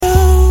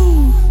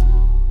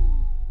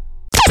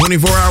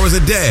24 hours a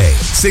day,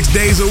 6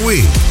 days a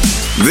week.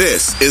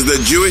 This is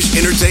the Jewish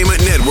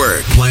Entertainment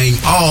Network, playing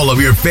all of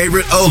your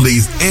favorite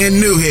oldies and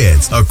new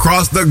hits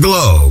across the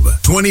globe,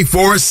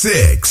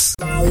 24/6.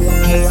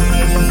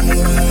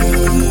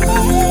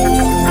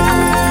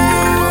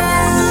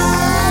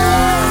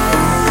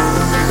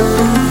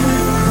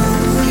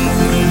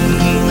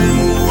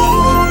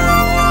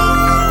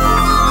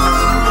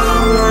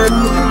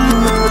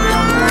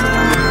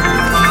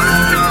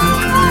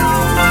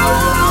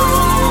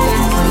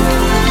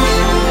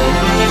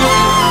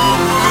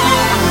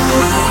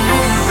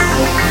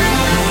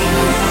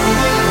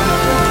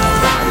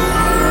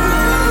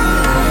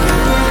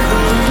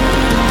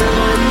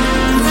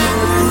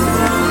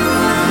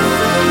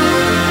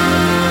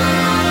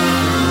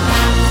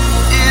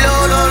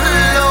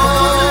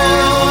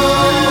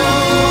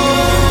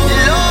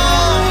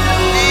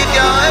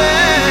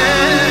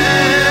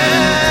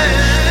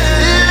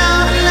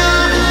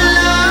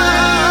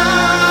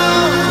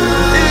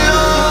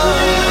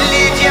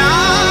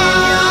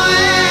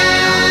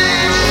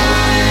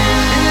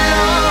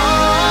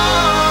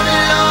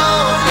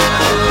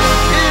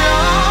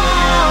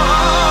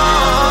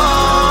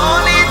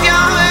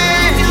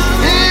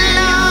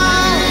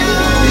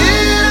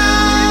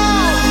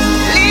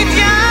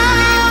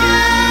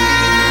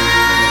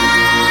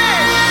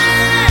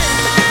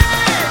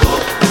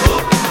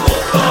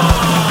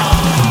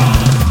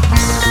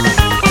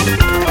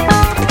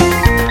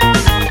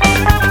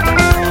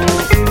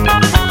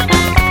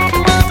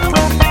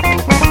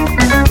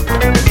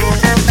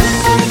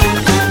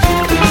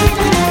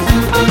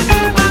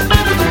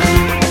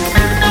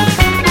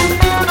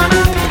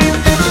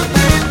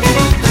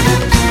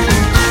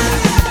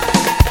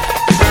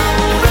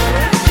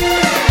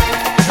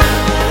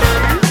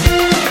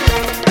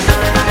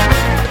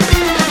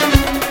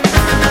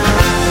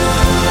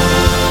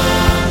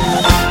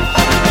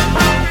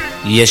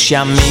 יש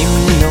ימים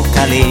לא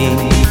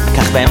קלים,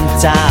 כך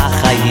באמצע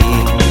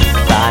החיים,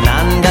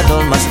 וענן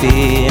גדול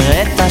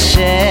מסתיר את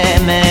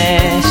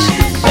השמש,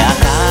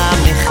 ואתה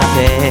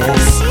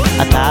מחפש,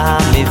 אתה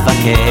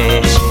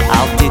מבקש,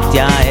 אל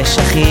תתייאש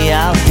אחי,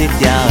 אל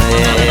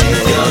תתייאש.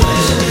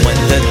 When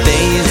the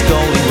day is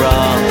going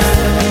rough,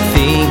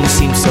 things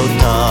seem so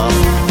tough,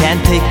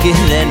 can't take it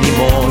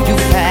anymore,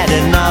 you've had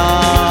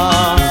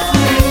enough.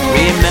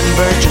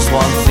 Remember just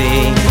one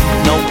thing,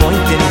 no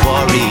point in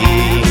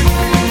worrying,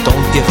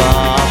 don't give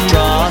up,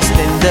 trust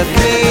in the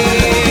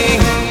King.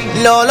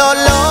 לא, לא,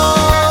 לא,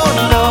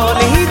 לא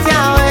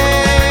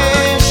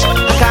להתייאש,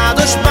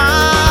 הקדוש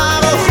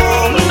ברוך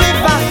הוא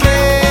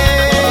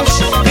מבקש,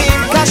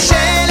 ואם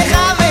קשה לך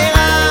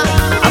ורע,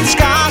 אל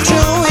תשכח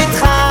שהוא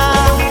איתך.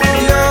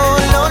 לא,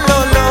 לא, לא,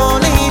 לא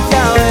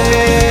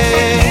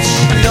להתייאש,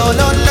 לא,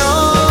 לא, לא,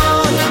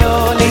 לא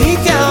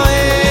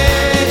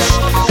להתייאש,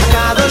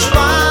 הקדוש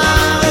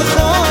ברוך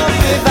הוא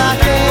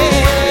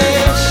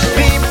מבקש,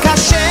 ואם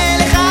קשה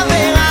לך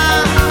ורע,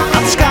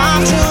 אל תשכח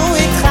שהוא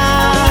איתך.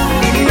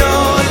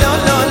 לא, לא,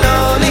 לא,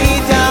 לא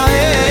להתייאש.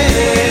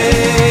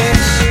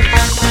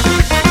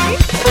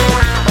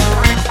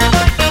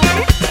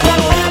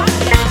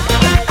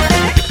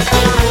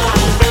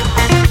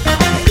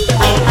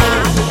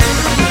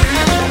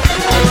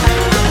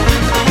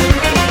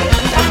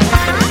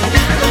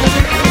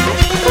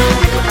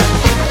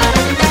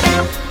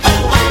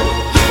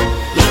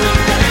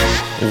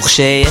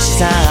 וכשיש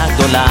צרה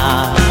גדולה,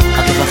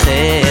 אל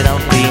תפחד, אל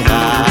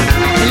תירא,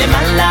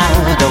 למעלה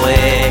הוא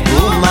דורג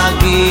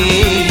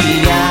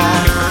ומגיע.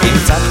 אם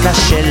קצת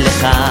קשה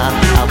לך,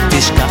 אל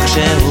תשכח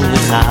שהוא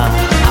איתך,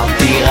 אל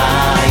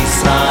תירא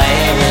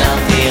ישראל, אל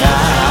תירא.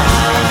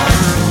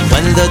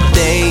 When the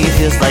day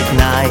feels like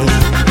night,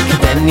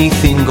 can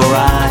anything go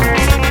right?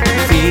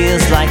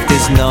 Feels like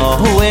there's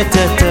nowhere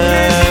to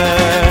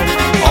turn.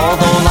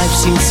 Although life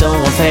seems so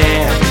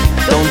unfair,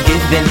 don't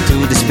give in to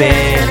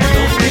despair.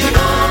 Don't give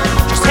up,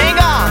 just hang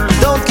on,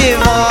 don't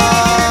give up.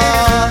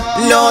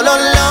 לא, לא,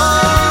 לא,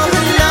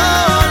 לא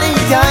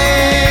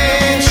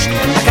להתייאש,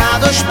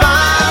 הקדוש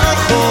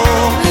ברוך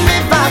הוא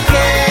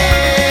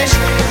מבקש,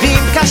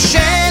 ואם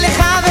קשה לך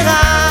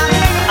ורע,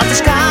 אל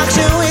תשכח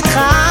שהוא איתך.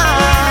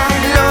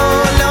 לא,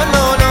 לא,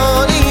 לא, לא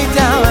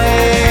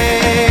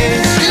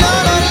להתייאש, לא,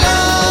 לא, לא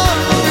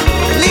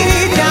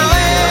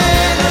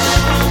להתייאש,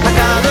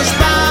 הקדוש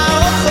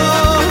ברוך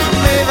הוא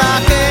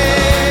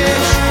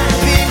מבקש,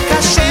 ואם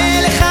קשה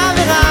לך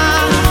ורע,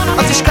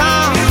 אל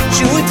תשכח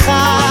שהוא איתך.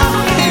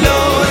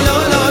 לא, לא,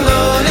 לא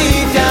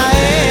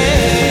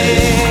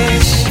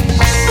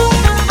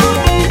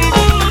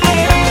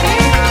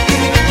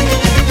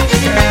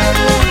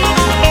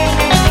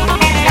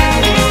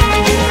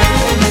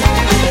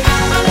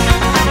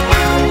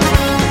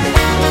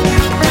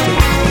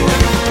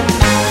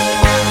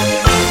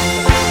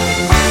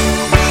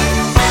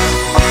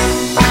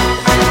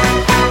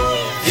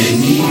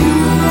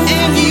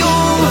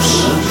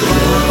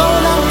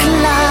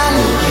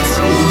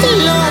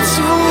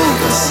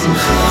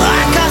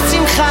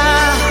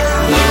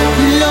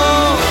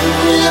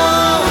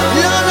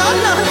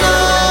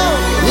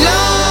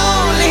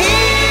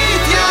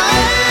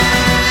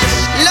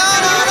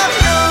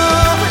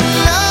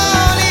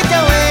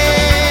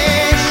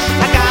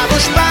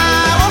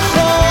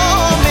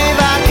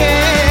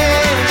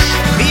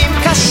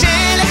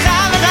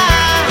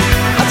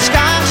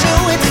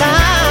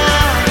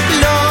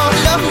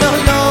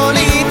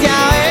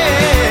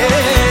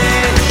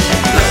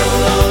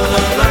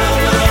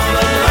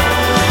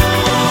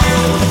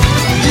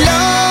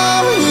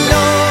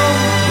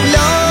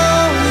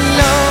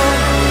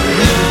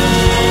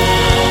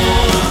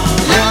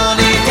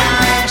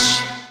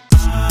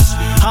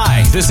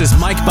This is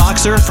Mike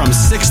Boxer from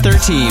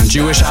 613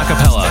 Jewish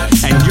Acapella,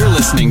 and you're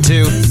listening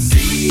to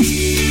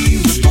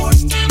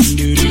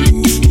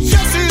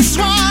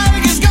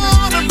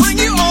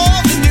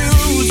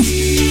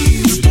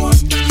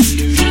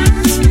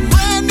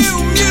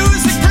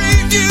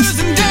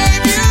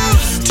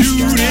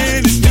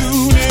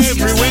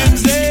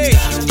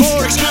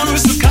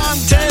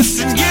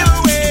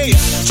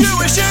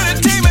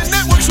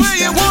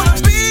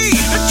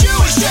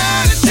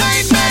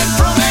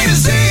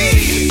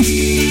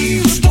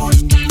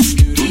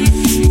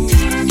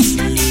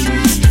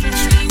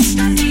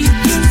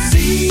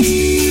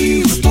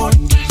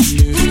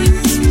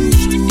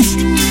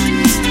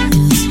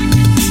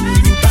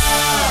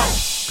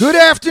Good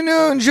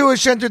afternoon,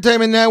 Jewish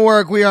Entertainment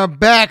Network. We are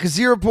back.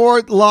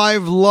 Z-Report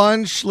Live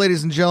Lunch,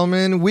 ladies and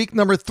gentlemen. Week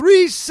number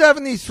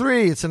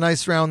 373. It's a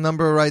nice round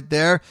number right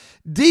there.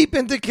 Deep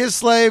into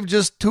Kislev,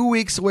 just 2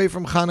 weeks away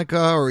from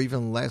Hanukkah, or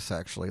even less,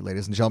 actually,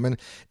 ladies and gentlemen.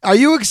 Are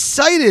you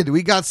excited?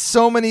 We got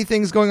so many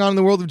things going on in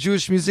the world of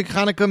Jewish music.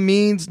 Hanukkah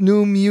means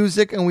new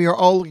music, and we are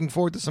all looking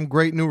forward to some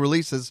great new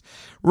releases.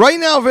 Right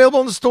now, available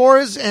in the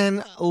stores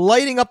and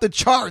lighting up the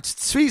charts.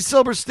 Tzvi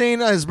Silberstein,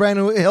 his brand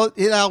new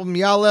hit album,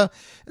 Yalla.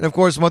 And, of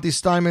course, Moti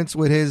Steinmetz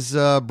with his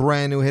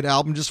brand new hit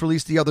album just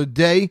released the other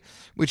day,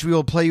 which we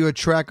will play you a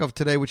track of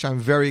today, which I'm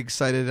very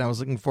excited and I was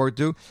looking forward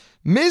to.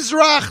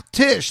 Mizrach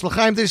Tish.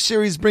 L'chaim Tish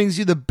series brings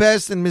you the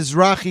best in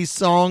Mizrahi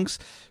songs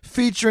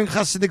featuring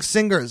Hasidic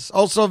singers.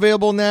 Also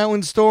available now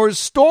in stores,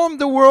 Storm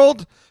the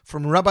World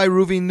from Rabbi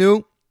Ruvi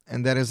New.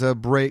 And that is a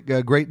great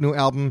new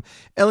album.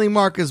 Eli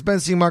Marcus,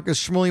 Bensi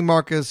Marcus, Shmuley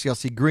Marcus,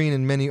 Yossi Green,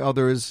 and many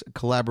others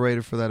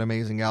collaborated for that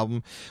amazing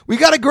album. We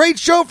got a great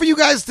show for you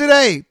guys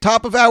today.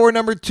 Top of hour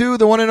number 2,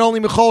 the one and only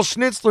Michal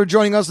Schnitzler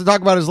joining us to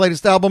talk about his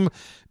latest album,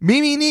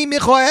 Mimini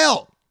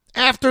Michael.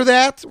 After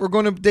that, we're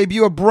going to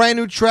debut a brand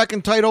new track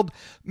entitled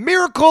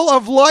Miracle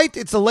of Light.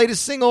 It's the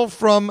latest single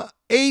from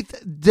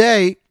 8th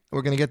Day.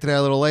 We're going to get to that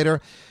a little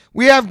later.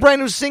 We have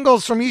brand new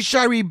singles from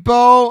Yishai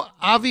Ribo,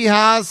 Avi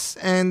Haas,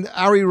 and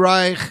Ari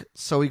Reich.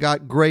 So we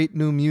got great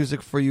new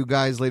music for you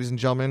guys, ladies and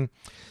gentlemen.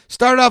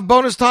 Started off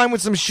bonus time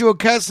with some Shua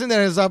Kessin that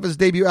is off his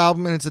debut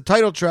album, and it's a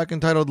title track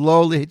entitled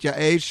Lo Lihit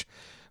Ya'esh,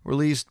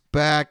 released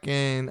back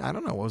in, I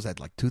don't know, what was that,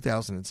 like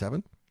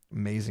 2007?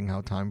 Amazing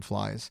how time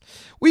flies.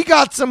 We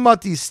got some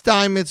Moti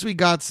Steinmetz. We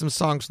got some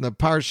songs from the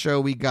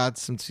Parsha. We got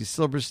some Tzvi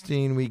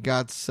Silberstein. We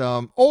got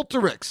some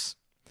Alterix,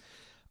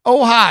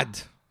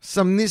 Ohad,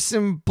 some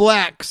Nissim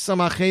Black, some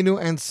Achenu,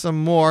 and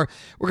some more.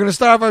 We're going to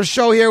start off our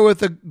show here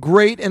with a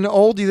great and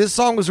oldie. This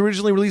song was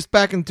originally released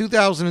back in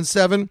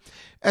 2007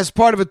 as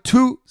part of a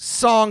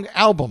 2-song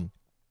album.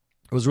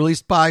 It was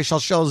released by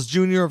Shalshelis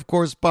Jr., of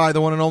course, by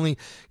the one and only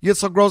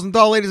Yitzhak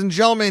Rosenthal. Ladies and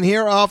gentlemen,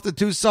 here off the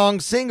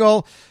 2-song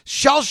single,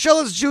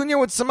 Shalshelis Jr.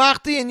 with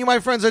Samachti, and you, my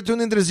friends, are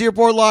tuned into the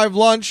Z-Report Live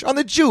Lunch on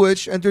the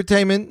Jewish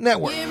Entertainment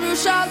Network.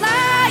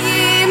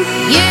 Yerushalayim,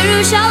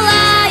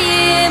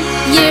 Yerushalayim,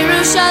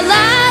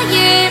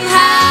 Yerushalayim,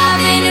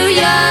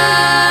 hallelujah.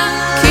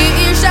 Ki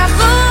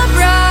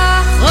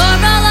shachubra,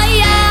 Ora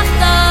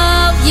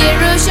layachtav,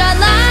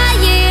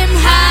 Yerushalayim,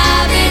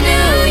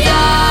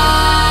 hallelujah.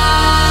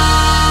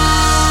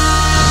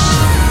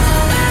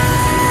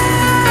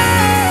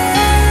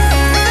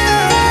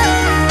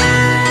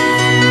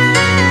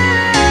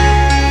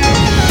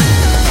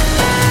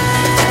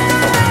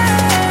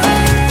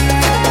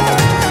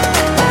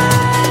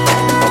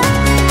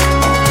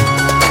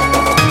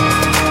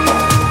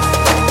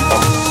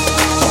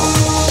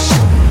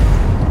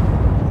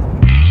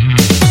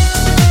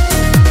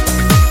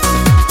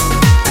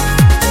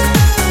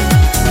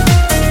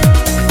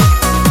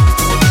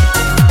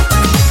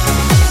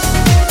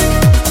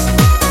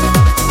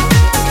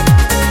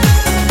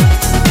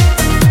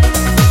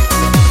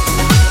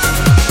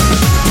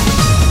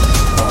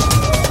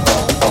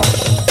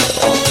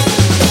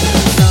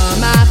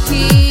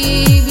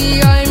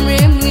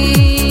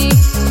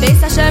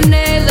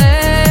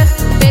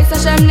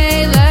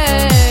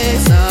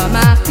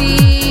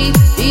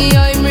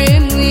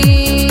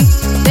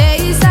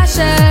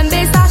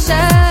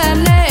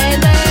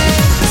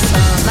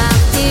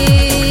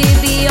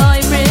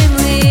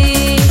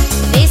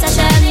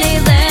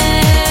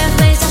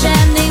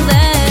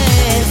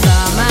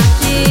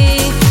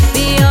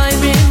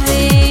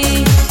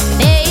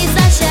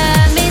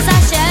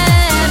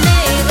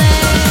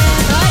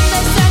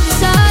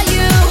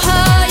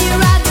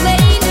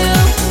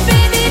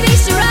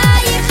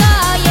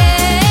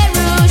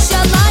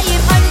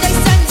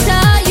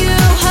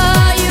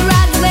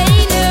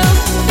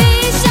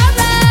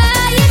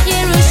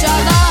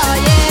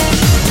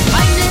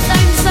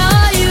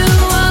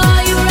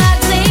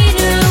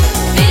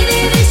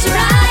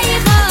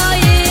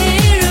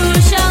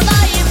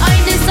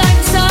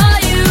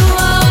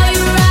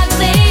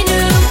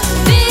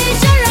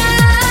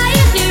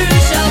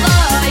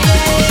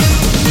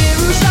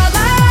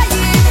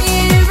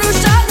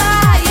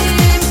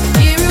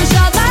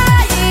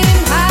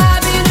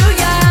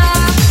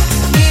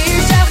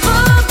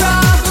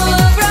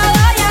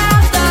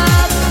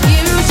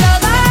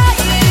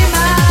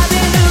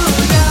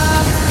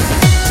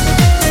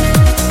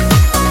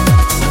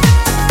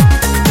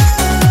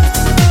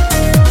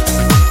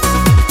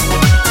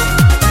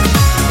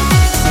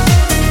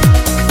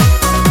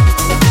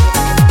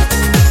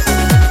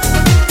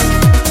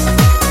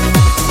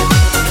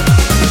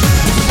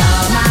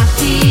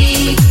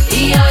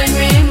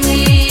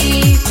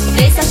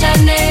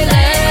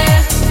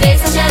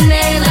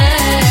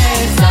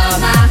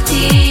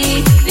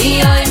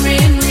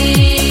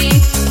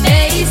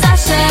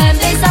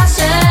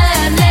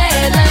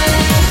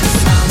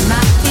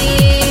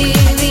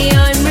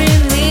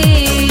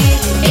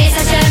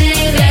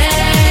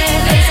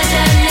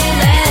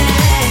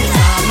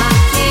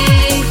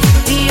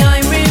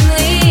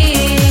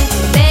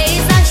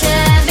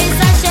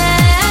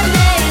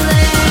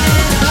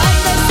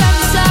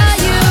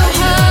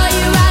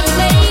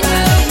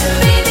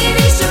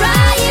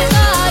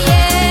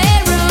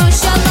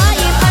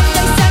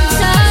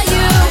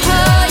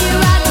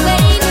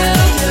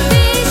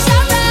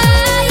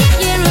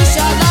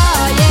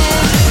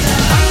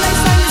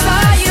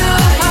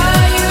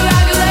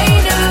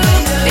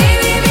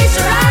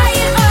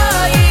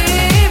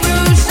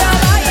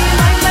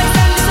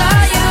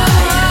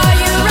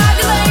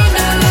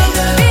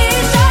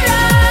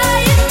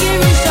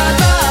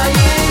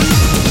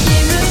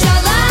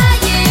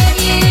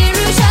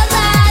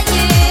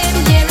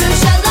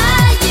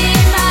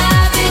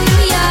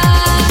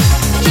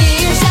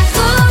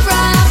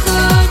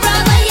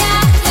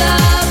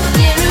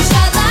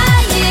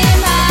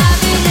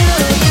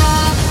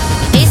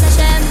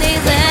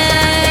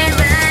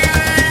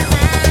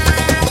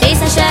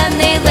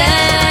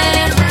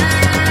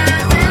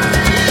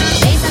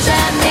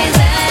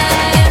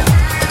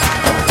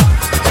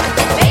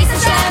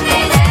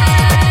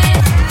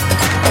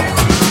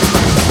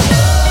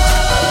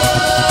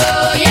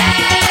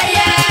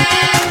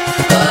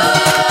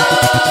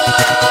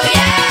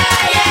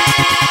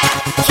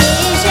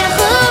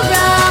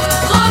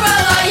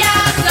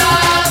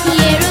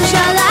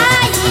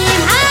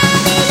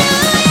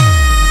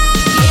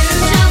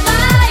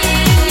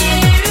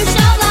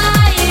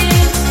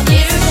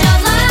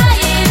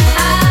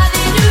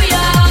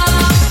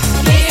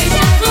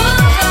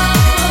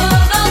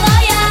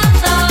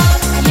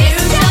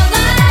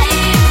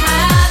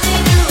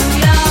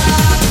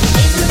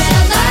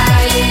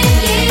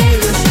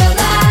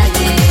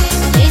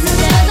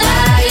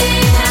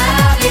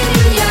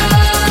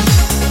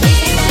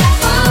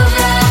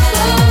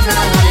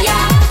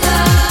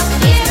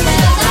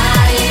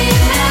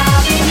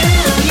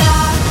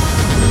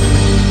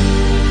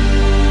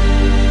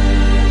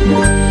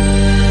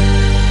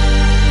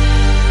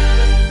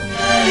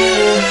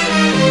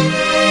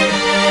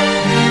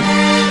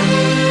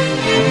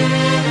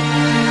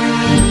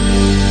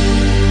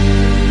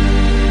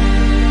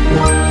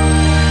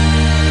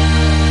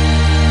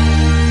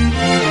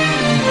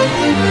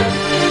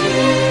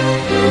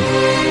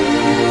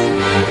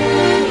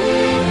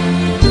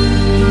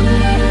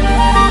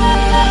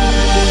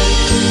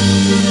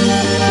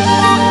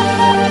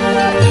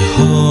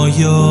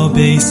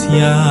 Beis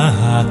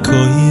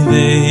Yaakov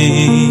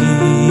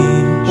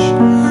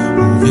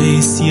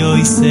Uveis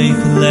Yosef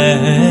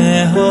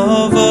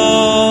Lehovo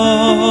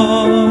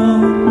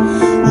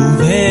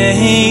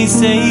Uveis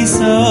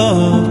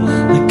Esav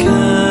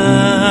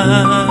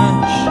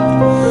Lakash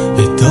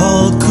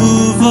V'tol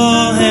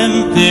kuvohem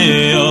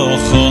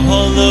ve'ocholom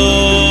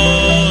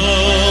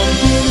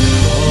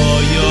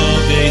V'hoyo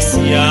Beis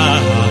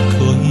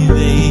Yaakov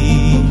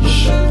Uveis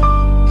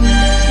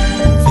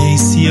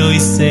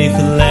Yosef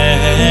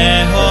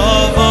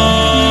Lehovo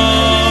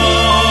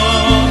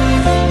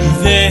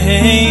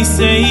Uveis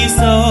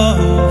Esav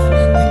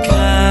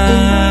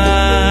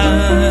Lakash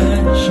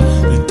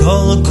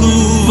V'tol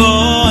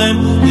kuvohem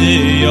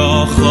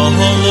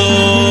ve'ocholom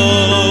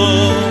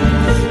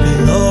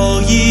V'lo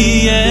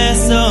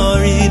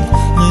yiyesorid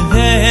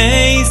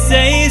Uveis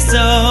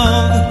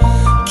Esav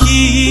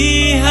Ki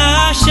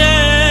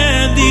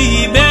Hashem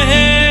diber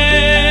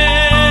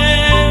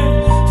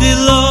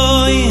V'lo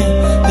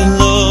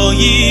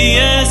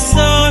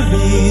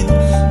yiyesorid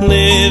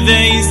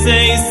Uveis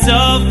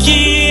Esav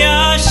Ki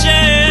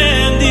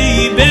Hashem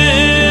diber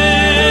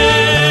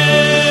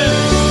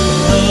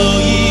V'lo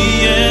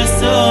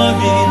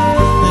yiyesorid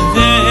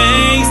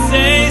Uveis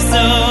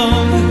Esav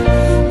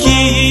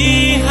Ki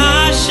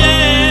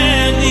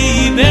Hashem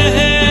diber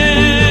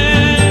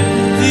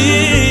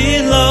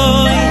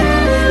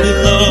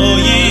V'lo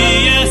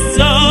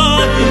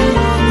yiyesorid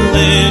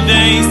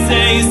Uveis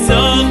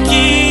Esav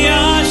Ki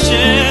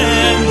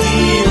Hashem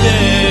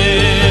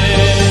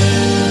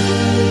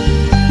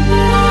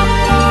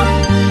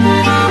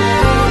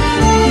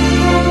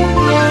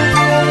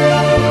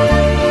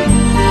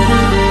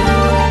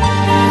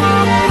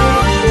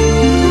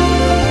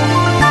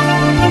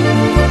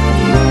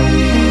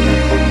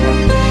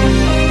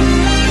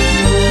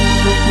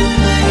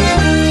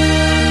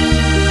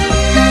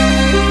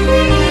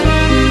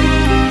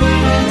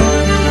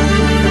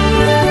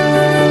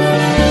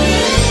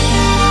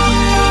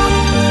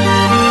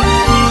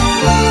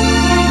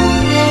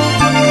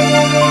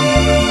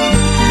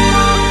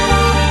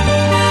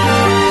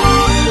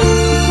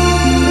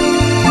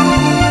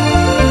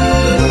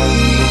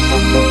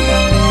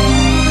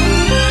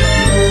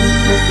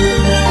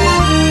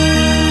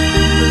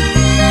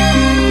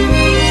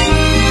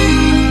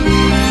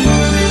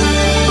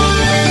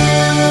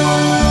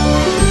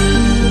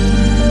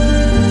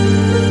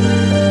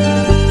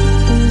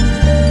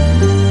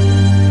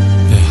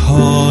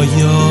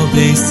V'hoyo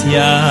Beis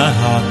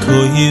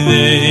Yaakov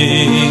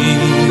Uveis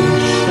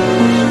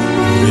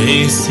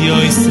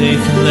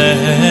Yosef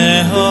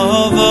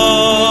Lehovo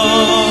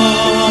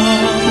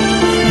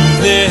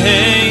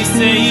Uveis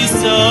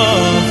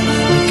Esav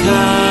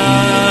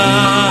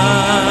Lakash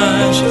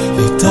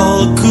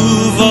V'tol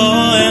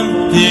kuvohem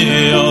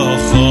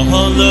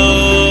ve'ocholom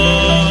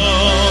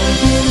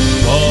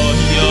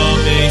V'hoyo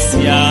Beis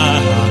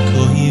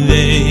Yaakov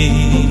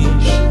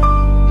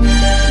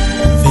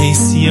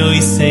Uveis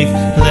Yosef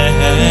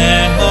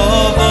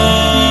Lehovo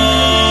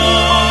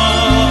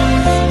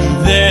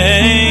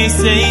Uveis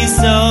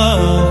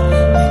Esav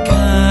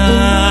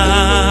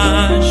Lakash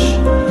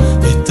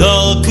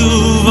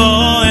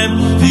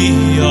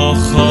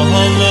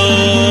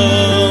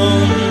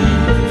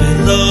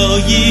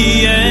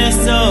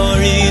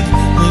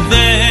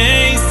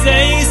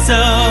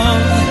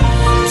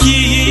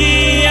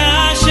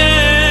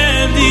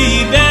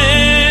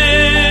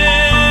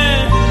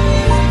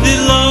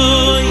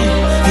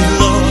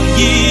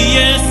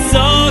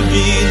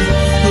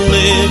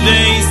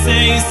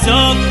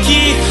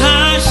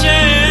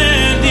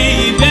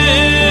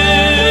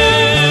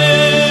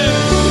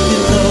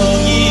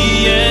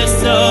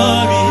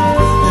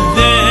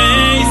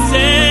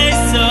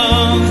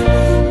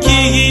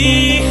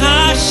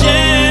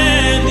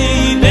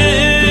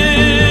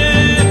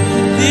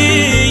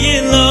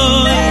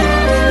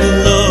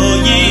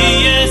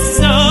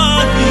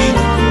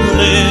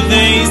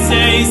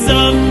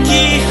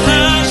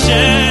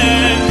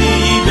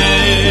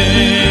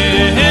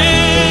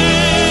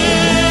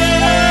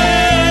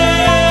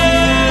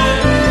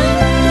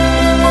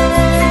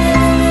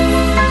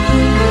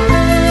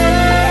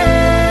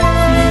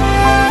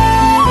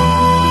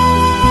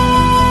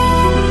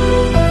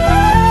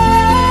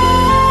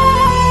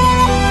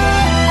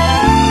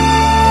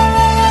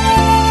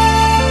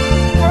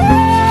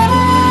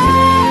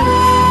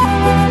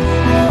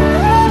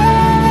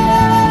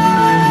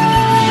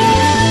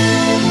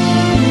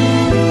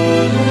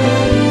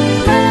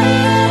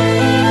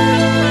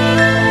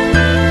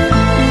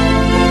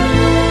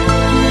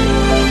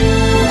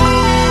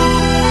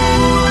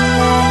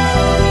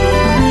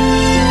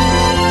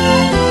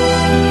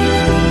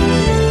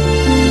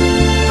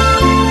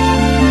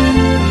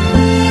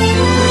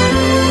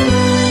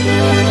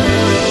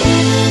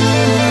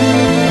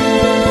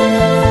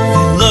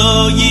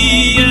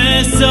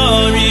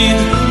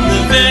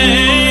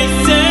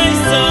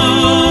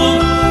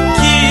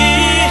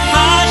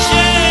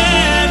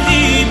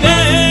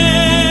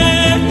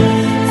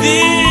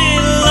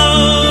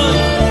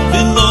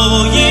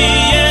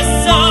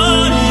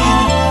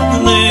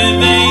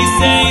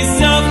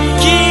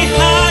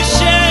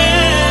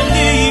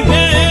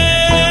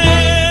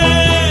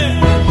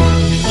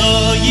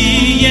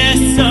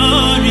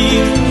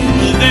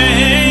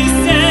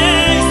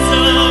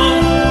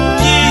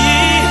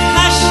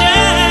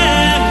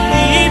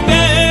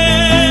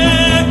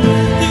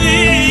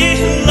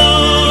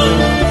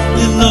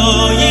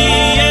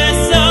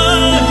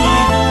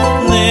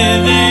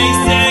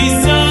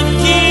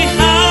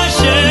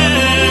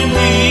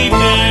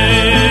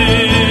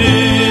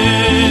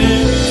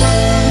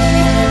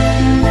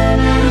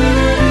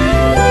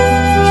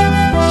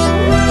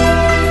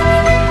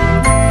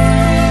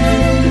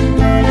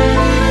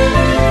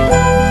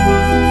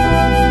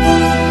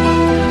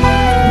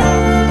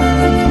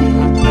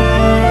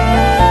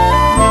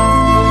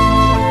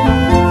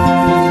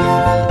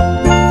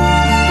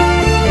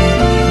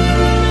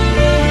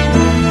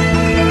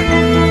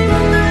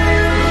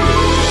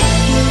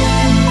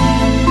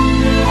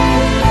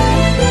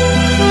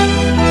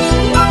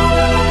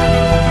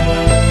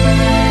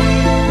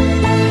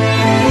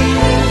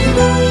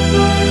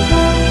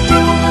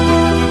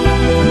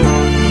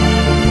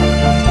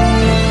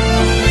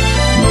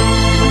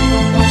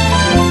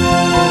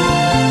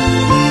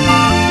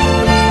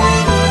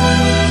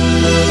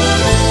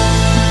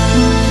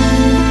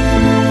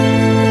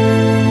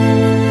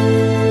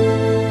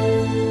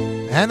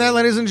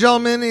ladies and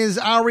gentlemen, is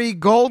Ari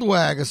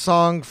Goldwag, a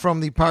song from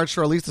the Parsha,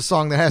 or at least a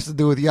song that has to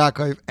do with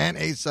Yaakov and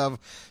Esav.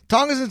 The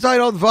song is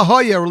entitled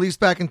Vahoya,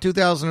 released back in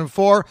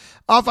 2004,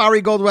 off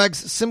Ari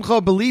Goldwag's Simcha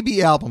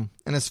Belibi album.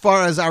 And as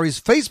far as Ari's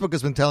Facebook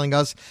has been telling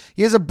us,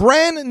 he has a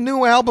brand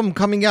new album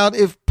coming out,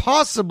 if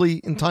possibly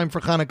in time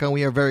for Hanukkah.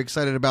 We are very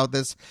excited about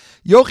this.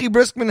 Yochi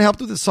Briskman helped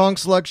with the song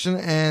selection,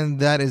 and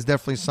that is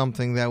definitely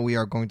something that we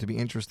are going to be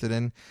interested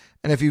in.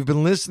 And if you've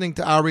been listening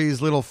to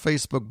Ari's little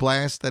Facebook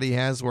blast that he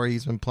has where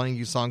he's been playing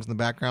you songs in the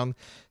background,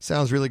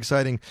 sounds really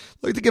exciting.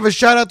 I'd like to give a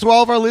shout out to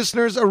all of our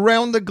listeners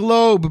around the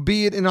globe,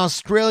 be it in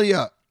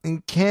Australia,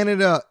 in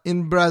Canada,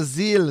 in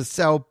Brazil,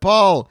 Sao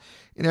Paulo,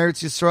 in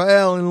Eretz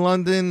Yisrael, in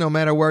London. No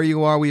matter where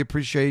you are, we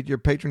appreciate your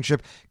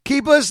patronship.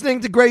 Keep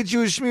listening to great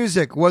Jewish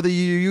music, whether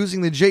you're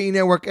using the JE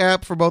Network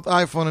app for both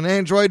iPhone and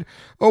Android,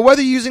 or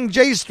whether you're using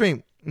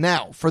JStream.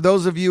 Now, for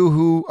those of you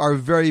who are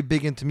very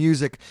big into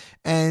music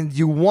and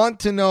you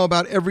want to know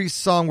about every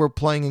song we're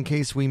playing in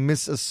case we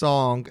miss a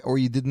song or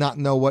you did not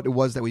know what it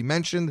was that we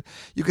mentioned,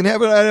 you can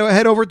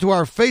head over to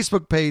our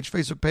Facebook page.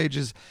 Facebook page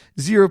is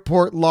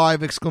Z-Report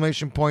Live, ! On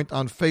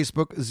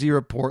Facebook,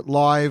 Z-Report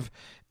Live.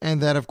 And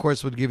that, of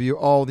course, would give you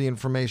all the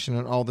information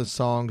on all the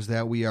songs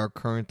that we are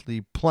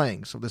currently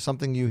playing. So if there's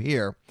something you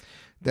hear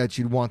that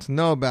you'd want to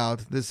know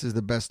about, this is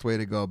the best way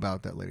to go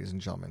about that, ladies and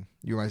gentlemen.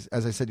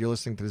 As I said, you're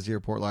listening to the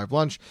Z-Report Live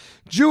Lunch,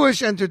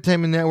 Jewish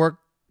Entertainment Network.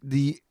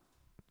 The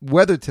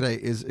weather today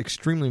is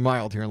extremely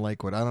mild here in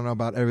Lakewood. I don't know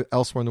about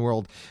elsewhere in the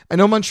world. I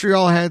know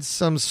Montreal had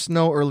some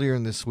snow earlier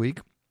in this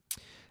week.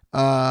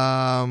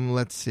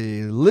 Let's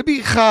see.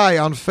 Libby Chai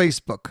on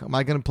Facebook. Am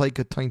I going to play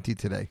Katainti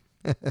today?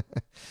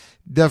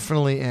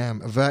 Definitely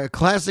am. A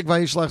classic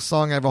Vayishlach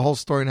song. I have a whole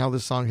story on how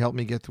this song helped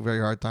me get through very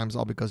hard times,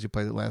 all because you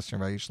played it last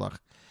year in Vayishlach.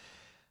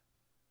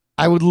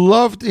 I would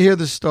love to hear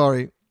the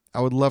story.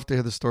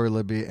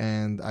 Libby,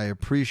 and I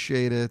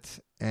appreciate it.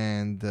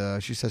 And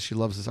she says she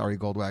loves this Ari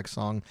Goldwag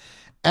song,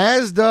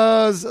 as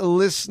does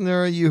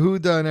listener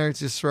Yehuda in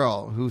Eretz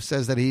Yisrael, who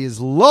says that he is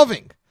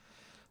loving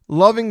the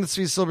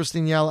Tzvi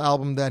Silverstein Yal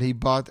album that he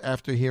bought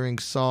after hearing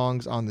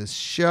songs on this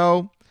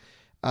show.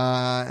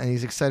 And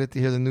he's excited to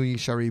hear the new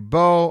Yishari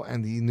Bo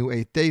and the new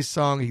 8 Day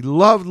song. He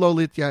loved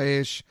Lolit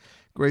Ya'ish.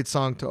 Great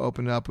song to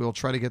open it up. We'll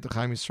try to get to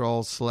Chaim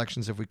Yisrael's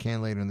selections if we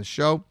can later in the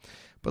show.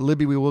 But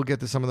Libby, we will get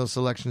to some of those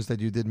selections that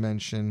you did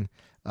mention.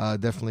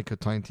 Definitely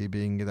Katainti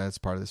being that's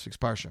part of this week's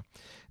Parsha.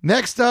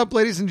 Next up,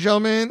 ladies and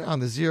gentlemen,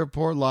 on the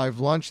Z-Report Live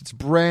Lunch, it's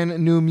brand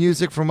new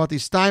music from Mati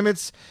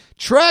Steinmetz.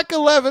 Track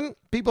 11.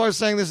 People are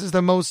saying this is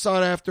the most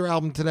sought after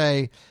album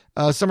today.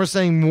 Some are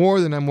saying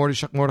more than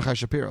Mordechai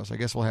Shapiro, so I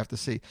guess we'll have to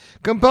see.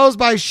 Composed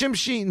by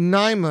Shimshi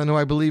Naiman, who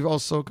I believe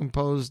also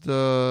composed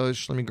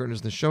Shlomi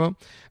Gertner's Neshama.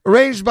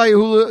 Arranged by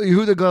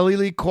Yehuda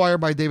Galili, choir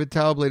by David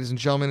Taub. Ladies and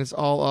gentlemen, it's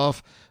all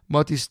off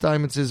Mati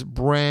Steinmetz's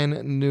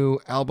brand new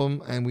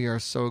album, and we are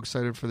so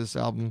excited for this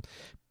album.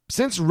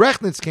 Since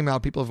Rechnitz came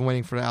out, people have been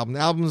waiting for the album.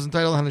 The album is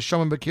entitled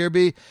Haneshama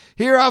Bakirbi.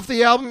 Here off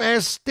the album,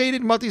 as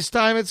stated, Mati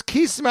Steinmetz,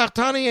 Kis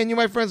Machtani, and you,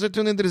 my friends, are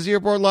tuned into the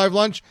Z-Report Live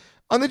Lunch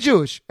on the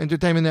Jewish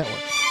Entertainment Network.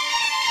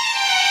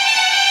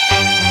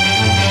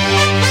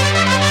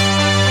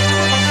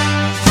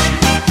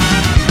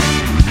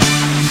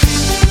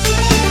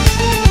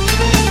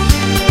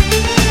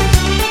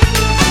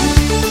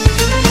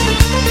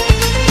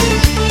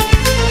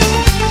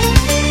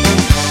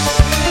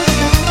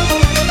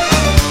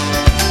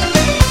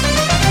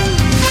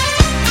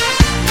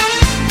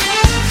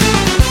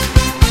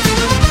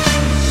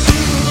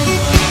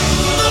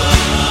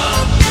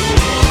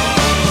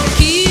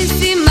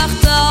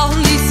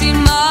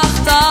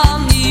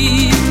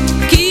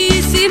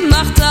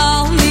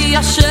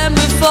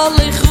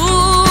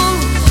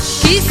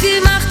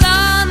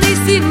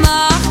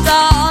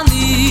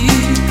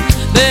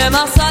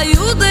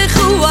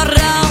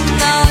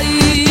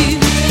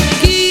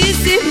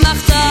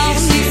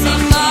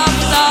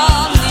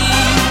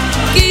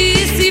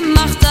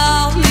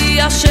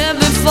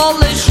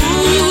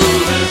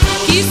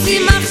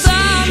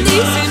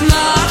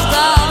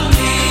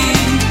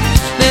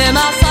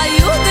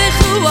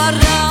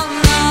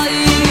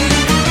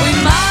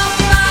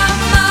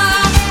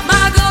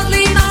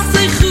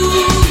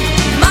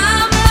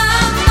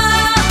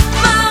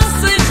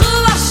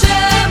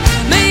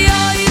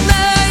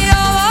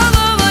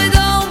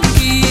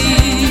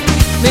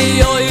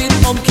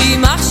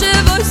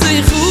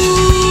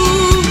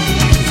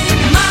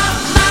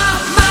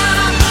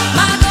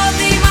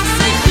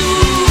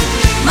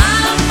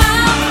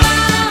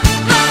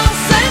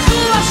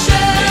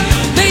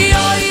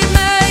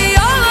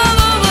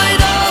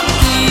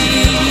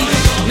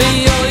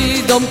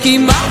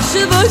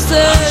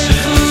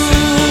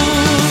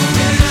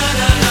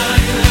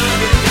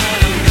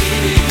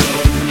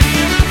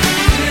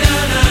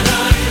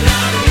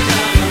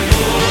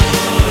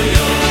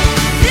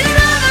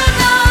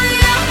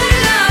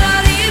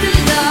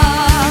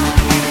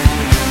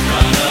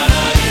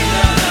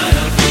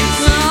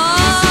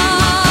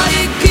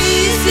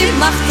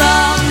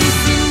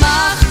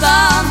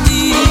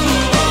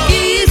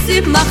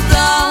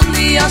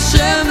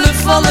 Hashem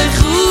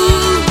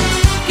lefolechu,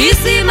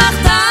 Kisi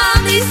machta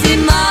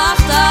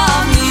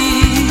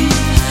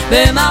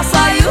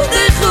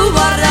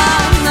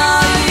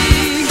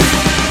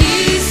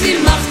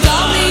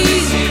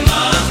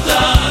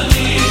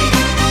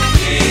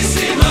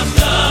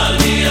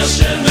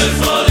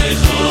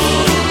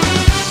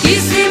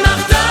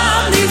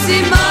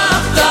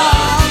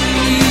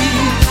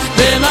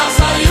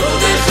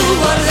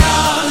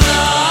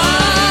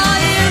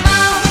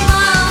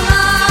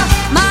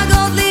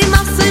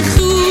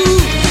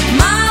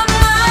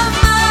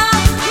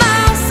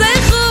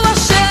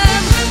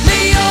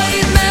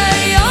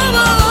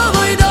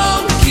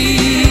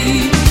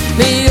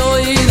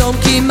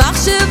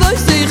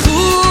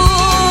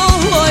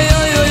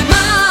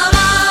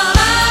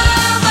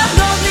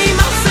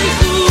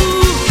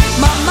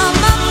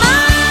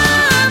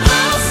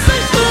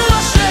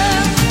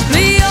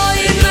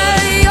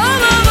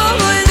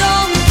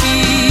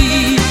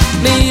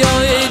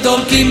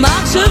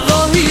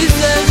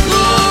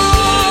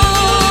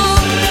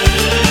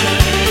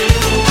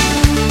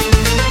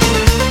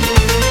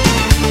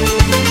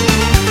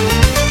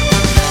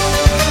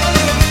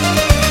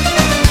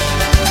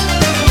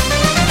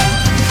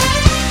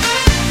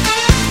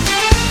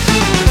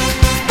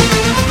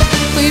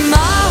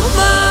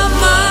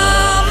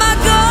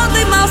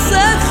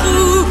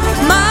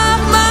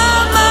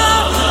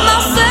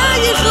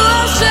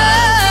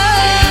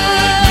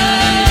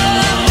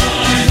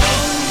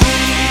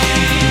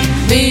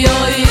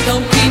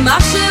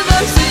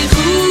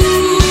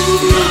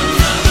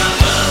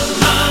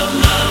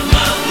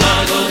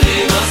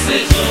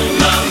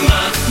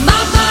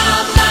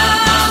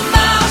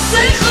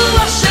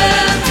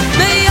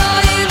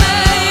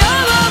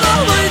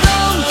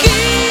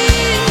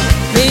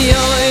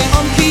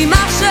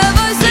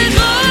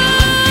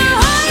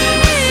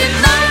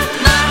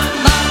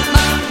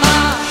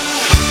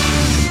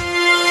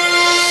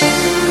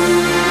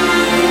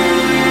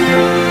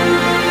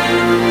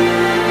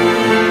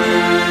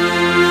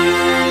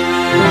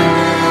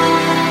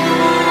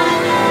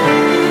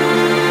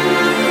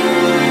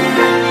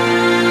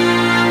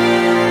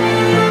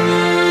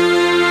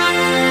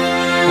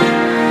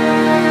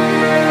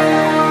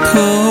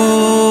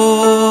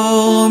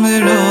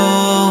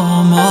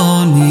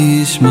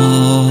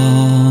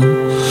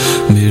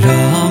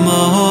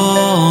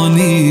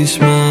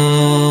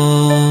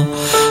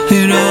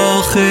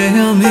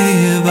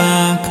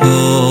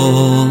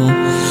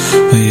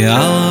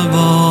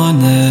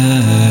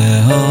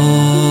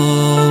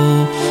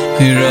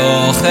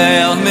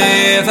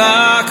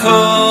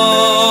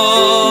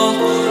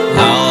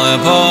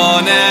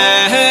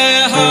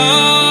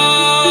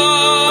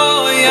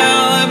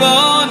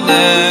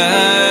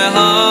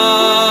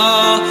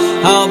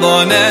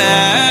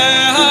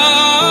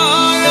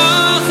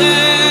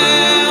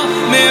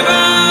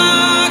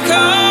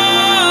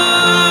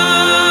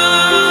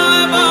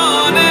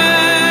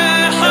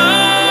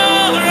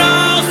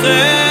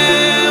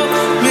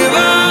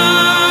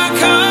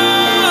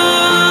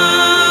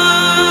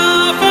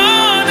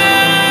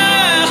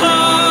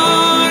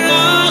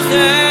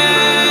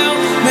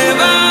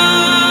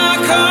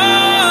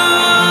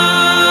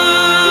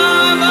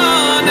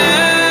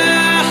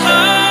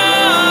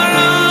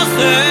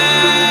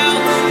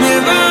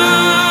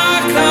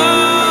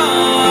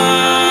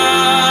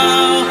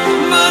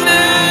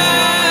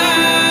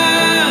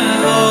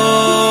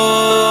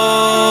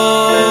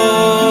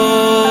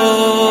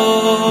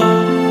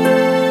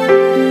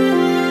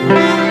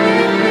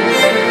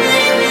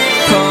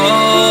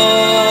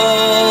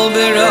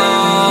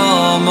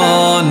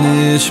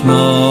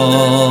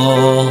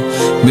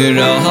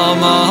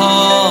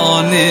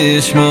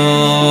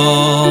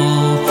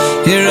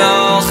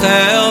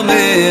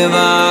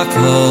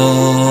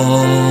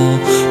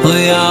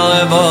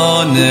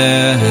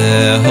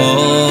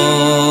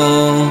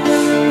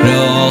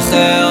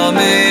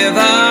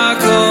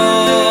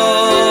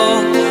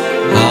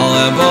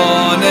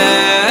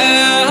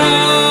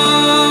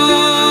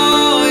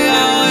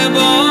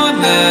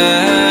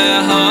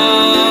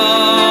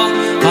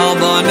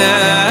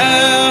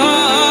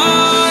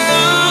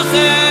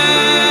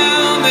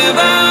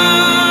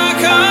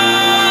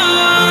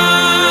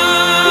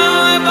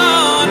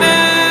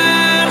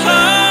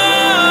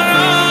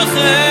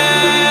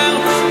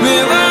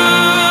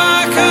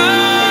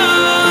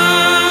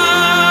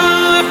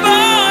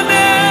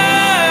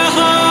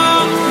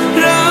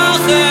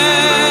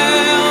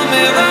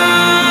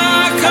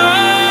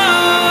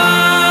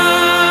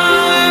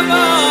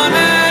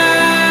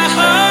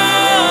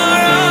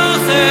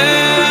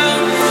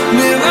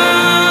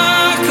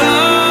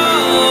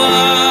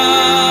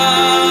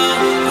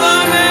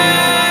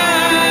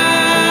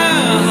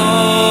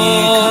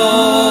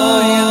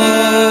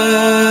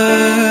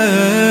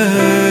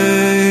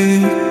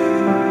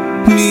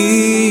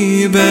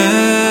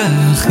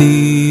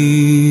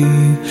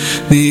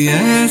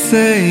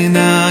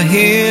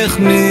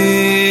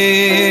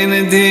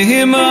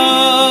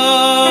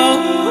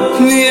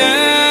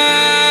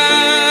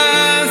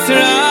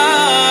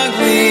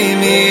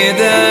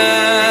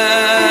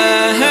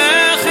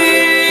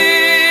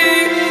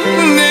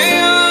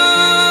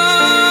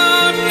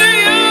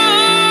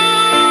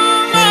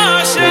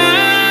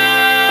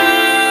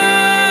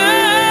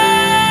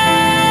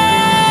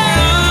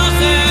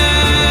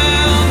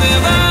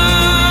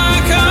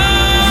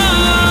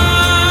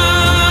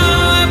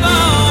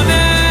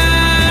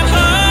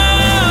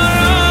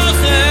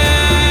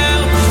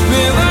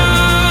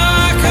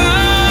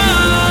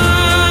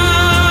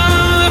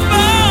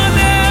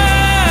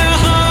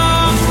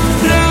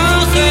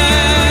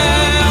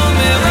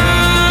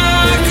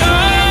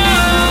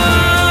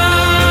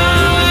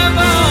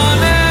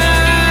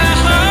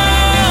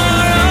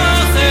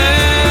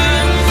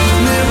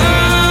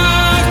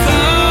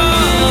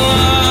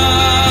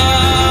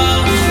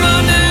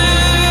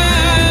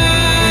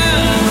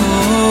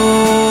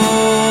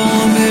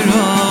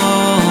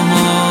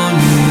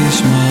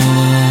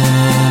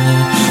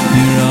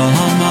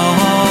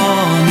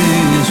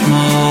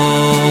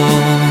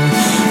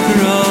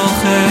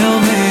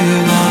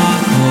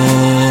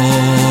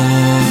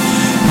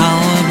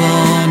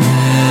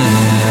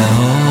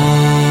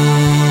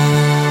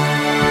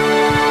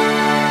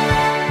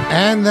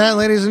And that,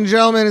 ladies and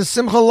gentlemen, is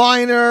Simcha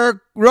Leiner,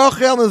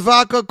 Rochel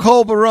Nivaka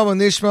Kol Barama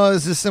Nishma.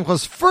 This is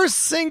Simcha's first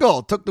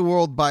single. Took the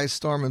world by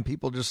storm, and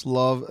people just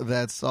love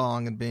that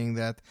song. And being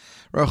that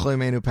Rochel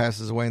Imenu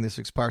passes away in this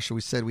week's Parsha,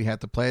 we said we had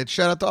to play it.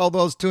 Shout out to all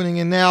those tuning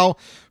in now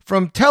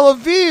from Tel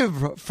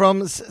Aviv,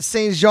 from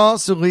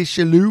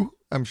Saint-Jean-sur-Richelieu.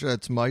 I'm sure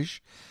that's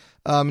Maish.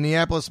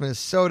 Minneapolis,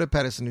 Minnesota,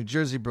 Patterson, New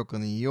Jersey,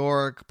 Brooklyn, New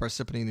York,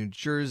 Parsippany, New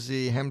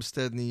Jersey,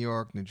 Hempstead, New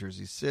York, New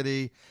Jersey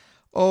City,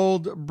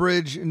 Old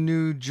Bridge,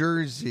 New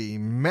Jersey,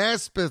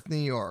 Maspeth, New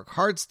York,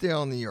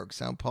 Hartsdale, New York,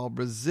 Sao Paulo,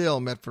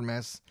 Brazil, Medford,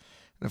 Mass,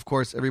 and of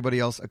course everybody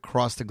else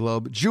across the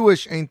globe.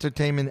 Jewish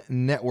Entertainment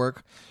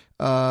Network.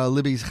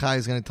 Libby Chai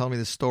is going to tell me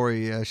the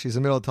story. She's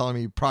in the middle of telling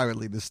me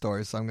privately the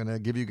story, so I'm going to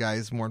give you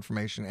guys more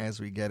information as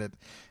we get it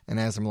and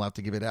as I'm allowed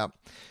to give it out.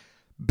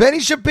 Benny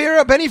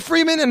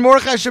Freeman and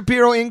Mordechai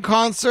Shapiro in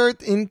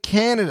concert in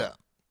Canada.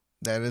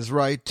 That is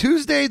right.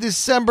 Tuesday,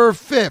 December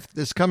 5th,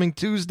 this coming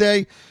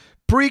Tuesday.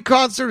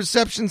 Pre-concert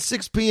reception,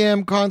 6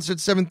 p.m. Concert,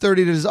 7:30.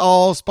 It is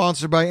all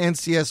sponsored by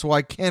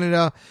NCSY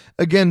Canada.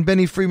 Again,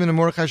 Benny Freeman and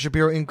Mordechai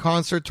Shapiro in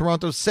concert.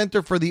 Toronto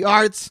Centre for the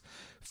Arts,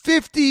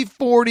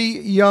 5040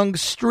 Yonge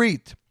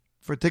Street.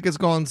 For tickets,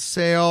 go on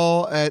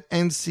sale at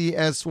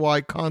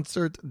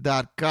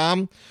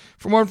ncsyconcert.com.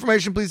 For more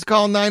information, please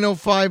call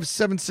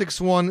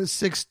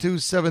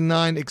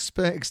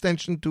 905-761-6279,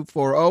 extension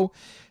 240.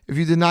 If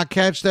you did not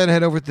catch that,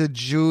 head over to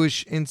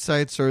Jewish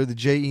Insights or the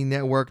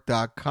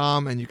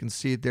JENetwork.com, and you can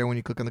see it there when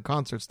you click on the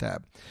Concerts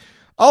tab.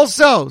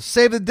 Also,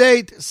 save the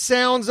date,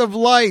 Sounds of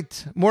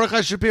Light,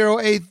 Mordechai Shapiro,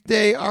 8th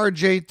Day,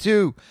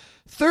 RJ2.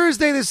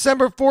 Thursday,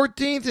 December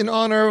 14th, in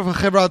honor of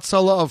Chevrat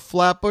Sala of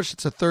Flatbush.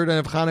 It's the third night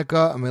of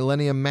Hanukkah, a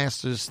Millennium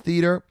Masters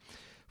Theater.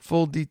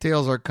 Full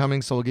details are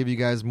coming, so we'll give you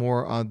guys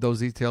more on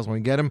those details when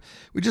we get them.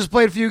 We just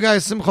played for you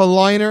guys Simcha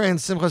Leiner, and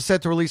Simcha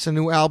set to release a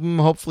new album.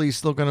 Hopefully he's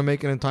still going to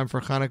make it in time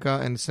for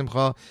Hanukkah, and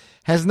Simcha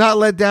has not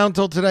let down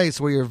till today,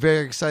 so we are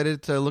very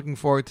excited, looking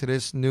forward to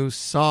this new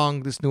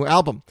song, this new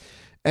album,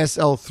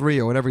 SL3,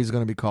 or whatever he's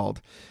going to be called.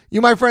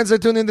 You, my friends, are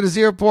tuned into the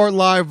Z Report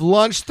Live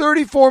Lunch.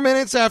 34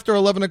 minutes after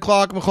 11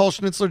 o'clock, Michal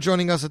Schnitzler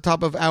joining us at the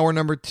top of hour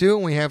number 2,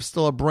 and we have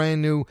still a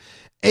brand new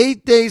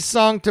 8-day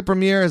song to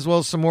premiere, as well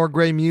as some more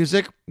great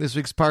music. This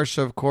week's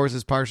Parsha, of course,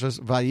 is Parshas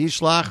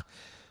Vayishlach.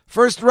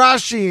 First,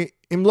 Rashi,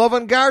 Im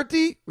Lovan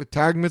Garti, with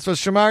Targ Mitzvah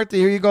Shemarti.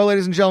 Here you go,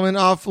 ladies and gentlemen,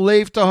 off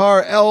Leif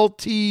Tahar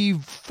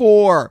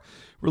LT4.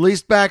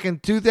 Released back in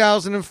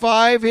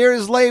 2005. Here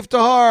is Leif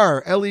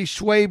Tahar, Eli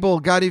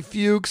Schwabel, Gadi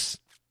Fuchs,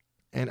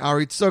 and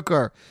Ari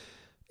Zucker.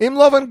 Im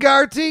Lovan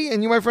Garti,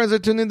 and you, my friends, are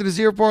tuned into the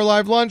Z Report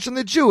Live Lunch on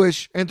the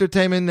Jewish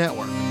Entertainment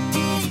Network.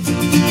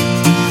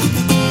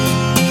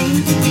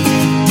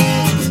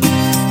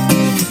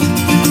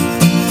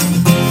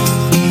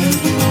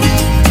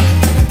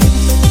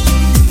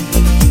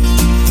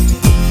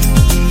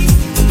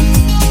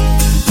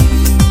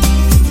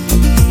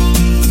 Shomarti,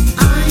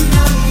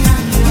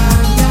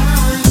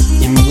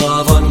 im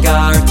Lovon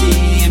Garti,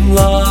 im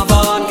Lovon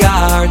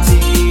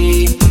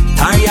Garti.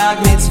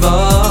 Taryag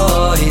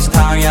mitzvot, soy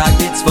Taryag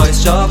mitzvot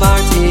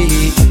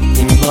Shomarti,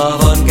 im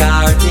Lovon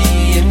Garti,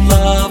 im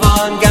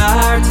Lovon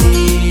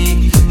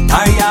Garti.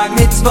 Taryag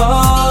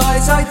mitzvot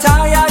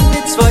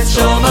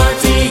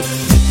Shomarti,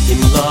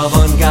 im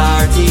Lovon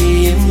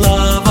Garti, im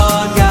Lovon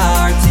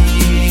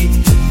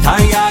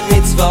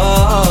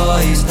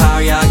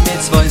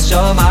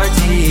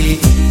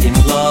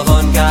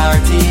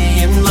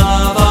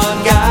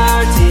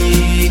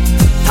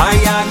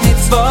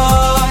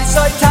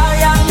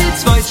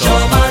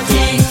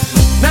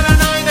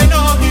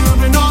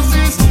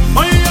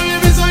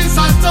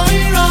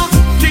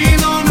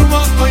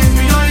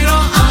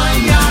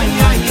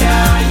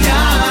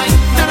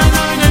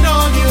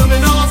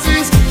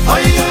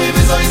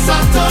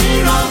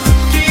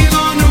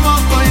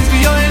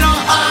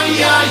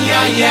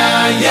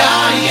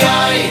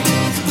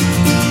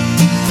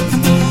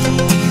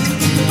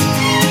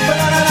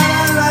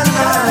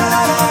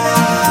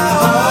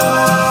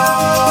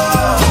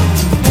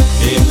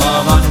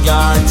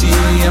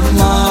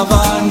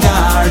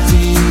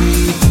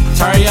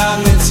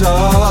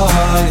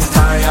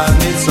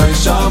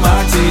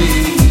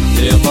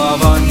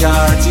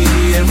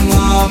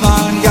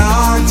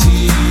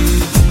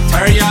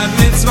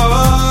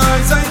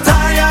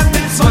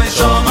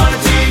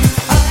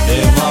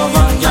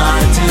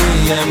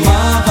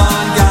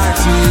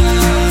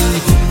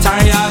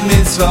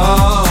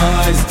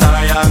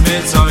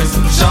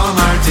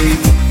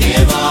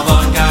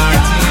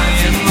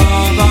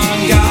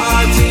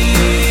Garti.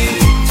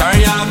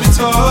 Taryag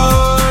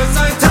mitzvot,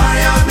 soy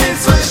Taryag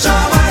mitzvot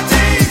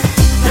Shomarti.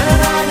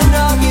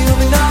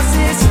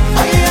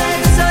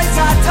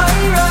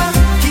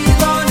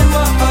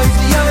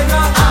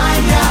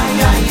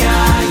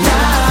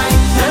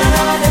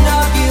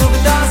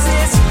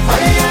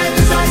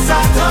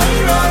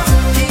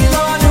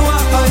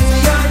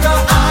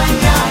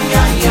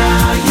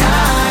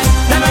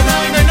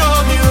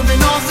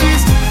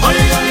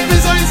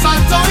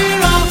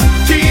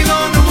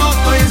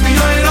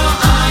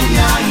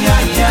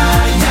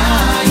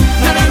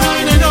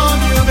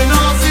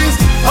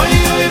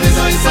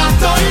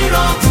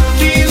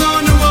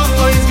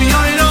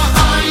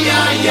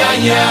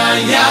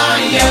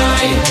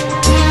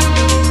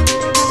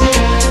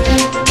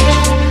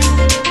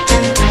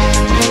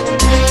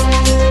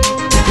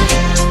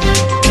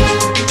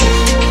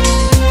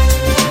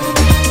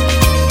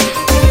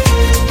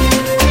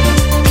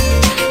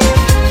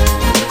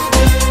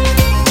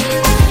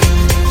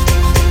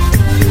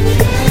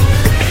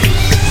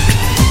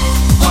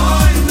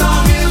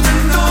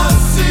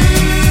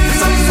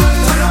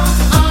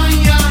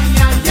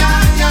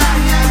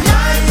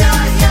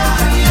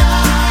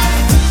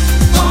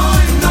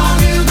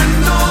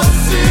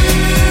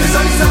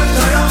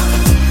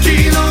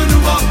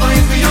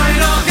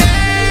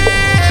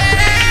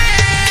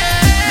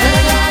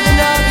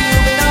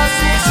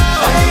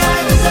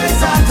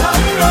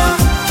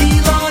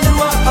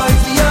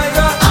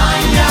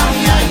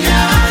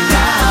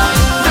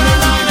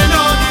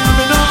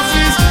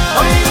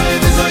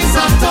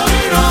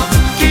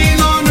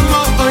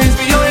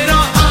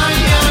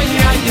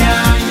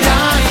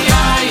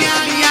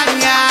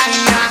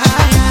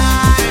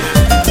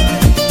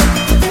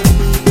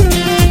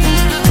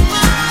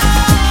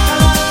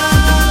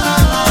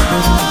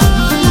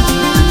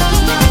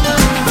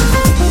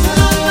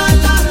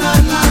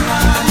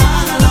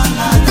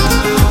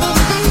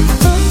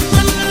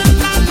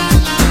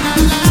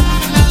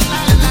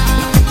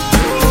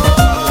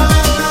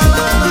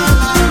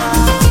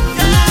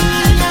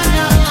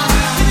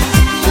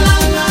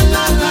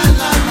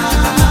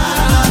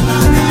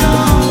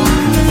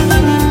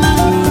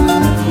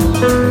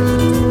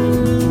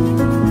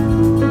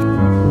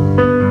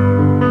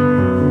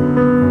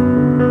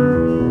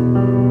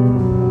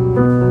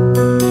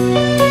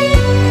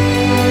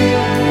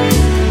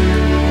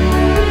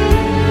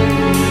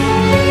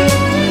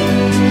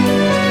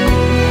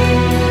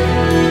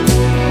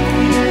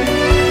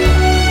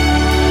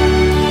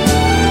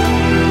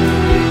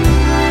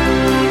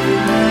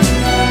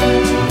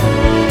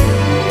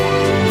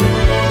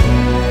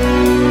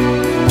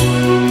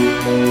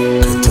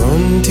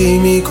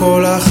 קטונתי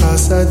מכל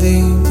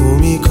החסדים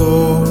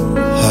ומכל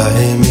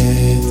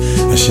האמת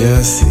אשר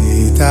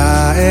עשית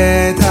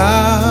את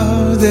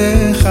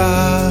עבדך.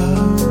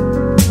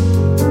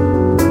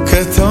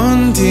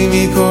 קטונתי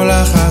מכל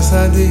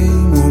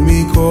החסדים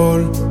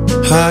ומכל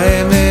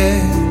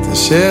האמת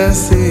אשר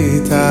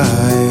עשית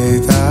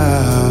את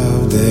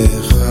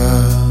עבדך.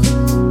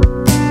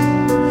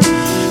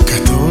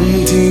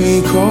 קטונתי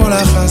מכל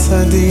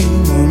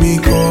החסדים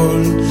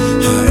ומכל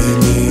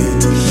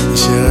האמת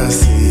אשר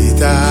עשית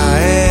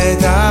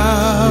את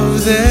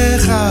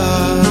עבדך.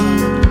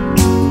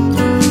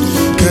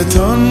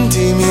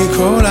 קטונתי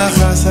מכל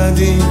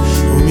החסדים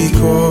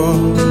ומכל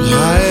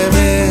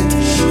האמת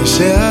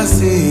אשר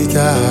עשית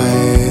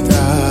את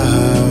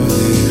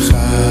עבדך.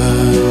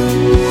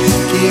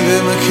 כי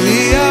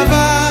במקלי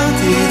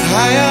עברתי את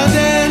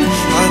הירדן,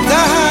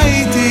 אתה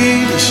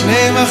הייתי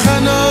לשני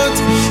מחנות,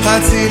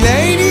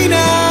 הצילני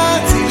נא,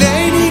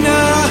 הצילני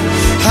נא,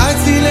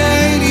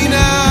 הצילני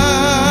נא.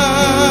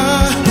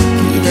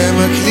 כי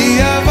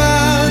במקלי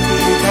עברתי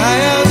את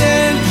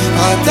הירדן,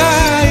 אתה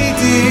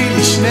הייתי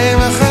לשני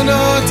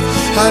מחנות,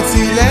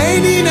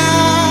 הצילני נא,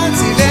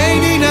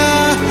 הצילני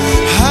נא,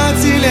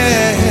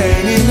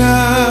 הצילני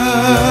נא.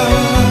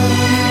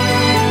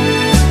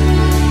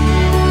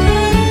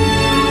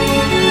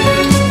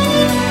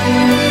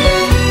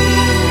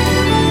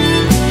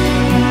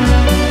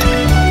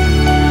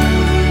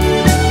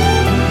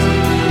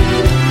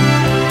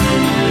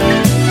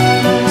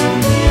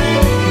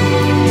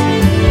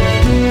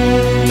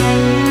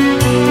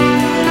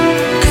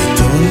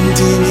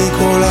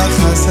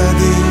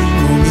 החסדים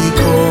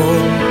ומכל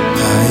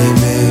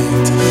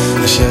האמת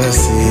אשר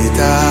עשית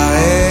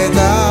את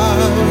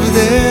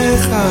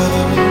עבדך.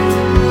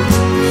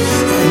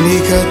 אני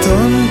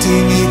קטונתי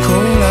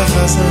מכל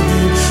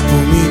החסדים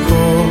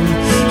ומכל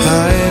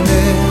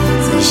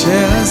האמת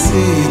אשר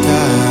עשית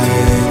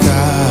את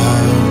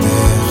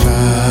עבדך.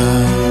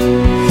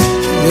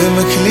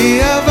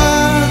 במקלי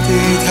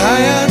עברתי את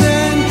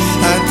הירדן,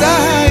 אתה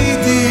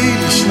הייתי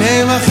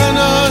לשני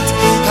מחנות,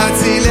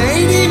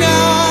 הצילני נא,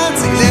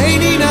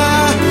 הצילני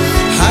נא,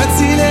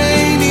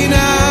 הצילני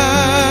נא.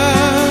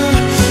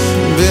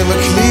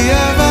 במקלי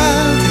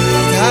עברתי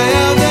את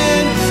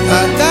הירדן,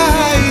 אתה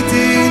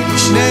הייתי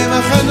לשני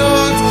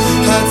מחנות,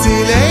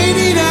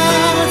 הצילני נא,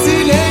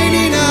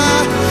 הצילני נא,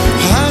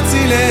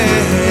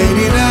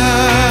 הצילני נא.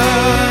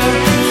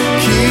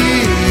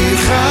 כי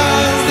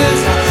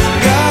חסדך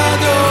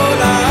גדול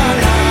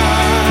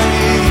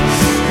עליי,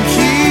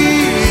 כי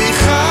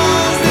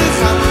חסדך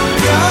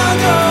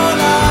גדול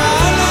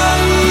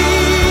עליי,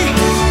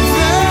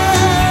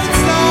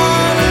 והצלת,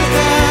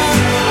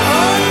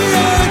 אוי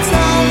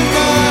הצלת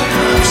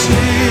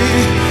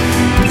נפשי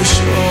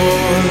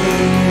בשעון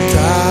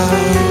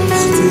תחתיה.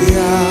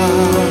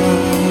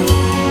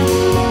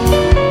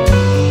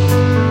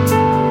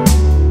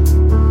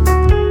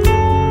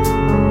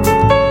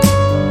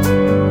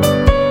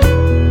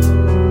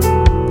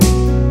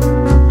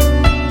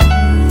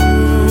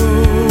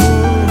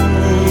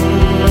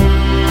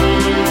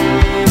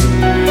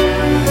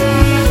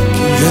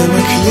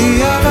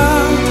 במקלי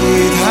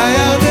עברתי את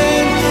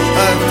הירדן,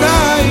 אתה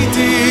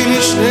הייתי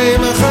לשני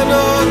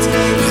מחנות,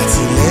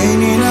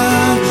 הצילני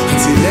נא,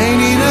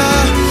 הצילני נא,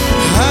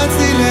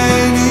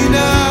 הצילני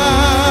נא.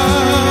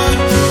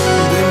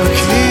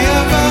 במקלי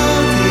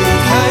עברתי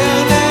את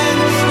הירדן,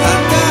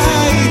 אתה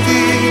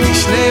הייתי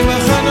לשני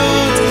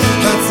מחנות,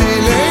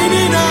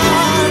 הצילני נא,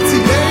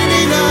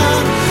 הצילני נא,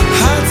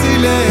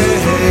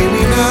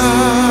 הצילני נא.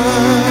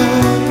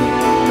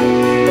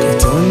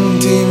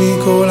 קטונתי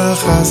מכל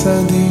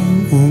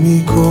החסדים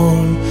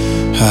ומכל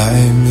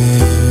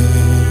האמת.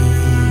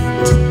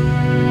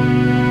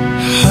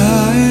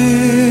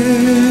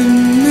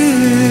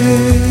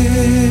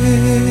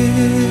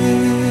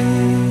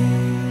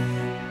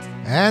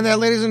 And that,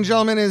 ladies and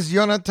gentlemen, is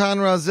Yonatan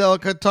Razel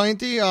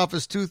Katointi off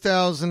his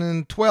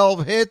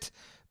 2012 hit,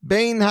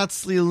 Bein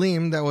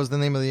Hatzlilim. That was the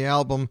name of the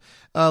album.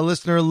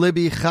 Listener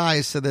Libby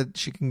Chai said that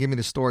she can give me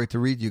the story to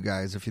read you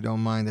guys. If you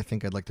don't mind, I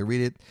think I'd like to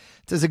read it.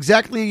 It says,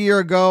 exactly a year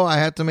ago, I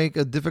had to make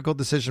a difficult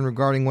decision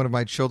regarding one of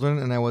my children,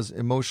 and I was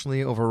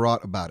emotionally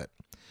overwrought about it.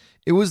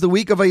 It was the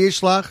week of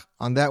Vayishlach.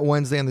 On that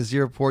Wednesday on the Z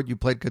Report, you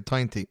played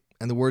Katointi,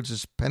 and the words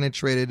just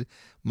penetrated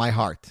my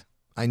heart.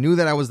 I knew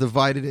that I was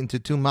divided into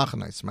two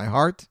machanos. My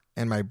heart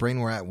and my brain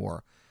were at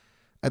war.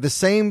 At the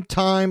same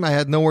time, I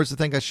had no words to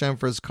thank Hashem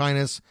for his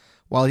kindness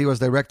while he was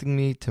directing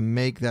me to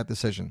make that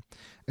decision.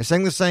 I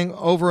sang the song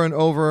over and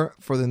over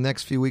for the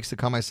next few weeks to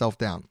calm myself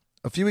down.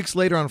 A few weeks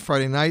later on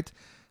Friday night,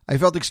 I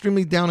felt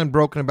extremely down and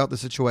broken about the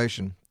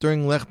situation.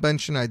 During Lech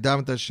Benchen, I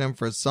davened to Hashem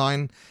for a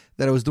sign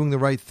that I was doing the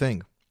right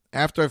thing.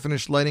 After I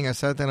finished lighting, I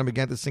sat down and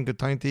began to sing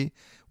Katointi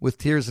with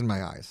tears in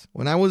my eyes.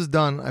 When I was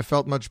done, I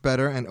felt much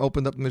better and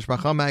opened up the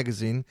Mishpacha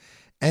magazine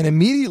and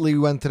immediately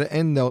went to the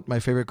end note, my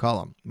favorite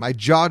column. My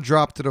jaw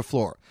dropped to the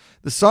floor.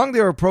 The song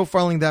they were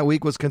profiling that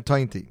week was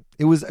Katointi.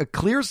 It was a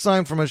clear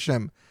sign from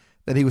Hashem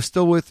that he was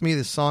still with me.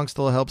 The song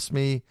still helps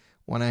me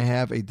When I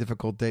have a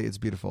difficult day, it's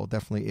beautiful. It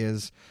definitely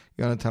is.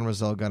 Yonatan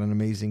Razel got an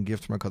amazing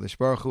gift from HaKadosh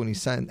Baruch Hu,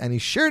 and he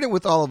shared it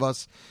with all of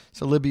us.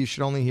 So, Libby, you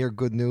should only hear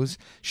good news.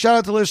 Shout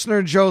out to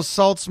listener Joe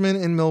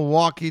Saltzman in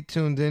Milwaukee,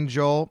 tuned in.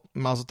 Joel,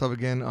 mazel tov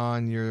again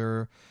on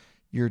your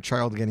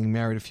child getting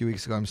married a few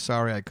weeks ago. I'm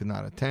sorry I could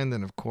not attend.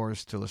 And, of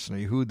course, to listener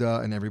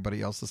Yehuda and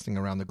everybody else listening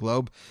around the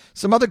globe.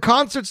 Some other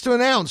concerts to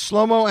announce.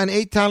 Shlomo and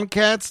Eitan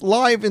Katz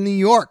live in New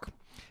York.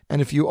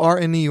 And if you are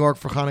in New York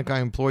for Hanukkah, I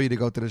implore you to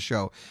go to the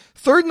show.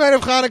 Third night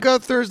of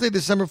Hanukkah, Thursday,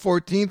 December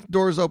 14th.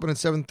 Doors open at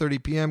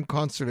 7:30 p.m.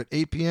 Concert at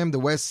 8 p.m. The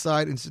West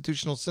Side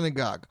Institutional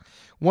Synagogue.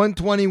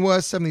 120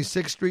 West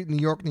 76th Street, New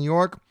York, New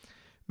York.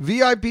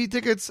 VIP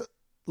tickets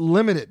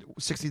limited,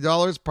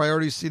 $60.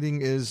 Priority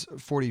seating is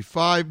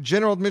 $45.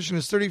 General admission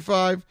is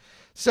 $35.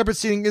 Separate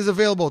seating is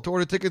available. To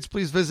order tickets,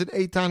 please visit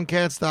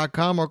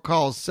eitancats.com or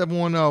call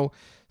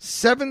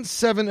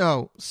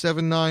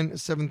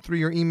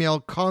 710-770-7973 or email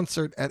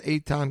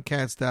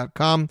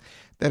concert@eitancats.com.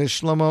 That is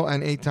Shlomo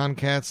and Eitan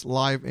Katz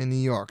live in New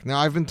York. Now,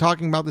 I've been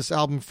talking about this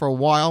album for a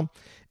while,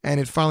 and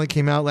it finally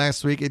came out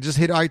last week. It just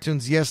hit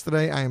iTunes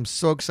yesterday. I am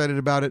so excited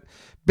about it.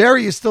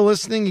 Barry, you still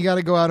listening? You got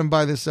to go out and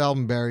buy this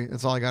album, Barry.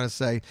 That's all I got to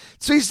say.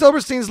 Tzvi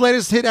Silberstein's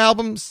latest hit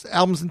album's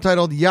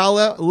entitled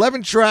Yalla,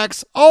 11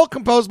 tracks, all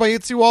composed by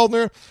Yitzi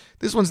Waldner.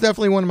 This one's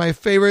definitely one of my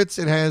favorites.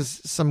 It has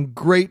some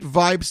great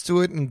vibes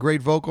to it and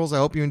great vocals. I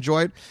hope you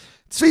enjoy it.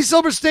 Tzvi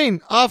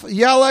Silberstein off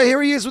Yalla.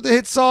 Here he is with the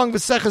hit song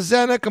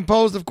V'Sechazena,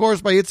 composed, of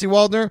course, by Yitzi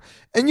Waldner.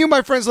 And you,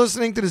 my friends,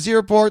 listening to the Z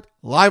Report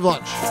Live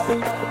Lunch.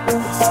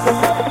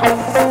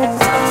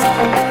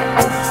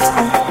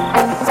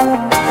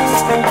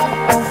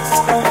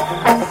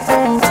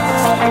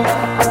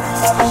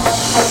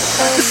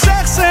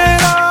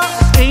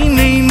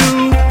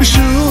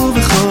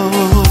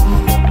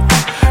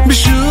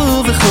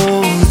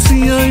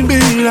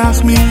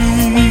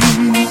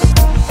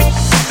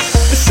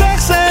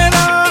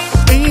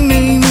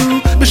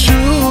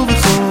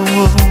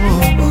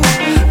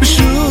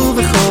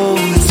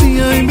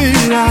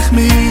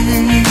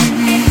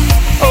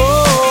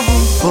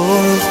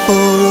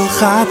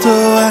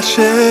 Chato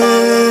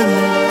Hashem,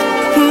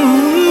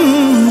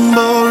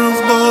 Baruch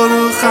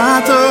Baruch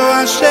Chato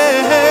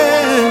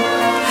Hashem,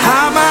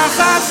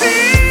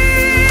 Hamachazir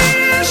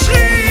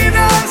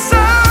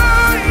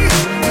Shinasai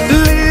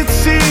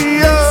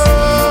Litzion,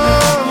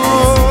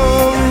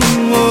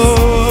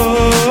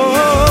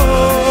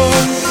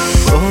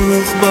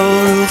 Baruch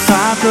Baruch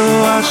Chato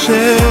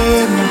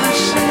Hashem,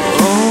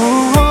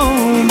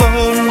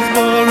 Baruch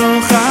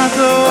Baruch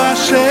Chato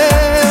Hashem.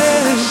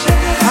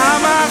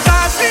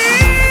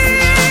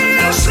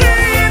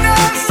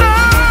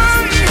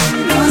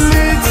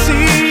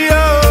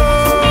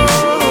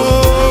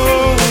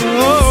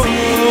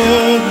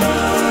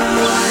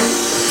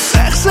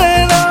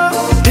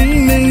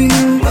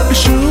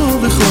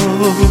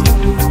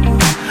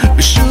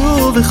 ושוב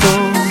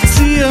לכל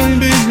הציון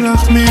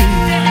ברחמים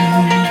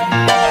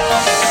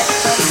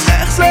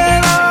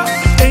סחסנו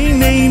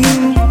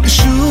עינינו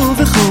ושוב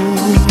לכל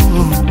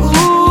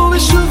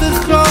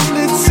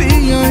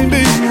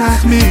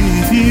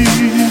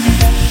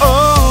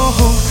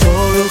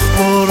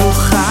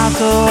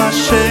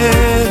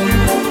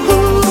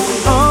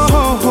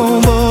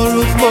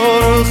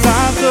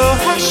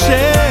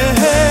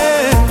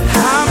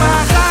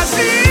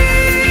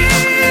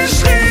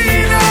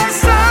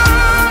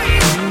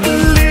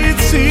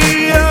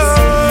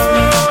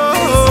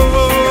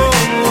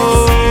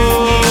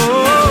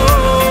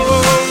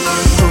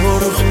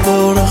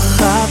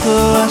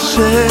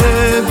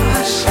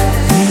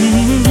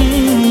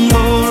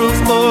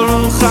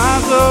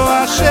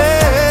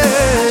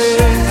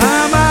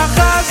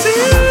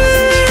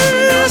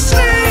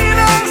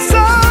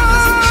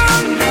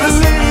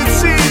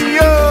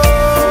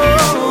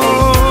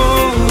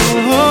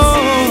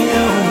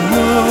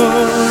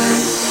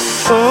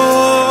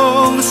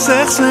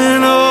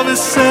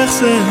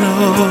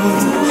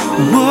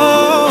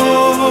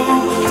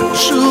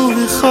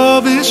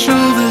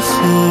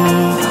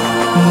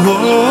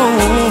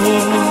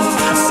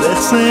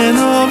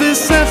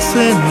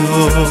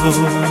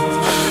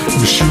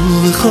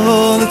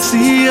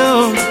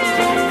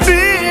הציון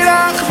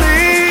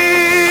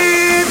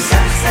ברחמים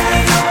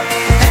סחסנו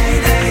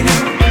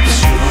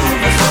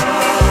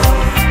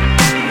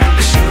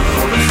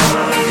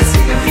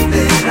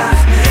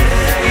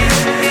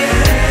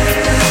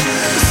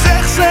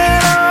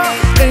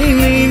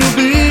עינינו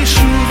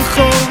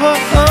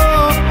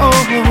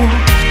ושוב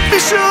לכל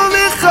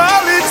הציון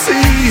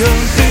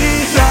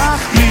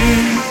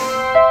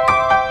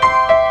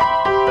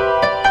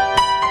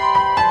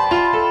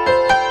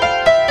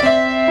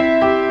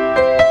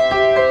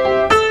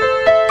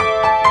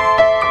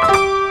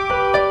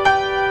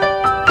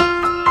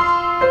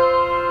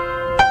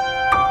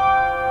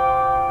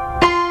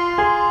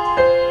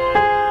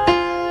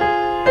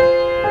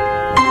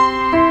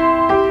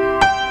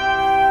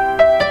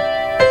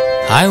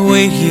I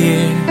wait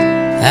here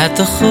at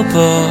the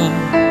chuppah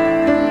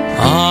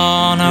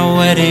on our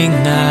wedding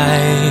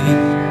night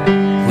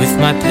with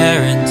my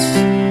parents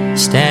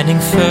standing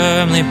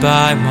firmly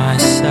by my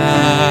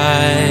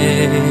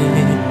side.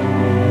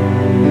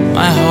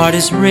 My heart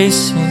is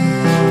racing,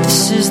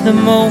 this is the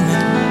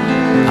moment.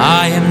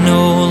 I am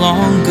no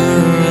longer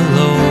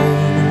alone.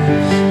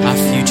 Our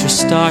future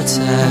starts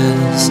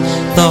as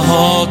the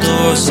hall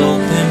doors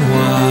open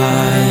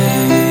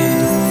wide.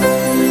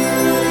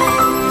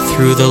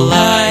 Through the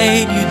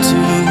light you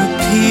do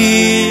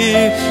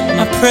appear,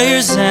 my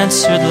prayers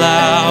answered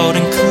loud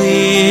and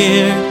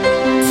clear,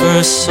 for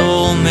a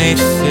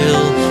soulmate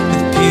filled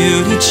with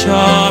beauty,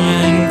 charm,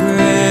 and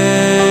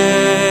grace,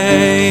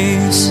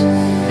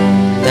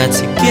 that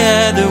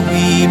together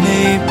we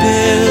may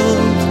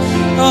build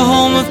a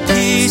home of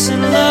peace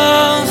and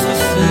love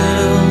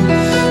fulfilled.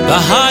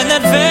 Behind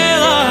that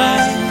veil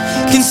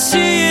I can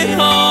see it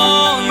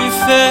on your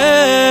face.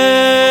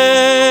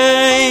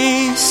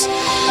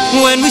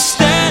 When we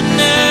stand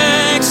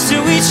next to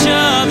each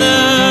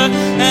other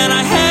and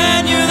I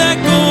hand you that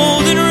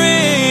golden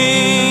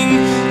ring,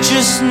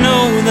 just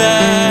know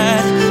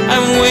that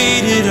I've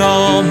waited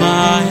all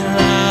my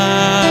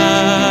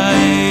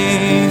life.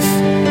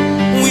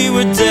 We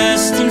were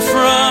destined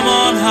from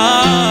on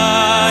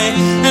high,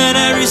 and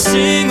every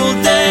single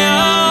day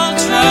I'll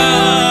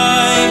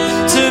try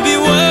to be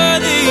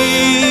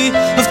worthy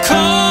of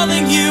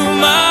calling you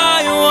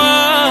my wife.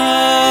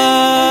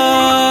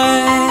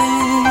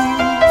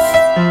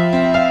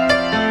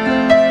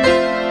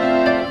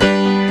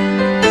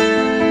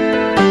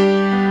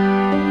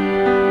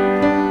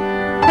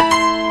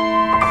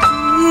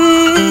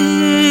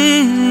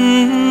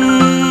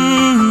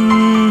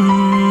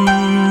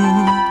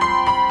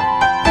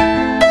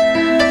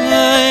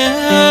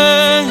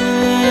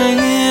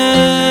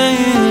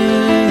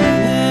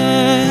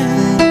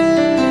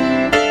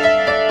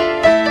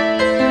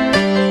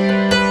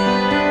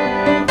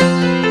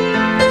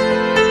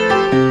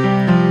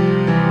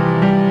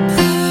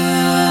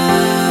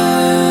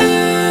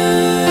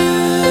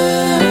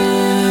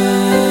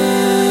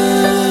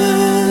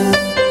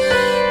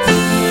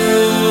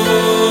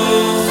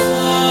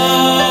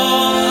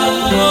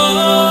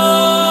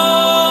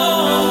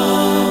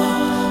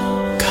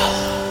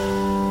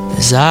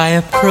 As I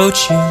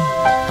approach you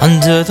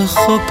under the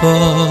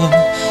chuppah,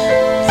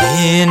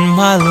 in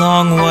my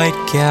long white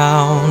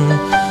gown,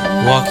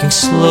 walking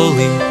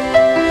slowly,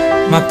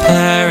 my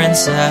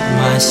parents at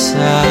my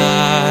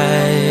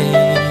side.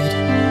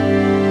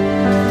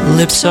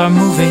 Lips are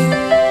moving,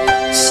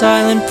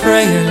 silent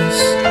prayers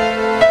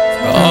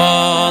for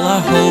all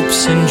our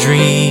hopes and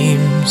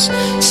dreams,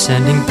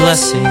 sending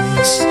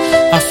blessings,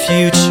 our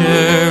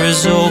future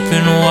is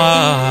open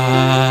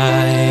wide.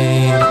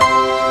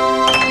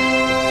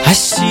 I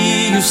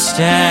see you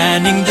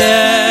standing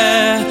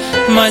there,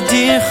 my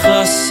dear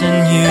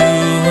Chassan, you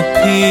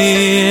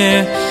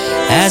appear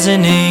as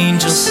an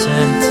angel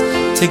sent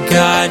to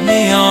guide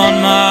me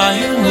on my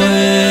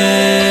way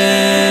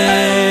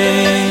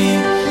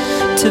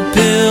to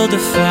build a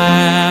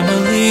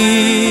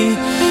family,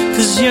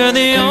 'cause you're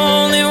the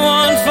only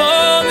one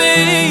for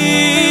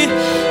me.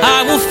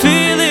 I will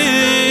feel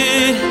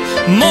it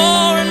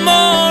more and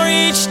more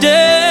each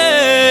day.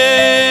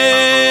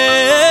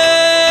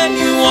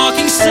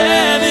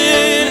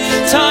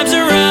 Seven times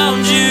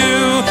around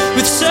you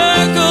with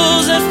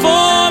circles that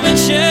form a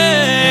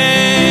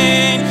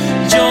chain,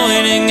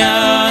 joining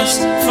us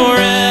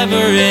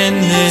forever in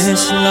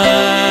this life.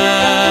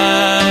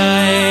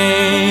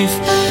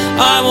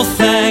 I will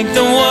thank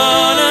the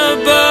one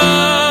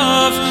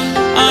above.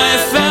 I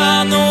have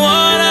found the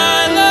one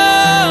I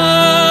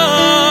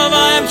love.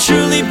 I am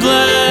truly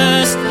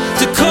blessed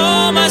to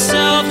call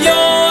myself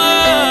your wife.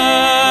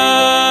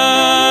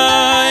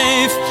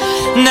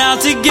 Now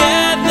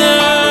together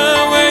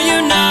we're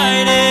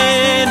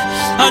united,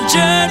 our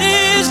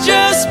journey's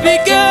just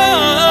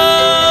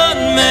begun.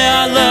 May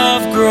our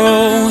love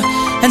grow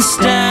and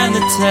stand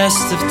the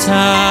test of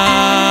time.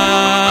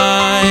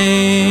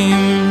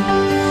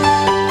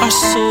 Our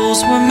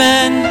souls were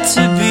meant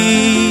to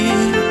be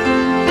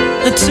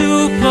a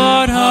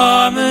two-part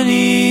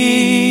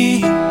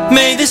harmony.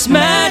 May this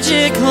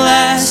magic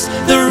last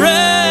the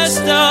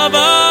rest of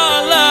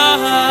our lives.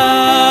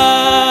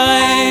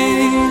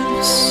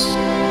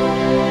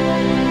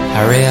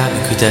 Hareya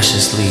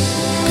Ekudeshes Li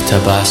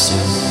B'Tabasu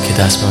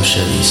Kedas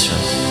Moshe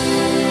Yisrael.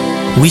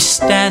 We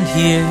stand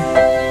here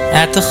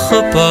at the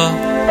chuppah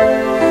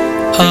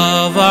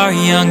of our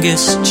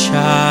youngest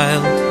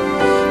child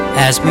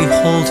as we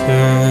hold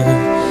her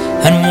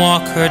and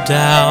walk her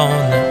down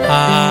the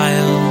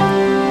aisle.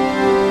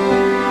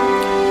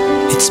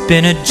 It's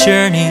been a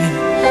journey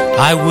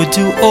I would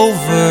do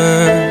over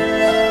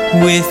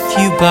with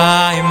you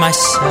by my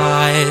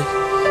side.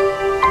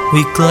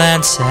 We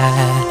glance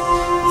at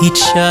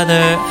each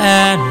other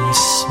and we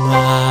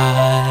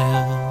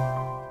smile.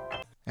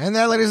 And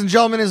that, ladies and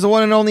gentlemen, is the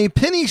one and only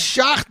Penny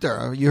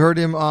Schachter. You heard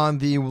him on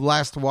the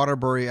last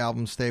Waterbury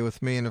album, Stay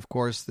With Me. And, of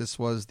course, this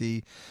was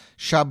the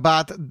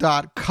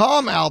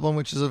Shabbat.com album,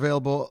 which is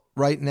available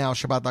right now,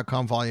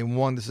 Shabbat.com Volume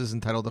 1. This is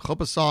entitled The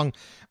Chuppah Song.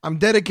 I'm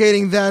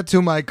dedicating that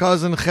to my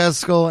cousin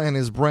Cheskel and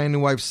his brand new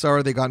wife,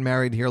 Sarah. They got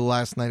married here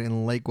last night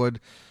in Lakewood.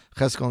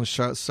 Cheskel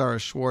and Sarah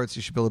Schwartz,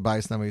 you should build a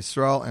bias Nama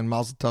Yisrael, and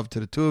Mazel Tov to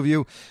the two of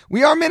you.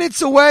 We are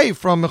minutes away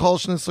from Michal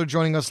Schnitzler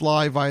joining us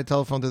live via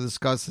telephone to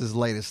discuss his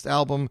latest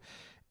album.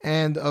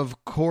 And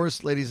of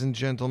course, ladies and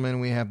gentlemen,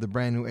 we have the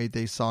brand new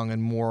 8-Day song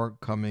and more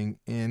coming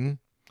in.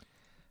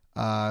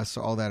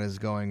 So all that is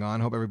going on.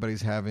 Hope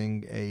everybody's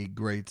having a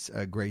great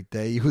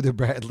day. Yehuda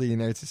Bradley in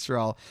Eretz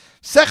Yisrael.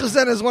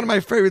 Sechel is one of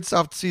my favorites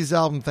off Tzvi's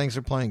album. Thanks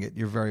for playing it.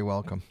 You're very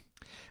welcome.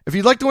 If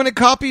you'd like to win a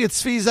copy of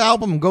Tzvi's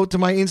album, go to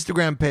my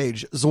Instagram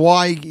page,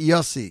 Zweig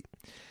Yossi.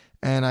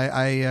 And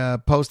I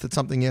posted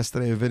something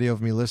yesterday, a video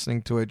of me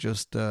listening to it.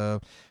 Just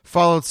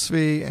follow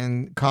Tzvi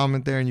and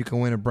comment there, and you can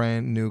win a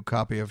brand new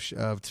copy of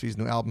Tzvi's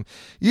new album.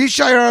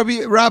 Yishai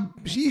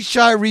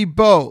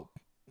Ribo,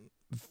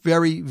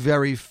 very,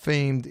 very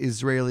famed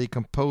Israeli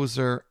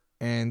composer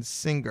and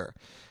singer,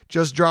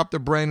 just dropped a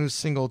brand new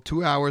single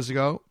 2 hours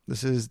ago.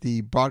 This is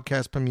the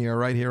broadcast premiere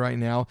right here, right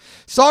now.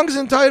 Song is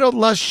entitled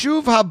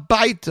Lashuv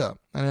Habaita.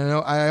 And I know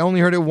I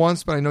only heard it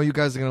once, but I know you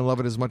guys are going to love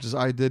it as much as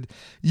I did.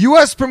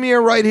 U.S. premiere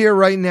right here,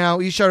 right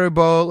now. Isha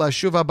Ribo,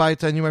 Lashuv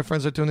Habaita. And you, my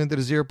friends, are tuned into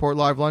the Z Report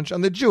Live Lunch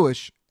on the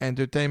Jewish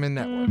Entertainment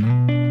Network.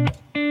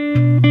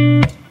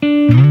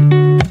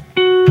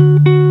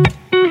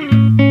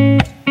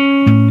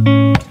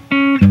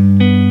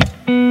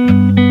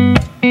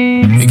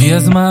 הגיע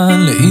הזמן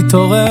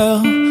להתעורר,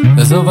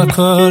 לעזוב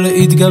הכל,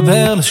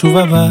 להתגבר, לשוב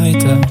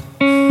הביתה,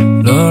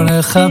 לא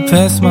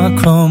לחפש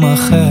מקום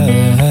אחר.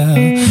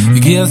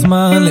 הגיע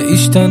הזמן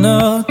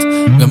להשתנות,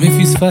 גם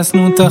אם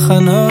פספסנו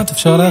תחנות,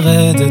 אפשר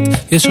לרדת,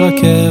 יש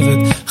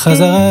רכבת,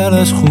 חזרה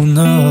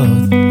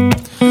לשכונות.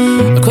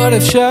 הכל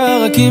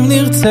אפשר רק אם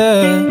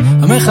נרצה,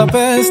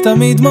 המחפש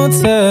תמיד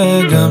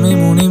מוצא, גם אם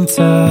הוא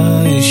נמצא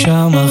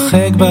שם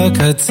הרחק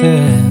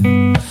בקצה.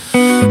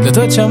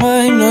 דלתות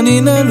שמיים לא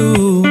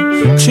ננעלו,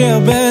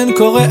 כשהבן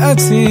קורא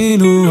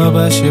הצילו,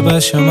 אבא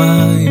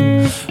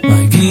שבשמיים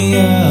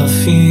מגיע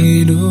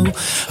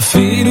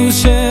אפילו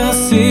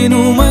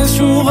שעשינו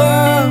משהו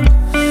רע.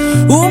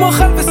 הוא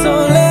מוחל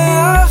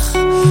וסולח,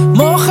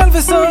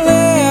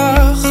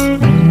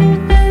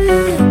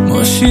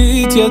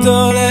 מושיט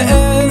ידו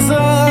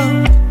לעזרה,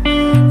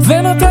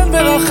 ונותן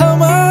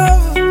ברחמיו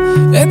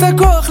את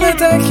הכוח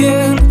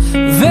לתקן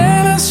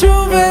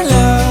ולשוב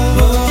אליו.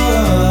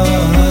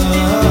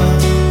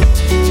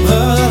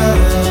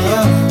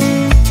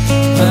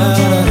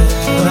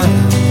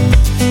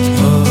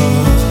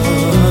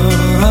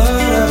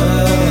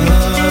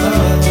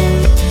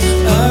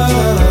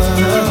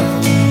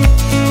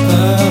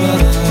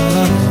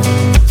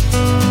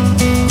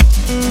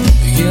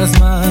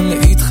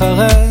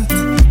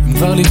 אם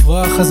כבר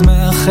לברוח אז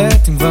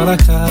מאחת, אם כבר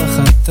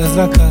לקחת אז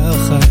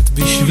לקחת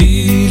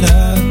בשביל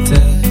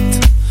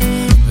לתת.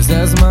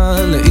 וזה הזמן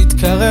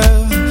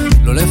להתקרב,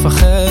 לא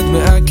לפחד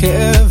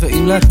מהכאב,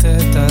 ואם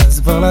לתת אז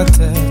כבר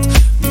לתת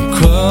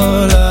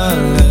מכל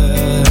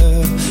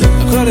הלב.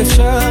 הכל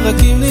אפשר רק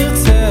אם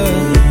נרצה,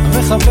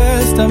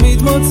 המחפש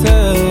תמיד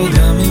מוצא,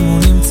 גם אם הוא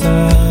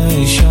נמצא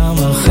שם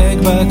הרחק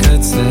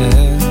בקצה.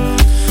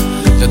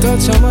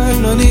 דלתות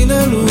שמיים לא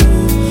ננעלו,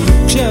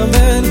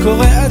 כשהבן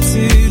קורא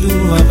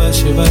הצילו, אבא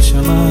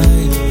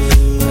שבשמיים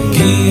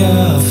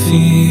מגיע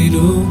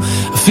אפילו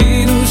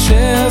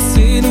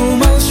שעשינו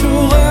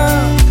משהו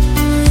רע.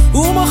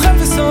 הוא מוחל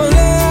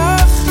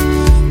וסולח,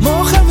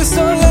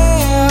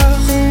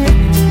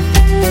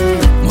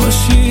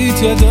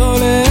 מושיט ידו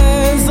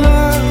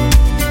לעזרה,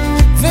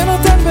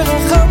 ונותן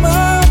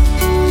ברחמיו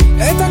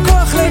את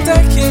הכוח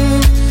לתקן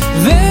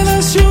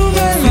ולשוב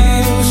אליו.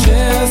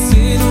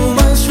 שעשינו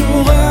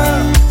משהו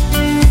רע,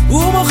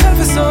 הוא מוחל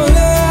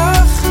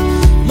וסולח,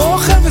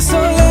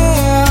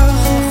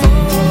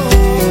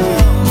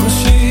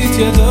 מושיט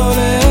ידו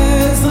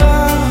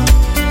לעזרה,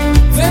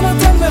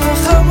 ונותן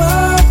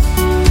ברחמיו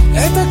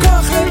את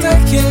הכוח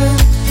לתקן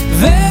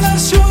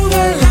ולשוב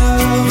אליו.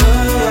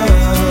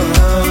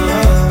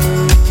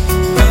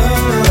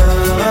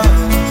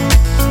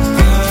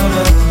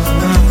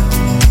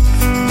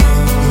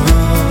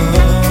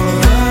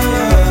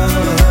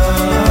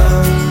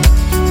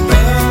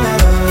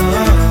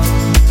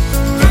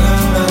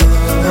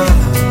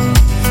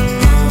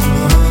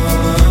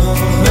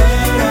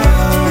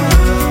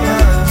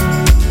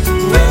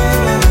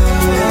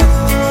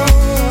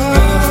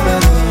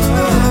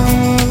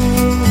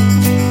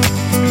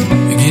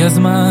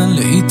 הזמן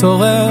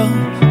להתעורר,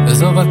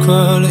 לעזוב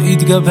הכל,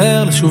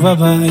 להתגבר, לשוב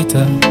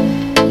הביתה.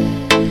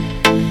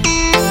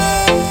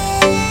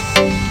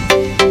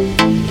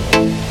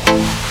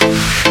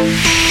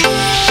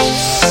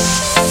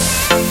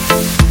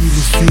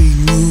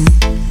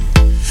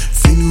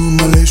 פינו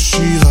מלא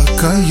שיר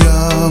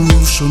הקיים,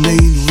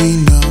 ולשוננו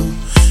רינה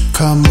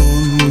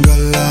כמון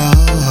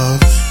גליו,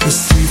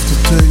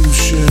 ושפתותינו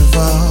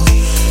שבח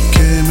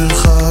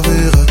כמרחב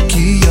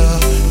ורקיע,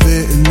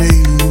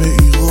 ועינינו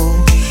מאירו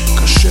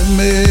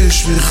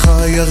כשמש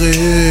וחי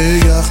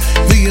הריח,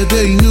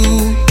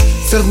 וידינו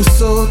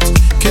פרוסות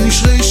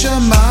כנשרי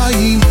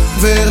שמיים,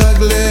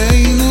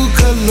 ורגלינו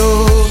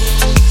קלות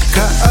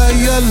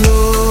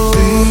כאיילות.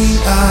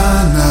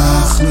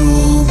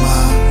 ואנחנו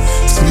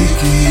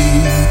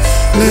מספיקים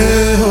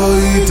להודות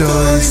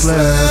dois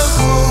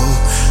lecho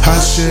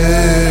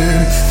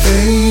Hashem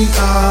ein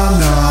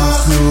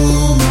anachnu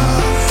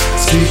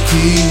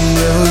mazkikim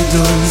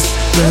lehodois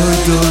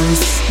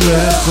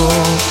lecho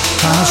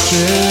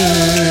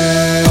Hashem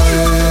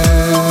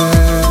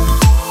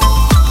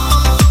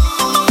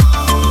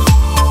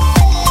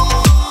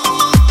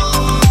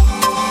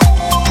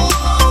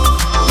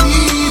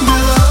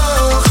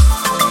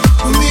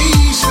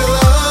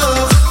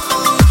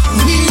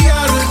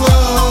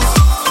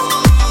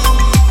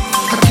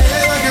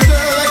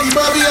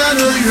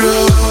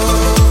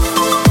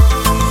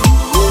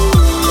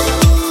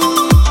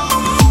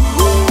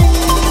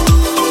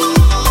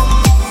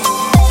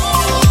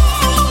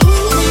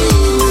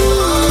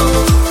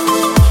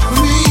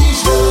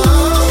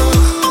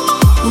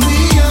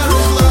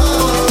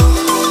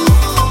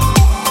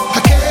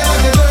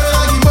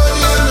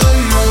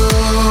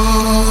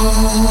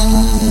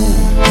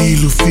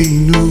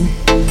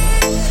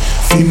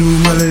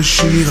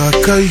שיר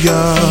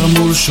הקיים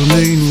מול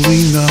שוננו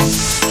רינה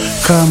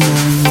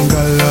כמון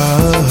גלה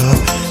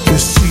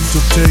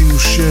בשפתותינו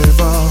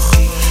שבח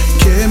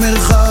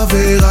כמרחב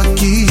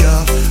ורקיע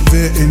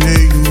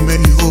ועינינו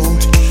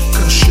מאירות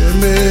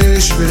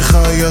כשמש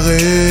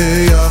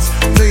וחייריח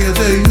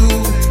וידינו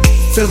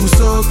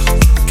פרוסות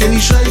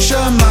כנשרי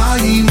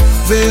שמיים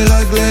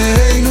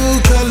ורגלינו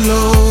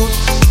קלות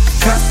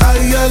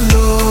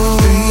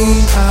כאיילות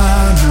אין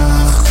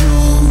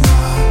אנחנו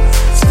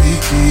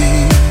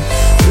מצדיקים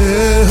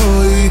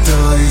Lehoi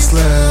dois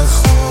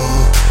lecho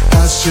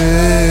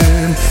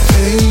Hashem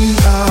ein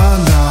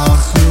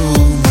anachnu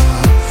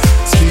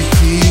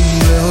mazkikim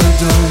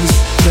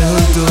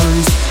Lehoi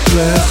dois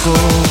lecho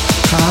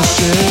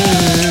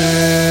Hashem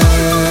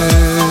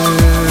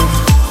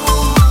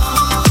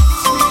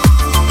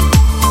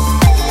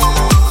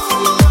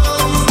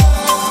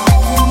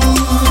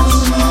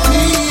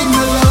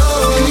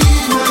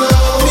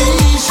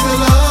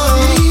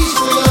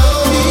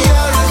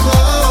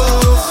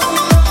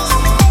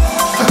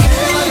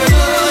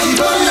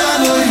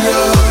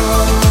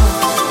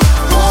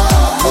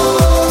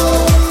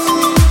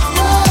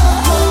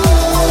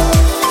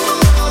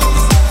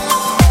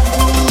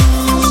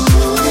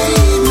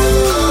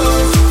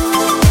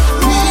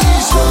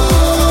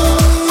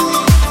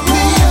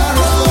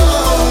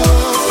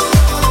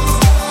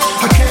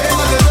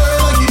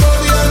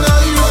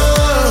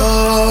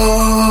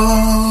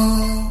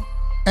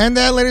And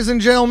that, ladies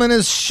and gentlemen,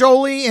 is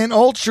Sholi and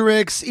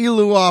Ultrix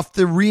Ilu off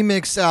the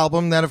remix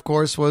album. That, of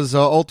course, was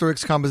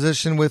Ultrix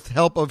composition with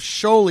help of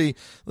Sholi,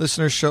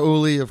 listener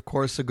Shauli, of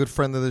course, a good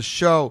friend of the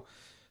show.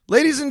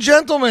 Ladies and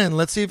gentlemen,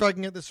 let's see if I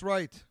can get this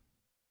right.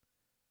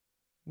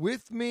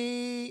 With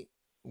me,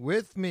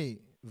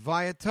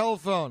 via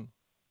telephone.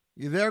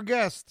 You there,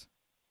 guest?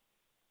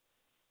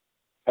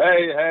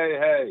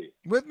 Hey.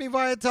 With me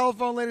via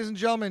telephone, ladies and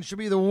gentlemen, should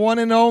be the one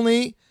and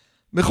only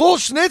Michal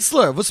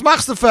Schnitzler. Was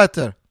machst du,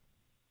 Vetter?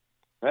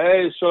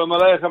 Hey, Shalom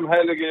Aleichem,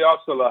 Heilige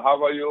Yossele.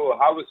 How are you?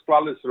 How is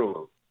Klal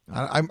Yisrael?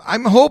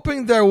 I'm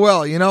hoping they're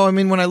well. You know, I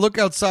mean, when I look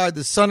outside,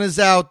 the sun is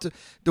out,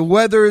 the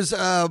weather's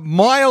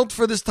mild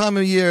for this time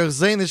of year.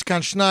 Zainish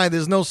kan Shnai,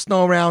 there's no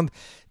snow around.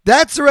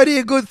 That's already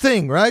a good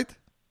thing, right?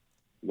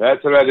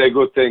 That's already a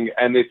good thing.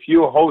 And if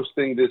you're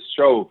hosting this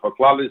show for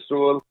Klal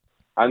Yisrael,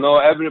 I know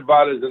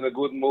everybody's in a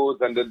good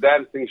mood and the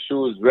dancing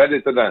shoes ready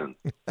to dance.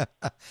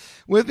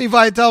 With me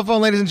via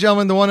telephone, ladies and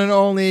gentlemen, the one and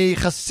only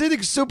Hasidic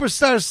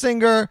superstar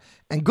singer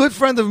and good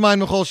friend of mine,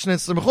 Michal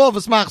Schnitzler. Michal,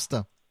 was machst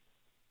du?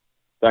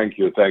 Thank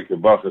you.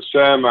 Baruch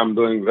Hashem, I'm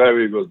doing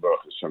very good,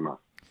 Baruch Hashem.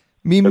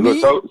 It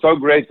was so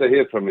great to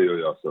hear from you,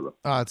 Yossele.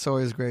 It's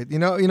always great. You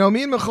know,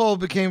 me and Michal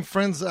became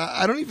friends.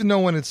 I don't even know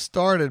when it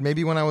started.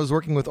 Maybe when I was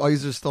working with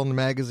Oyzer still in the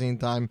magazine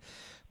time.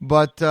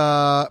 But,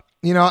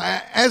 you know,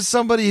 as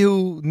somebody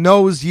who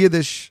knows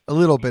Yiddish a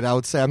little bit, I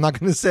would say, I'm not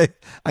going to say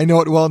I know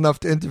it well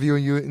enough to interview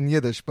you in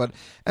Yiddish, but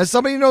as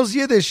somebody who knows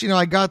Yiddish, you know,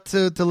 I got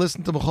to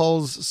listen to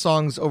Michal's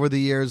songs over the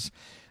years.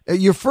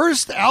 Your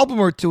first album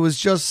or two is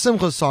just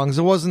Simcha songs.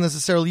 It wasn't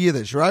necessarily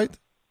Yiddish, right?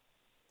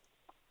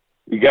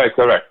 Yeah,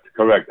 correct.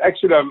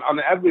 Actually,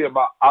 on every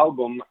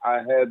album, I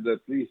had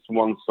at least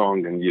one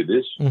song in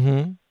Yiddish.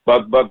 Mm-hmm.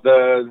 But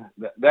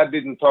that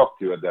didn't talk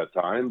to you at that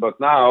time. But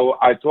now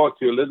I taught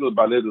you little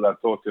by little. I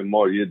taught you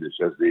more Yiddish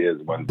as the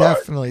years went by.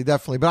 Definitely.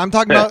 But I'm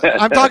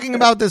talking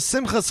about the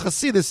Simchas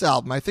Chasidus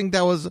album. I think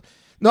that was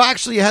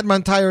actually you had my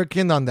entire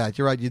kind on that.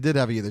 You're right. You did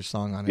have a Yiddish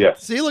song on it.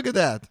 Yes. See, look at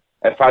that.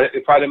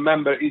 If I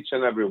remember, each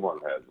and every one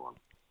had one.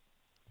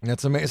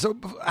 That's amazing. So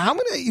how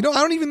many? You know, I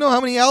don't even know how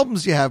many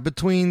albums you have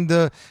between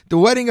the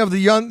wedding of the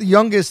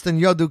youngest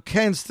and Yodu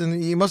Kenst,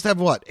 and you must have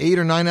what 8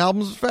 or 9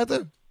 albums,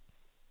 Fetter?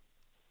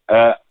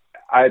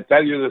 I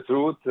tell you the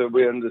truth,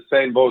 we're in the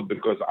same boat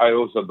because I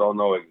also don't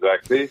know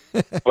exactly.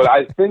 But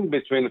I think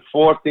between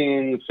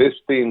 14,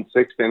 15,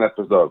 16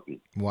 episodes.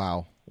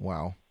 Wow.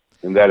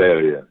 In that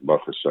area,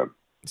 Baruch Hashem.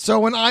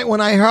 So when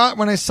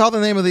I saw the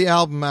name of the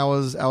album, I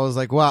was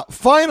like, wow,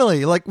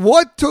 finally! Like,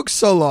 what took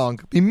so long?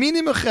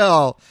 Mimini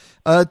Michal,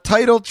 a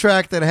title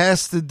track that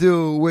has to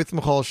do with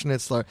Michal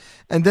Schnitzler,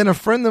 and then a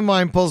friend of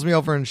mine pulls me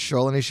over in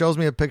Shul, and he shows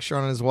me a picture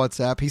on his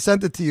WhatsApp. He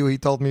sent it to you. He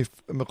told me,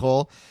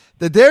 Michal,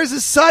 that there's a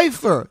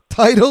cipher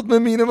titled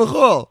Mimini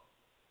Michal.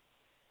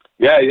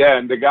 Yeah,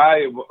 and the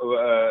guy,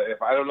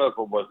 if I don't know if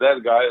it was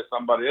that guy or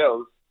somebody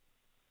else,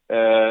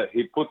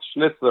 he put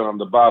Schnitzler on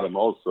the bottom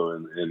also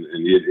in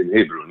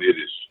Hebrew, in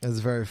Yiddish. That's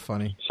very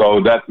funny.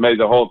 So that made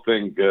the whole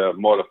thing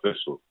more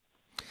official.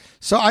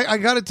 So I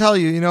got to tell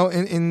you,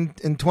 in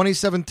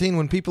 2017,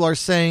 when people are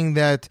saying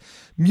that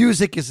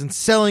music isn't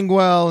selling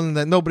well and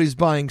that nobody's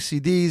buying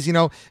CDs,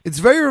 it's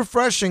very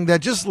refreshing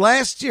that just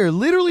last year,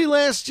 literally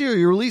last year,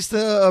 you released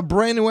a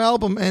brand new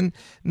album, and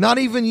not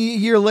even a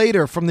year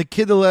later, from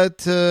Nikidelet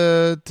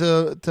to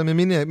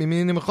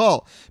Mimini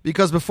Michal.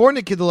 Because before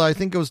Nikidelet, I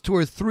think it was 2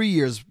 or 3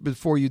 years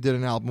before you did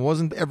an album. It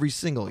wasn't every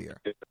single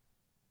year.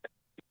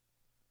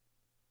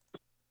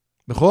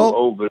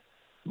 Michal?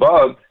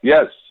 But,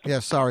 yes. Yeah,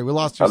 sorry, we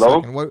lost you Hello?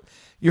 a second.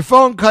 Your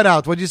phone cut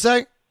out. What'd you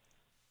say?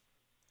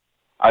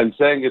 I'm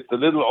saying it's a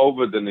little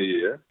over than a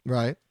year.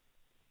 Right.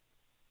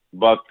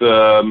 But,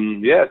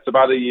 it's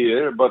about a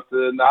year. But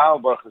now,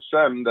 Baruch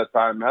Hashem, that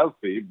I'm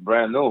healthy,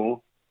 brand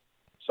new,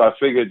 so I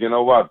figured, you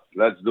know what,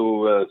 let's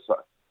do,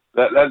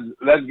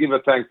 let's give a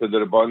thanks to the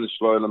Rebbeinu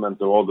Shloim and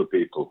to all the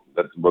people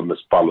that were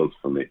mispalled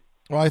for me.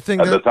 Well, I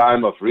think at the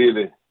time of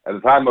really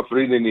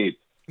need.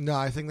 No,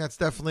 I think that's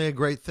definitely a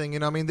great thing.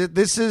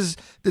 This is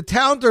the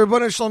talent that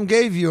Rebbeinu Shalom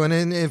gave you, and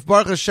if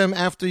Baruch Hashem,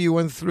 after you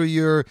went through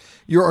your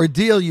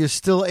ordeal, you're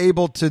still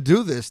able to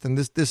do this, then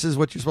this is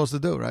what you're supposed to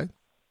do, right?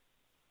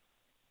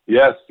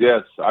 Yes.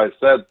 I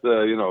said,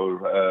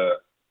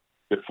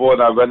 before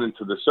I went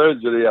into the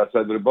surgery, I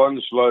said,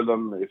 Rebbeinu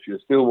Shalom, if you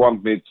still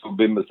want me to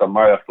be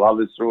Mesamaya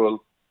Klal Yisrael,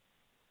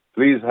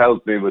 please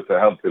help me with a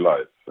healthy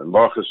life. And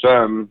Baruch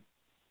Hashem,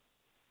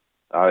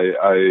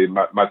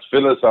 my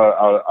tefillas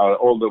are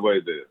all the way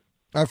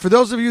there. For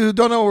those of you who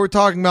don't know what we're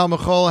talking about,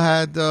 Michal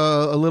had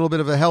a little bit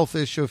of a health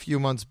issue a few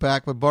months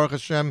back, but Baruch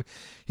Hashem,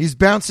 he's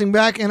bouncing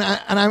back, and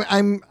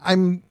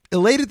I'm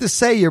elated to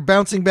say you're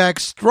bouncing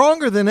back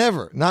stronger than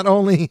ever. Not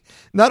only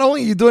are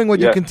you doing what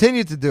you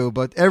continue to do,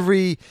 but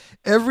every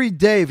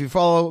day, if you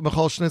follow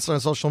Michal Schnitzler on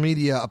social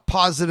media, a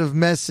positive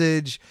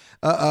message,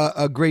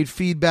 a great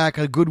feedback,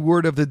 a good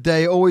word of the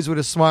day, always with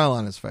a smile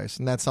on his face,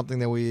 and that's something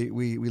that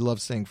we love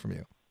seeing from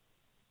you.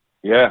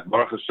 Yeah,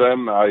 Baruch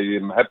Hashem, I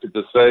am happy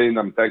to say, and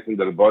I'm thanking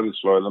the Rebbeinu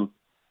Shalom,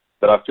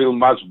 that I feel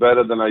much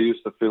better than I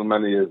used to feel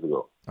many years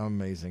ago.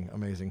 Amazing.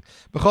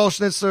 Michal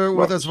Schnitzler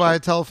with us via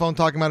telephone,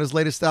 talking about his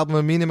latest album,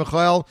 Mimini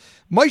Michal.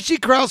 Moshe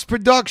Kraus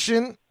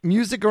production,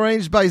 music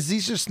arranged by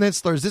Zisha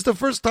Schnitzler. Is this the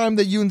first time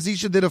that you and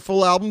Zisha did a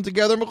full album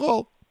together,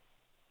 Michal?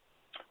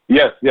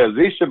 Yes.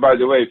 Zisha, by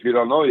the way, if you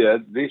don't know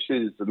yet,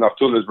 Zisha is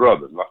Naftula's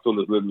brother,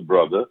 Naftula's little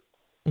brother.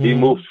 Mm-hmm. He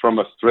moved from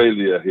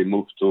Australia. He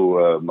moved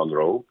to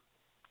Monroe.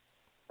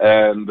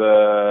 And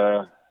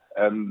I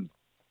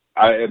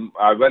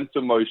went to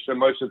Moshe.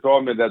 Moshe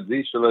told me that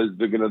Zisha is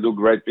going to do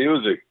great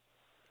music.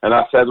 And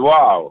I said,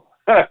 wow.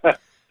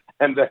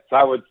 And that's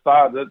how it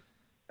started.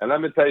 And let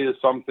me tell you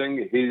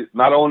something. He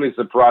not only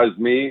surprised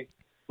me,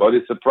 but he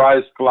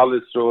surprised Klal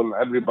Yisrael and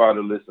everybody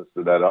who listens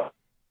to that.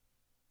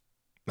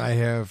 I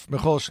have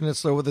Michal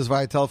Schnitzler with us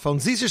via telephone.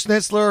 Zisha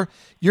Schnitzler,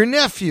 your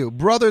nephew,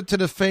 brother to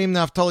the famed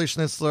Naftali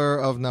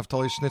Schnitzler of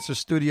Naftali Schnitzler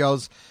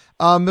Studios.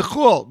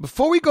 Michal,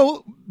 before we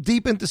go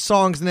deep into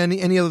songs and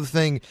any other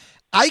thing,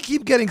 I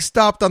keep getting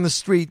stopped on the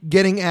street,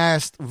 getting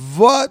asked,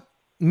 what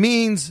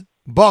means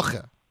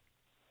Bacha?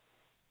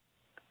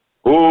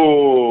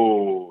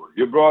 Oh,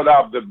 you brought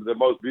up the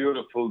most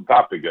beautiful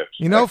topic,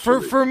 actually.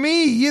 For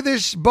me,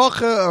 Yiddish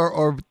Bacha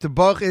or to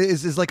Bach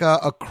is like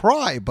a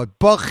cry, but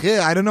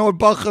Bacha, I don't know what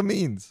Bacha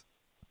means.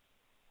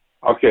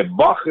 Okay,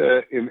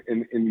 Bacha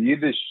in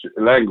Yiddish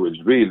language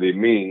really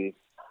means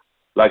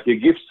like you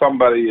give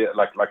somebody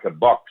like a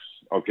box,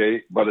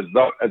 okay? But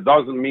it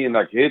doesn't mean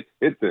like hit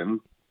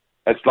him.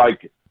 It's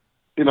like,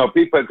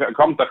 people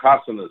come to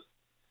Chasanas.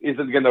 Is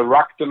it going to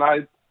rock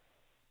tonight?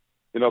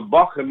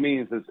 Bacha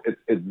means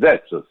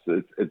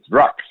it's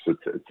rocks.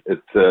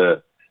 It's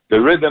the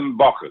rhythm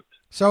Bachet.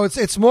 So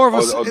it's more of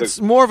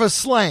more of a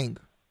slang.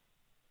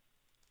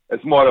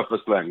 It's more of a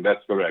slang.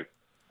 That's correct.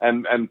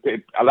 And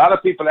a lot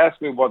of people ask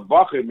me what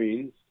Bacha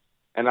means,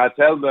 and I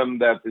tell them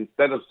that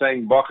instead of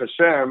saying Bach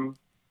Hashem,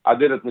 I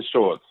did it in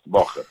short,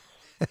 Bacha.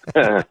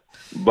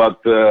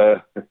 But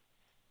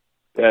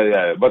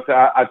yeah. But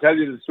I tell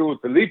you the truth.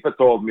 Lipa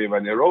told me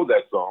when he wrote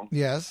that song.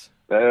 Yes.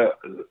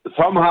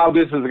 Somehow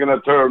this is going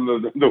to turn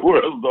the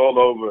world all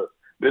over.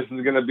 This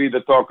is going to be the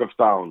talk of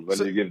town when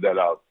you give that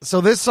out. So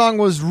this song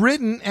was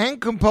written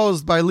and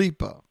composed by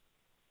Lipa.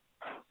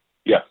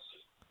 Yes.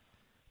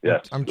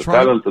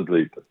 Talented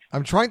Lipa.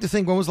 I'm trying to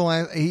think when was the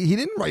last. He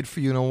didn't write for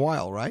you in a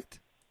while, right?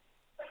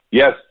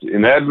 Yes,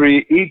 in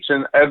each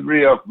and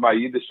every of my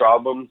Yiddish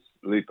albums,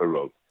 Lipa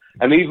wrote,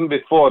 and even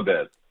before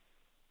that.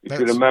 If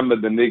you remember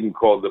the nigga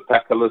called the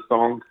Pekala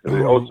song,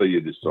 also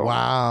Yiddish song.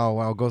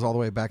 Wow, it goes all the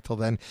way back till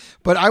then.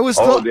 But I was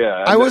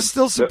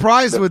still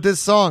surprised with this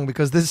song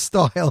because this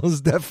style is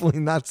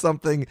definitely not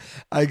something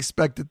I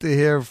expected to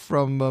hear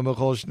from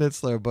Michal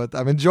Schnitzler. But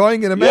I'm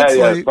enjoying it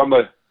immensely.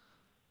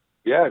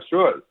 Yeah,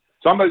 sure.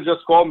 Somebody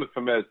just called me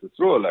from Eretz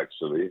Yisrael,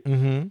 actually.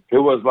 Mm-hmm. He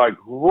was like,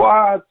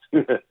 what?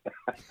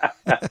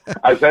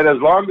 I said, as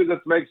long as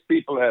it makes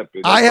people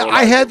happy.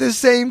 I had the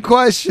same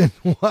question.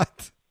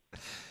 What?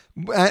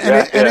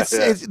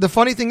 It's the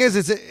funny thing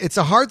is, it's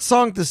a hard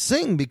song to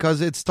sing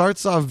because it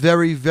starts off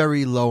very,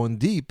 very low and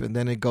deep, and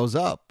then it goes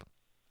up.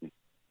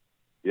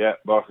 Yeah,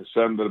 Baruch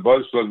Hashem, the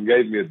Boshlan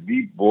gave me a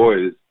deep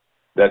voice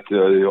that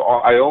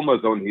I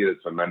almost don't hear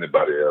it from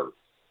anybody else.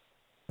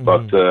 Mm-hmm.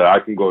 But I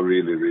can go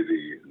really,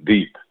 really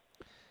deep.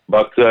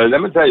 But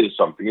let me tell you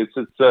something. It's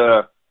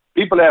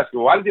people ask me,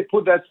 why did you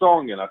put that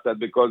song in? I said,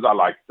 because I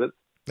liked it.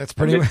 That's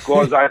pretty much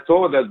because I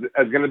thought that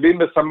it's going to be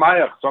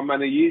Mesamayach, so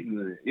many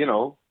Yidden, you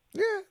know.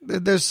 Yeah,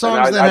 there's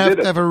songs that have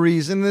to have a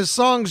reason. There's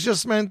songs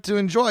just meant to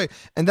enjoy,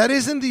 and that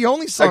isn't the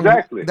only song.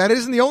 Exactly. That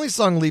isn't the only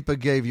song Lipa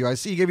gave you. I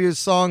see he gave you a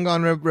song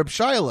on Reb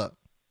Shaila.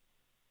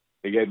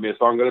 He gave me a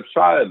song on Reb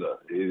Shaila.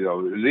 You know,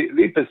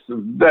 Lipa is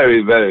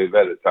very, very,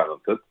 very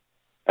talented,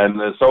 and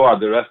so are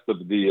the rest of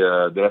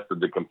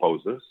the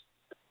composers.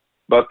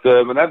 But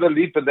whenever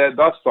Lipa there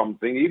does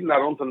something, even I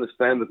don't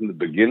understand it in the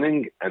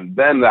beginning, and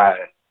then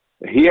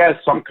he has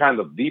some kind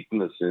of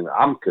deepness in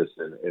Amkus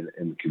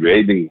in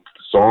creating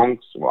songs.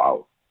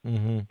 Wow.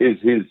 Mm-hmm. He's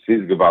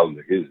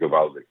gewaldig. He's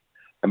gewaldig.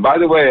 And by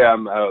the way,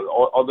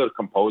 other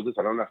composers,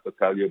 I don't have to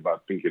tell you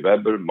about Pinky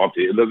Weber,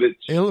 Motti Ilovich.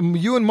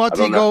 You and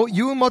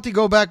Motti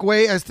go back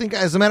way. I think,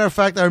 as a matter of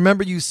fact, I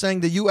remember you saying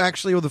that you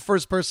actually were the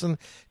first person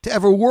to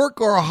ever work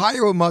or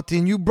hire with Motti,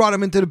 and you brought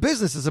him into the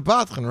business as a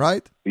patron,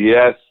 right?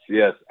 Yes.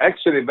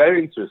 Actually,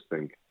 very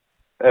interesting.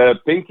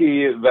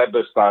 Pinky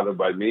Weber started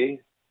by me.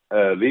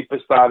 Lipa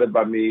started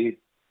by me.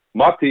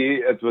 Motti,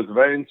 it was a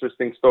very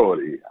interesting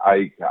story.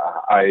 I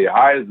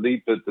hired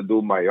Lipa to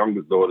do my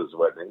youngest daughter's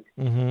wedding.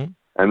 Mm-hmm.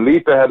 And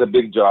Lipa had a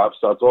big job,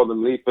 so I told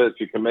him, Lipa, if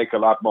you can make a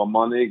lot more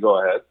money,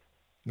 go ahead.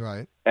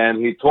 Right. And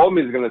he told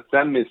me he's going to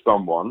send me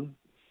someone.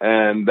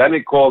 And then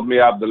he called me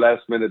up the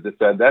last minute and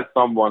said, that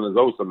someone is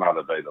also not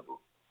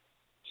available.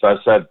 So I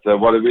said,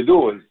 what do we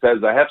do? He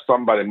says, I have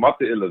somebody,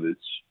 Motti Ilovich.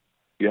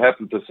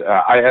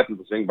 I happen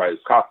to sing by his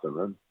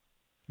chassan.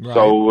 Right.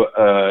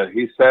 So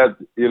he said,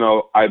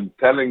 I'm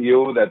telling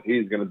you that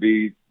he's going to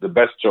be the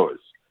best choice.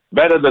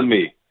 Better than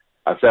me.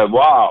 I said,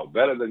 wow,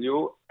 better than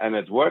you. And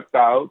it worked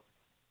out.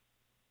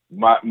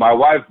 My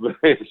wife,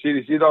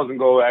 she doesn't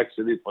go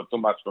actually for too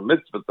much for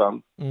mitzvah,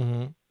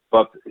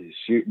 but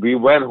we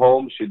went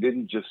home. She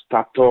didn't just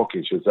stop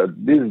talking. She said,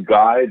 "This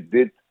guy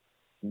did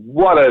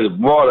what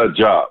a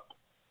job."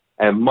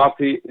 And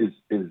Motti is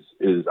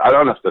I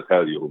don't have to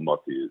tell you who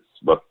Motti is,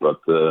 but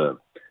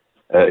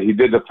he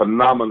did a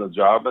phenomenal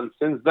job. And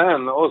since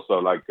then,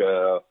 also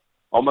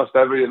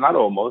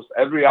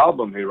every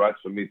album he writes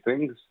for me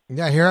things.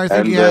 Yeah, here I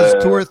think he has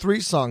 2 or 3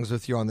 songs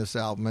with you on this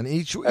album, and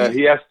each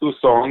he has 2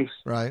 songs.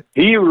 Right.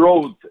 He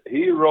wrote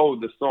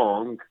the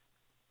song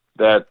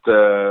that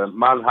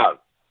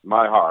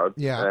My Heart.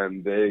 Yeah.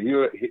 And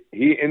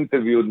he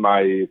interviewed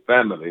my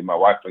family, my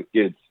wife and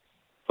kids,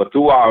 for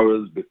 2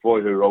 hours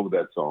before he wrote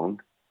that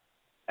song.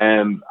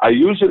 And I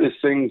usually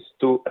sing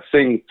 2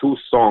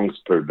 songs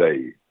per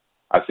day.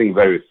 I sing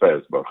very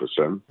fast, Baruch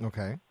Hashem.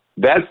 Okay.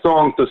 That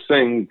song to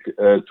sing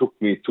took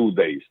me 2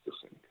 days to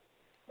sing,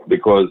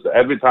 because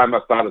every time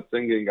I started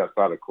singing, I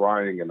started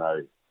crying, and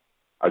I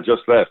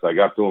just left. I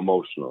got too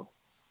emotional.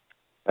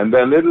 And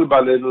then little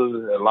by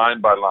little, line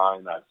by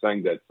line, I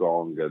sang that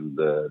song, and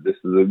this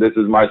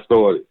is my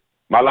story,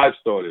 my life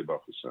story,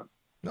 Baruch Hashem.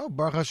 No,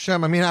 Baruch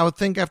Hashem. I mean, I would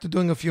think after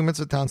doing a few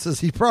mitzvah dances,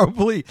 he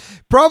probably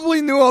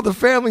knew all the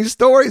family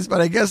stories,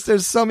 but I guess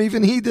there's some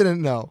even he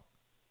didn't know.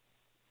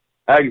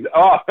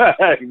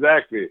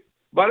 Exactly.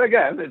 But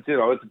again,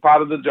 it's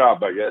part of the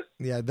job, I guess.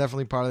 Yeah,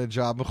 definitely part of the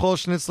job. Michal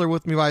Schnitzler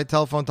with me via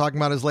telephone talking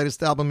about his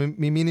latest album,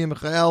 Mimini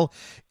Michael.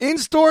 In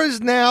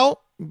stores now,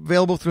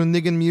 available through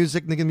Nigun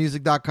Music,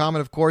 nigunmusic.com,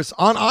 and of course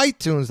on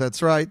iTunes,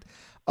 that's right.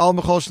 All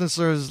Michal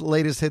Schnitzler's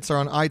latest hits are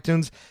on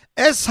iTunes.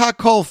 Es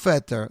HaKol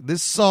Feter.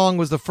 This song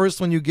was the first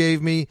one you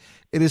gave me.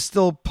 It is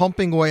still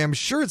pumping away. I'm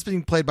sure it's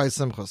being played by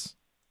Simchas.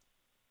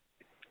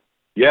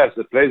 Yes,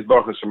 it plays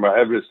Baruch Hashem by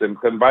every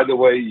Simcha. And by the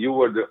way, you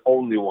were the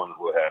only one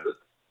who had it.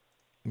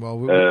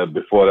 Well,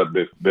 before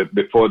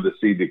the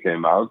CD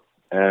came out,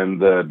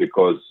 and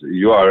because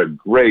you are a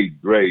great,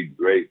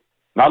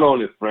 not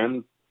only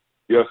friend,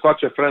 you're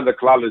such a friend of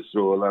Klal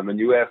Yisrael, and when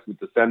you asked me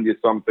to send you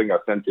something, I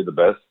sent you the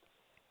best.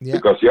 Yeah.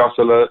 Because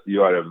Yossele,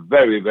 you are a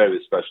very, very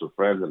special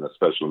friend and a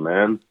special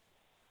man,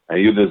 and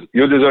you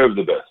deserve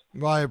the best.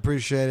 Well, I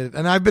appreciate it,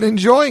 and I've been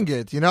enjoying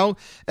it.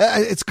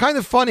 It's kind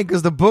of funny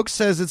because the book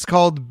says it's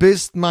called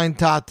Bist Mein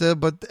Tate,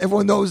 but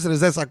everyone knows it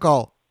as Es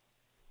HaKol.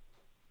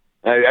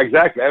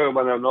 Exactly.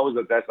 Everyone knows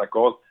that's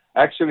HaKol.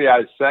 Actually,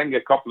 I sang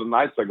a couple of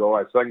nights ago,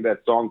 I sang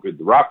that song with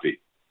Rafi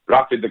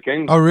the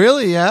King. Oh,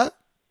 really? Yeah?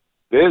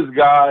 This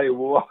guy,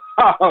 wow,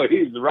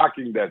 he's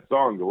rocking that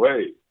song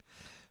away.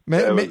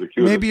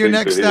 Maybe your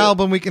next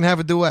album we can have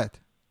a duet.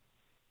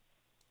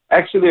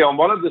 Actually, on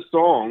one of the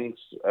songs,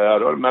 I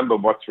don't remember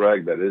what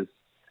track that is,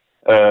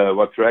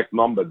 what track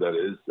number that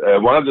is.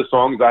 One of the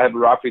songs I have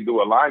Rafi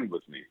do a line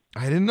with me.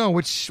 I didn't know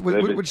which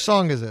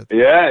song is it.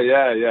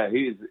 Yeah.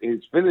 He's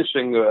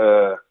finishing.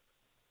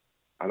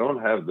 I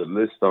don't have the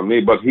list on me,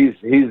 but he's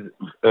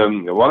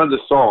one of the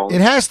songs.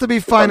 It has to be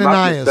Fine and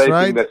Nias,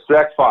 right? That's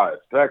track 5.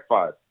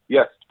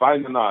 Yes,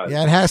 Fine and Nias.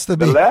 Yeah, it has to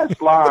be. The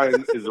last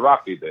line is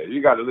Rafi there.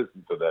 You got to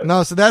listen to that.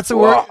 No, so that's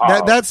what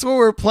that's what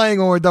we're playing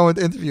when we're done with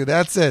the interview.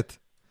 That's it.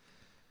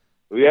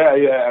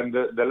 Yeah, and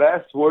the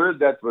last word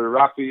that where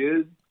Rafi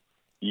is,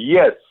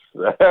 yes.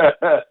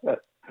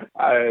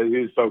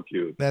 He's so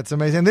cute. That's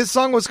amazing. This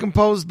song was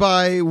composed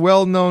by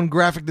well-known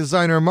graphic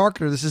designer and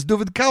marketer. This is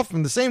David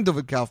Kaufman, the same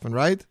David Kaufman,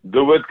 right?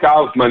 David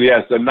Kaufman,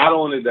 yes. And not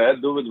only that,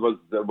 David was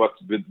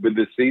with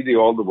the CD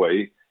all the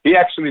way. He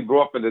actually grew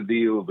up in a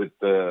deal with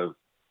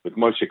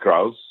Moshe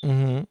Krauss.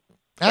 Mm-hmm.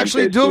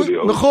 Actually,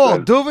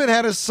 David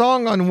had a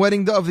song on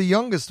Wedding of the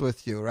Youngest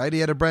with you, right? He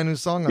had a brand new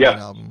song on that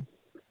album.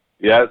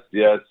 Yes.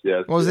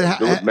 What was it?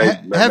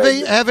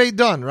 Have they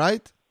done,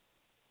 right?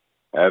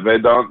 Have they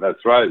done?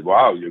 That's right.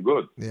 Wow, you're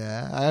good.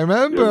 Yeah, I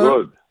remember.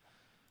 You're good.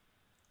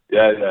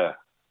 Yeah.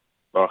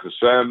 Baruch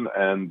Hashem.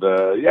 And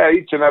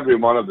each and every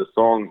one of the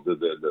songs,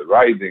 the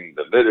writing,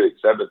 the lyrics,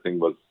 everything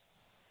was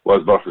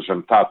Baruch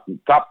Hashem top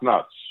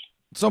notch.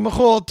 So,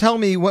 Michal, tell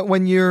me,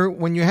 when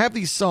you have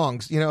these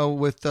songs,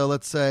 with,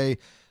 let's say,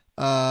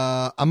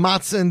 a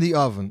matzah in the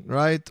oven,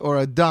 right? Or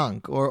a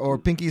dunk, or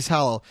Pinky's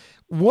Hallel.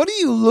 What are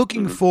you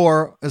looking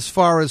for as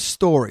far as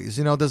stories?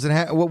 Does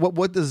it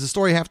what does the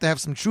story have to have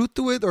some truth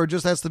to it, or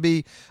just has to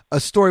be a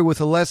story with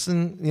a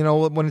lesson?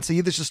 When it's a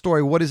Yiddish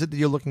story, what is it that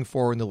you're looking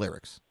for in the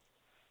lyrics?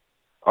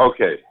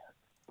 Okay,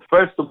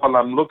 first of all,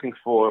 I'm looking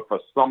for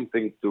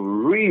something to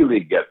really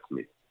get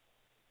me.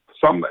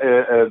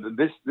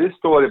 This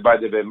story, by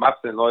the way,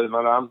 Matzah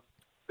Neumann,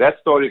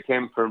 that story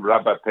came from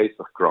Rabbi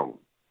Pesach Krohn,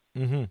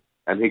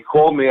 and he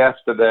called me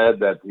after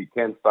that he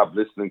can't stop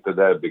listening to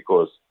that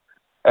because.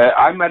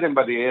 I met him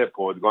by the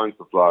airport going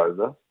to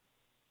Florida,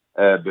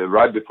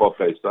 right before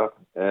Pesach,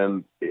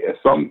 and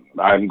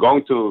I'm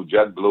going to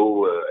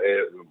JetBlue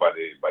by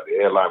the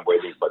airline,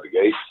 waiting by the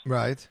gate.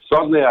 Right.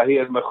 Suddenly I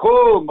hear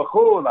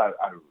Mechul. I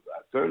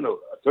turn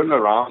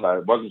around. I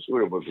wasn't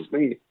sure it was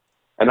me,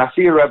 and I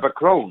see Rabbi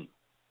Krohn,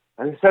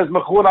 and he says,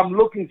 "Mechul, I'm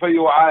looking for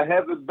you. I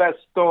have the best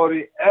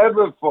story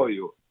ever for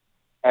you."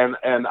 And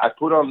I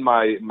put on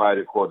my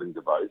recording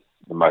device.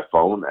 My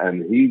phone,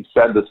 and he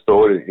said the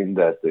story in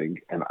that thing,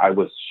 and I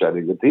was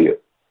shedding a tear.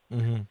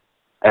 Mm-hmm.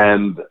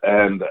 And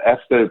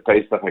after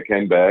Pesach, I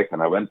came back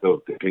and I went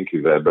to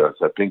Pinky Weber. I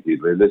said, Pinky,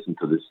 listen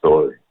to this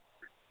story.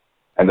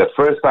 And the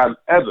first time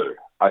ever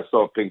I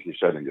saw Pinky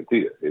shedding a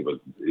tear, he was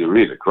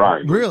really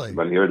crying. Really?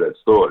 When he heard that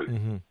story.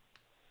 Mm-hmm.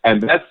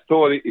 And that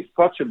story is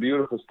such a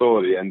beautiful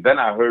story. And then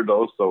I heard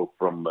also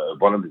from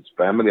one of his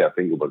family, I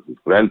think it was his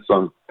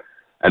grandson.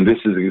 And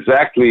this is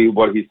exactly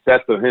what he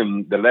said to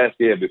him the last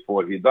year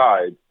before he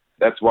died.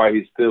 That's why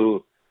he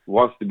still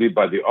wants to be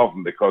by the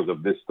oven because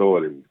of this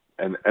story.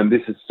 And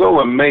this is so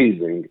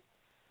amazing.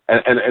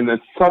 And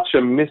it's such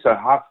a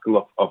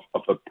misahaskel of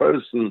a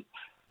person,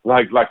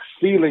 like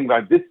feeling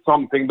like this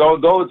something,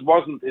 though it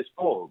wasn't his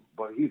fault.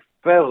 But he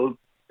felt,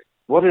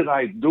 what did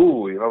I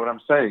do? You know what I'm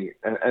saying?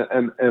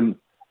 And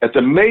it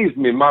amazed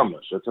me,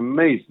 mamash. It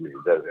amazed me,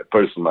 that a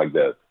person like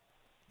that.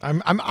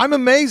 I'm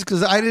amazed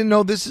because I didn't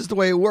know this is the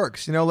way it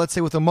works. Let's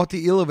say with a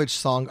Moti Ilovich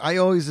song, I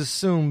always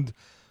assumed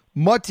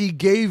Moti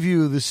gave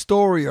you the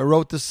story or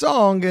wrote the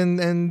song,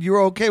 and you're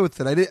okay with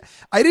it.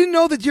 I didn't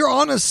know that you're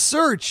on a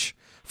search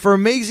for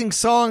amazing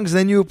songs.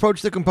 Then you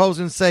approach the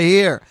composer and say,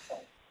 "Here,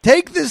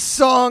 take this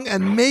song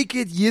and make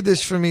it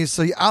Yiddish for me,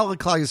 so Al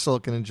Klal Yisrael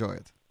can enjoy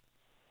it."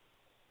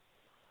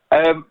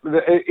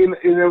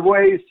 In a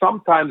way,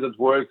 sometimes it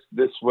works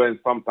this way, and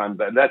sometimes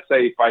that. Let's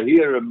say if I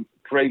hear a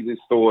crazy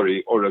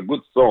story or a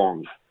good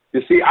song,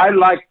 you see, I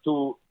like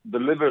to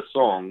deliver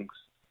songs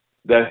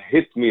that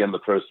hit me in the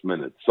first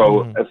minute.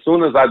 So as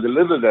soon as I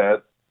deliver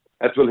that,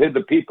 it will hit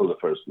the people the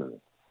first minute.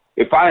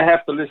 If I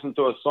have to listen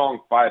to a song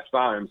 5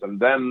 times and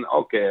then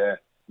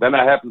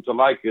I happen to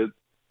like it,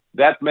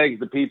 that makes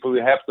the people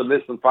who have to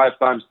listen 5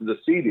 times to the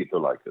CD to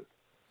like it.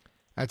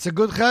 That's a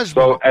good cheshbon.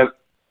 So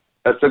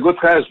it's a good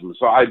cheshbon.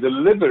 So I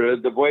deliver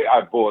it the way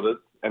I bought it,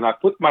 and I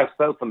put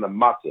myself in the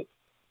matzah.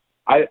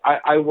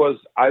 I was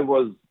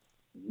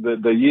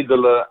the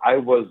Yidele. I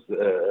was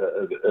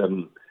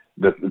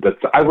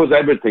I was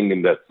everything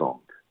in that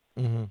song.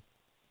 Mm-hmm.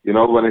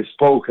 When I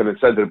spoke and it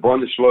said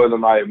Rebbeinu Shloim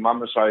and I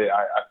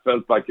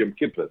felt like Yom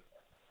Kippur.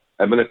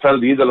 And when it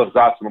felt Yidele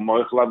Zatz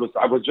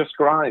I was just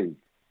crying.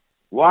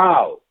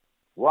 Wow.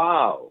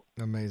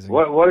 Amazing.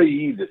 What a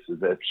Yid this is.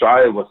 That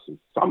child was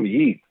some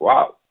Yid.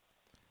 Wow.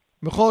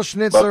 Michal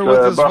Schnitzer with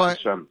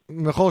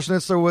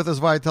us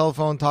via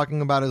telephone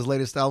talking about his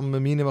latest album,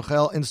 Mamina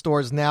Michal, in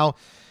stores now.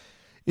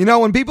 You know,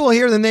 when people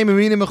hear the name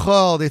Amina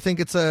Michal, they think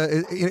it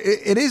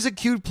is a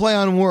cute play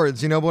on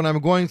words. You know, but when I'm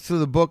going through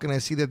the book and I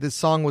see that this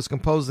song was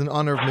composed in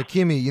honor of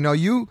Mekimi, you know,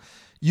 you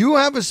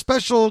have a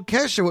special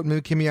kesher with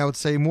Mekimi, I would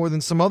say, more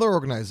than some other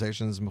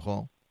organizations,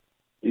 Michal.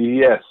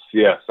 Yes.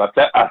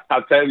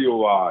 I'll tell you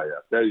why.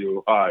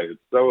 It's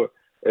so,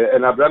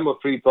 and Abraham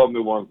Free told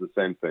me once the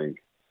same thing.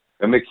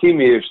 And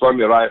Mekimi,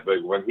 Shlomi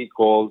Reichberg, when he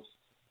calls,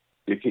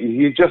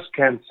 you just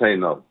can't say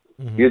no.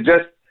 Mm-hmm. You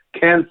just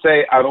can't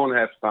say, I don't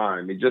have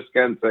time. He just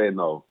can't say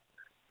no.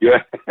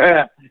 Yeah.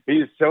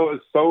 He's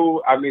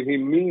so, I mean, he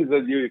means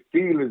that you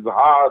feel his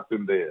heart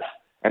in there.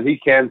 And he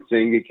can't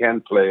sing, he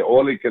can't play.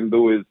 All he can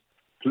do is,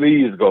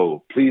 please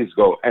go.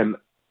 And,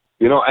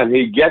 you know, and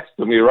he gets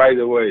to me right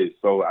away.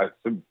 So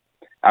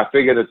I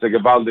figured it's a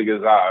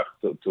gewaltige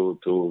Sache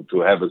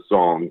to have a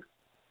song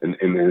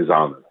in his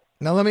honor.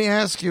 Now, let me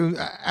ask you,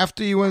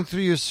 after you went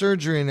through your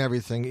surgery and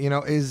everything, you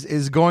know,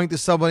 is going to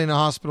somebody in a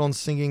hospital and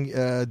singing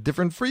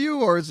different for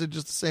you, or is it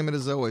just the same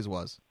as it always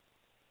was?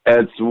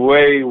 It's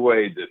way,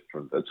 way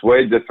different. It's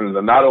way different.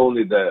 And not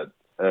only that,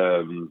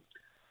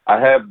 I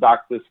have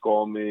doctors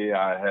call me,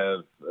 I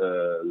have,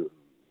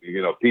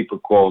 you know, people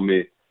call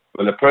me.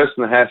 When a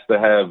person has to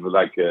have,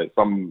 like,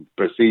 some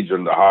procedure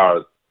in the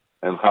heart,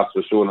 and chas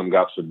v'shulam,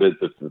 God forbid,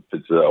 if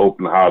it's an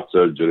open heart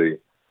surgery,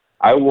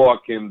 I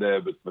walk in there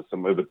with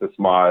a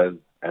smile,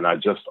 and I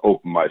just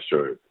open my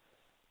shirt.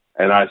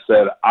 And I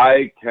said,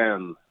 I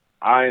am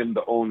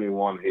the only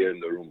one here in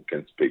the room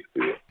can speak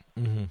to you.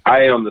 Mm-hmm.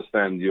 I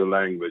understand your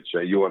language,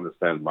 and you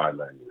understand my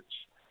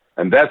language.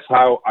 And that's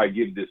how I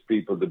give these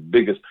people the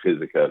biggest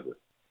chizuk ever.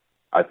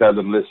 I tell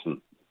them,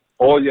 listen,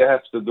 all you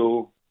have to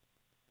do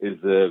is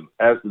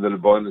ask the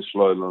Rebbeinu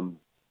Shloim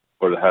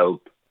for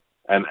help,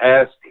 and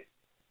ask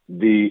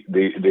the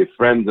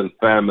friends and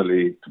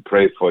family to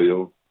pray for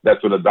you.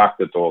 That's what the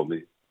doctor told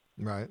me.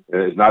 Right.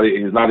 He's not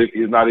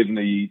even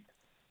a Yid.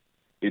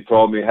 He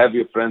told me, have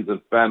your friends and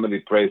family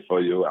pray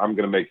for you. I'm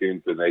going to make you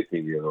into an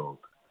 18-year-old.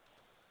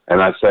 And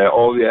I say,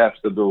 all you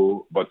have to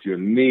do, but you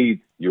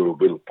need your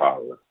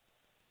willpower.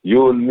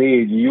 You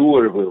need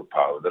your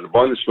willpower. The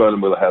Rebbeinu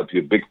Shloim will help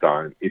you big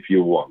time if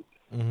you want.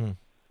 Mm-hmm.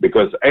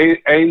 Because if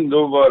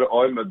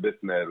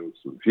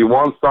you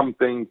want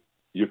something,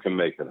 you can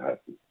make it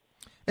happen.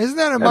 Isn't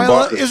that a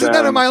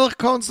Meilech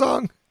Cohen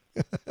song?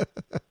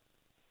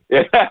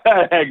 Yeah,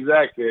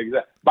 exactly.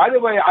 By the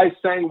way, I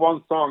sang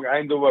one song,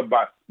 Ein Dover,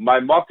 by my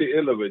Moti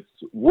Ilovitz,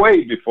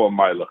 way before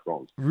Meilech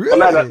Cohen. Really?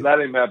 Well, let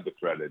him have the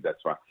credit,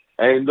 that's right.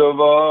 Ein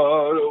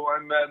Dover,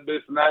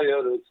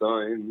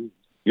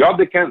 Yod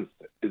Kennst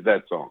is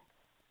that song.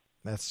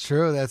 That's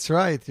true, that's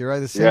right. You're right,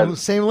 the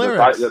same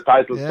lyrics. The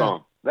title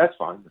song. That's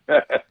fine.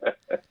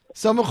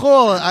 So,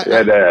 Michal,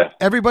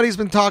 everybody's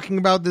been talking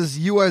about this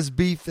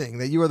USB thing,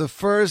 that you are the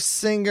first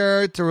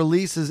singer to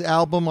release his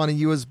album on a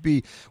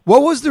USB.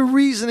 What was the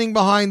reasoning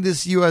behind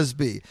this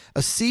USB?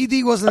 A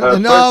CD wasn't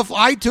enough?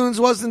 iTunes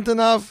wasn't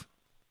enough?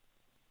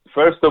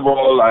 First of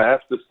all, I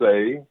have to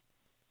say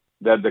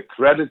that the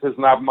credit is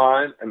not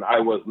mine, and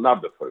I was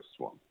not the first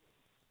one.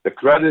 The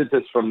credit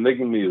is from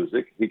Niggin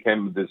Music. He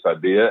came with this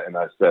idea, and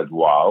I said,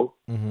 wow.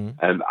 Mm-hmm.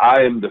 And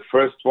I am the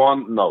first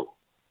one? No.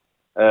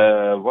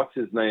 What's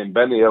his name?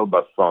 Benny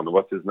Elbas' son.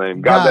 What's his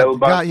name? Gad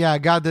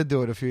Elbas. God did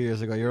do it a few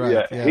years ago. You're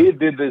right. Yeah. He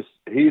did this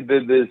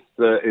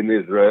in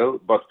Israel,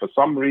 but for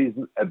some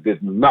reason it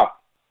did not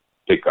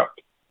pick up.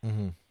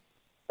 Mm-hmm.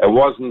 It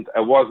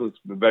wasn't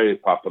very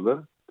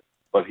popular,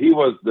 but he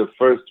was the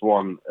first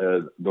one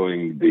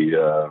doing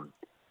the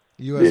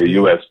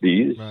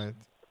USBs. Right.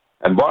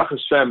 And Baruch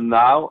Hashem,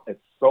 now it's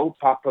so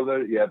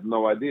popular you have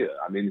no idea.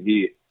 I mean,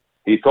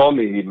 he told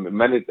me he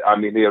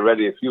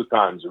already a few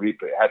times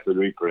had to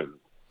reprint.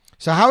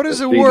 So how does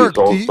it work?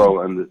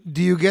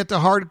 Do you get the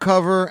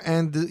hardcover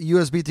and the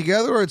USB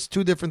together, or it's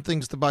two different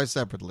things to buy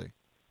separately?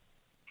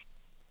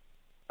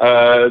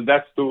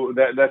 That's two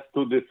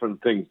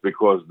different things,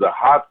 because the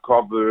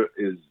hardcover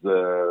is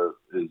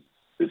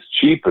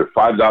cheaper,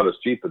 $5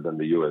 cheaper than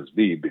the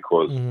USB,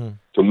 because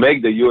to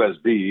make the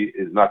USB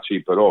is not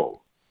cheap at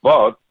all.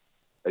 But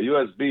a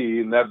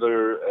USB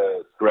never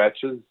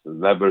scratches,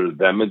 never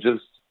damages.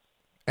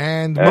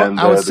 And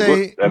I would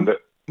say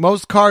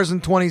most cars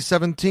in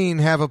 2017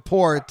 have a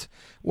port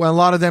when a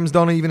lot of them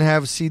don't even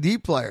have CD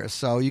players.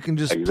 So you can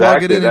just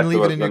plug it in and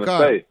leave it in your car.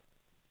 Say.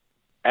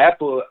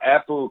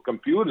 Apple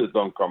computers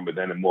don't come with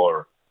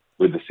anymore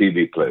with the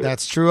CD player.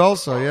 That's true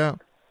also, yeah.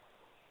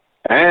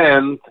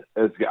 And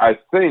I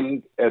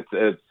think it's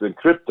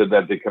encrypted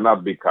that they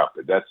cannot be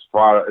copied. That's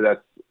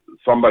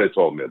somebody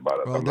told me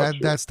about it. Well,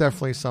 that's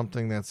definitely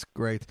something that's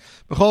great.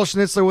 Michal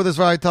Schnitzler with us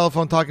via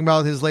telephone talking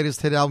about his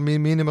latest hit album,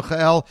 Mina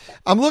Michael.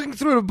 I'm looking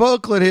through the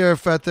booklet here,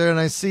 Fetter, and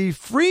I see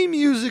free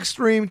music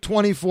stream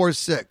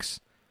 24/6.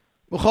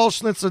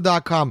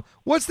 MichalSchnitzer.com.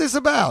 What's this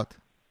about?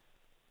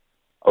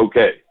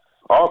 Okay.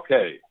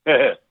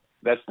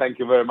 Thank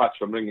you very much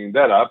for bringing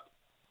that up.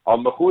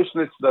 On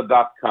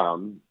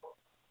MichalSchnitzer.com,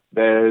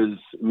 there's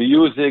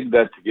music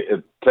that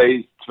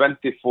plays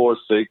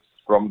 24/6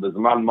 from the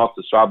Zman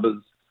Motzei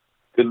Shabbos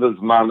till the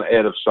Zman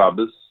Erev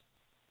Shabbos.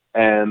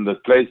 and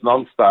it plays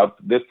non-stop,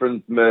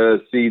 different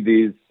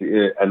CDs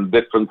and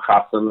different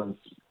chasanas,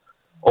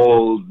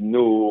 old,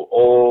 new,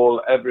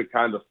 every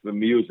kind of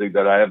music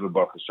that I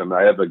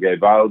ever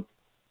gave out,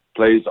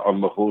 plays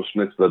on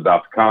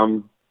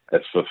mecholschnitzler.com.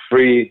 It's for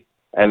free,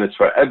 and it's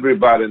for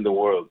everybody in the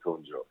world to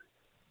enjoy.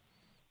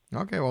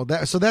 Okay, well,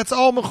 that's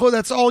all Mechul.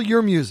 That's all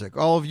your music,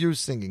 all of you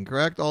singing,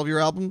 correct? All of your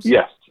albums?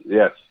 Yes.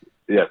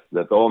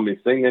 That's all me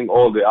singing,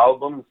 all the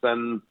albums,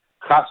 and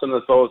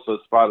chasanas also,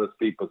 as far as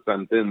people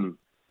sent in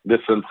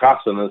different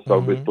chasanas, so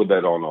we put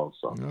that on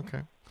also.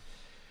 Okay.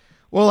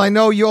 Well, I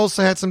know you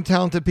also had some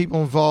talented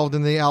people involved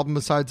in the album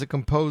besides the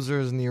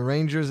composers and the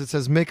arrangers. It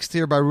says mixed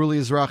here by Ruli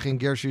Izrahi and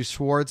Gershi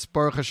Schwartz.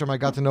 Baruch Hashem, I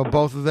got to know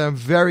both of them.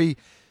 Very,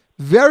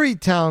 very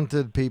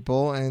talented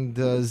people. And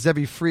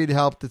Zevi Fried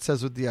helped, it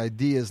says, with the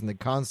ideas and the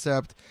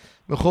concept.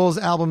 Mechol's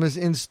album is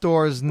in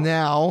stores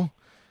now.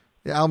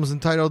 The album is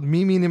entitled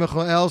Mimi Ni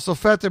Mechol. So,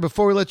 Fetter,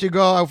 before we let you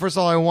go, first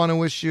of all, I want to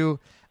wish you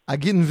a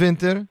guten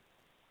Winter.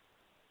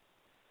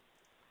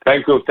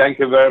 Thank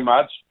you very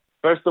much.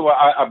 First of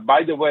all,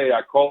 by the way,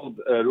 I called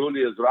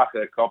Ruli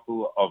Izrahi a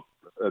couple of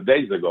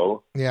days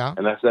ago. Yeah.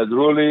 And I said,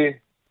 Ruli,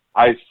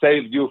 I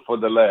saved you for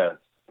the last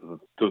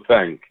to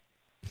thank.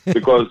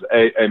 Because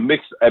a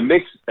mix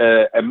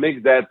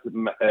that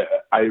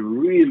I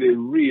really,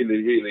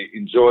 really, really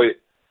enjoy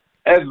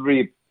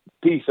every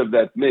piece of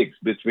that mix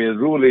between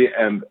Ruli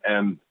and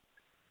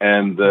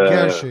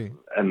Gershi.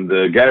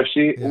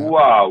 Gershi. Yeah.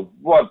 Wow,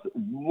 what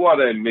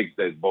a mix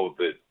they both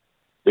did.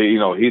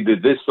 He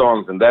did this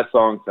songs and that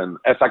songs, and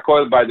As I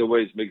Call It, by the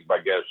way, is mixed by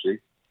Gershi.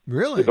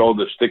 Really? With all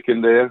the stick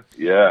in there.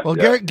 Yeah. Well,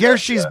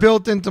 Gershi's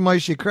built into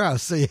Moshe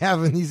Krauss, so you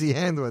have an easy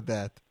hand with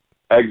that.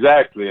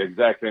 Exactly.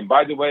 And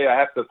by the way, I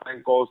have to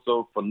thank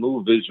also for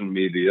New Vision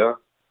Media.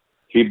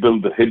 He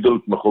built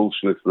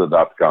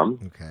mecholschnitzler.com.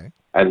 Okay.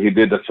 And he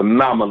did a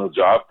phenomenal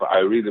job. I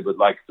really would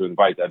like to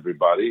invite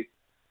everybody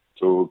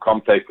to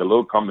come take a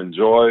look, come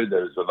enjoy.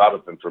 There's a lot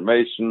of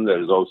information.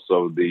 There's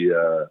also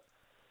the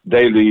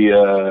daily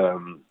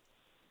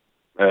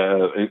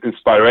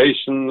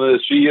inspiration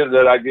shir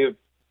that I give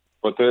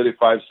for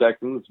 35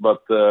 seconds,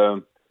 but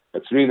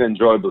it's really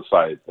enjoyable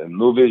site. And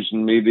New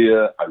Vision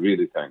Media, I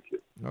really thank you.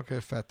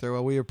 Okay, Fetter.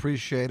 Well, we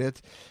appreciate it.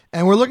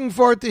 And we're looking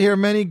forward to hear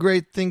many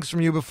great things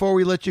from you. Before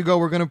we let you go,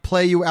 we're going to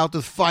play you out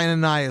with Fine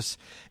Ananias.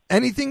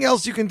 Anything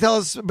else you can tell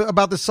us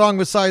about the song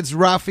besides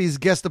Rafi's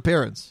guest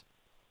appearance?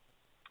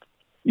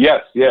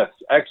 Yes.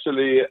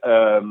 Actually,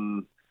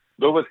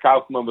 David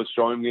Kaufman was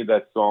showing me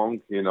that song,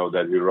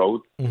 that he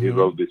wrote. Mm-hmm. He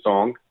wrote the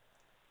song.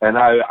 And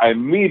I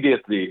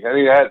immediately, and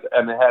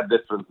it had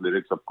different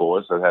lyrics, of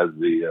course. It has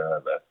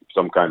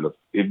some kind of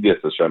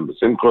Ibdias Hashem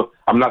B'Simcha.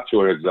 I'm not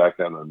sure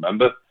exactly, I don't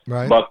remember.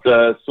 Right. But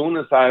as soon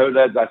as I heard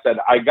that, I said,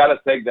 I got to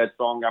take that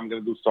song. I'm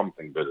going to do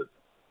something with it.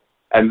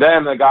 And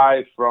then a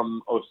guy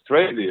from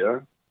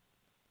Australia,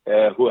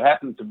 who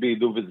happened to be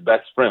David's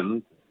best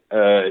friend,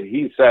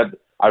 he said,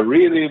 I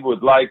really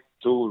would like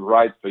to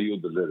write for you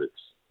the lyrics.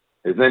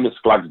 His name is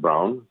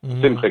Klagsbraun,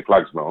 Simche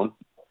Klagsbraun.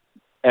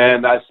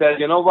 And I said,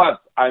 you know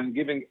what? I'm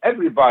giving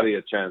everybody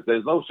a chance.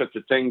 There's no such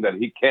a thing that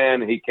he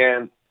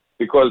can,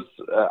 because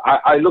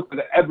I look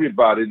at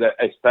everybody that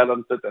is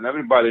talented and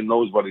everybody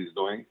knows what he's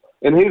doing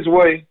in his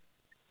way.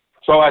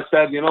 So I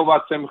said, you know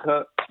what,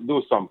 Simcha,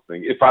 do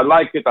something. If I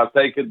like it, I'll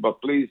take it,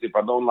 but please, if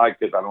I don't like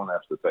it, I don't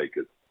have to take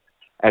it.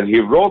 And he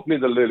wrote me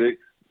the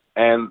lyrics,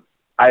 and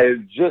I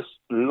just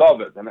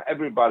love it, and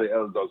everybody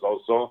else does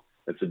also.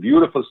 It's a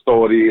beautiful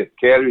story, it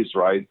carries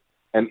right,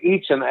 and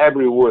each and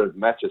every word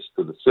matches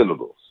to the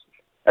syllables,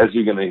 as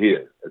you're going to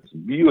hear. It's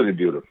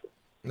beautiful.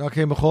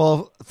 Okay,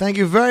 Mechol, thank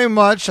you very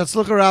much.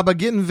 Hatzlucha Rabba,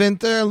 gitten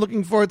Winter,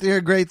 looking forward to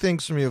hear great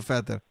things from you,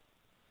 Fetter.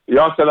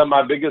 Yossele,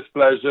 my biggest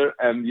pleasure,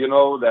 and you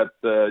know that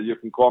you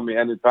can call me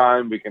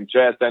anytime, we can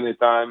chat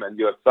anytime, and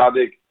you're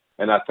tzaddik,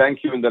 and I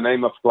thank you in the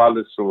name of Klal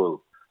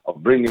Yisrael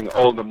of bringing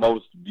all the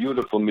most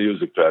beautiful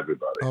music to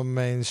everybody.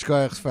 Amen.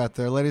 Shkoyach,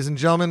 Fetter. Ladies and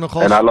gentlemen,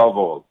 Mechol. And I love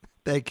all.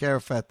 Take care,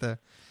 Fetter.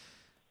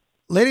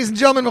 Ladies and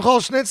gentlemen,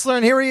 Mechol Schnitzler,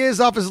 and here he is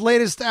off his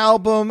latest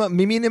album,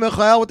 Mimi Ni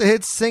Mechol, with the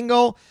hit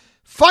single,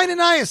 Fine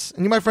Ananias.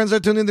 And you, my friends, are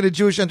tuned into the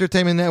Jewish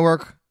Entertainment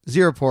Network,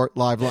 Z Report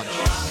Live Lunch.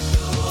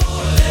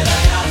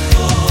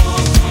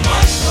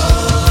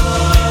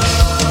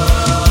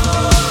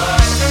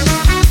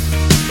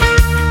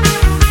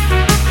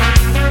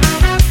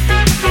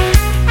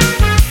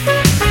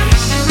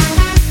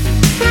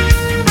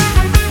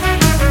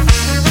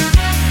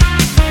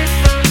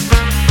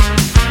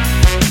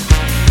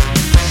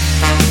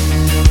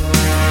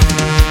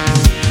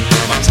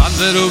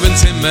 Ruben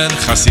Zimmer,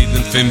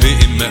 Chassiden finden wir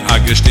immer a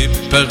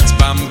gestippert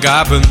beim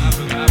Gaben.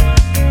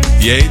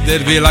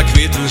 Jeder will a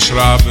Quittel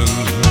schrauben.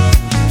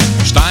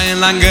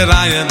 Steinlange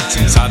Reihen,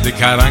 zum Zadik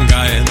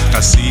herangeien,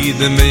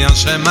 Chassiden wie an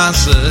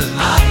Schemasse,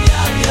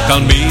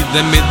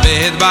 Talmiden mit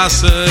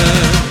Beerwasser.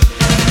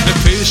 Mit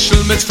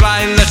Fischl mit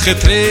freiliche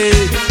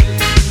Tritt,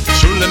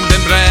 Schulem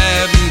dem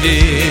Reben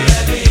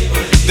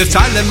geht. Der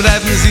Teil dem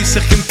Reben sieht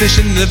sich im Tisch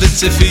in der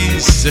Witze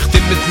fies, sich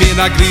dem mit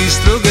mir a Gries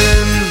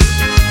trugen.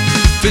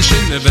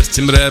 Fischinne wird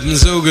zum Reben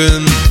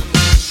sogen.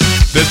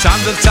 Der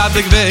Zander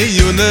Zadig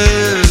Wehjune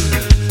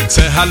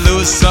Ze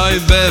hallo soi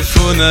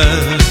befunne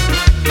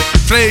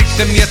Fragt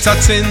ihm jetzt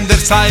als in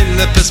der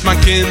Zeile bis mein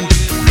Kind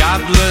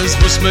Gadles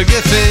muss mir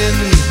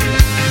gefinnen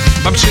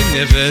Beim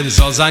Schinnewer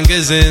soll sein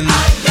Gesinn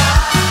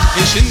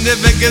In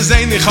Schinnewer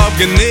gesehen ich hab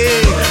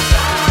genickt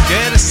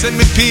Gerse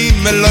mit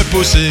Pimmel läuft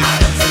Pusik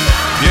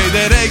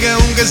Jeder Rege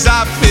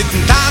ungesappt mit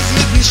dem Tanz,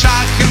 mit dem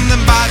Schach in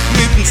dem Bach,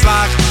 mit dem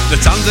Slach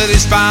Der Zander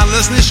ist bei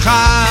alles nicht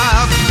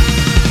scharf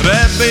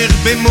Rebbe, ich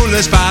bin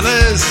Mules bei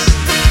alles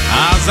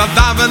Als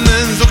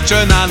Davenen sucht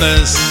schön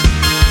alles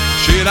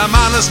Schir am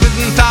alles mit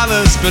dem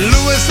Talles Bin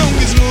Louis und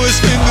Gizmuis,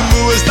 bin du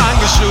Muis,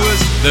 danke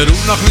Schuis Der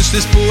Ruf noch nicht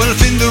des Pool,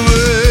 find du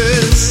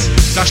es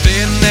Da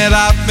stehen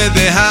ab mit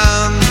der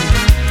Hand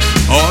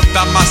Und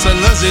da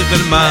Massele sich der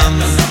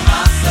Mann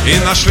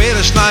In a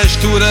schwere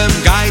Schneisturem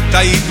Geit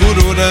a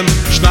Igururem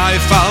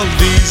Schneifall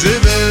diese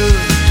Welt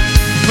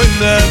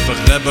Von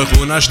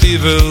Nebbach und a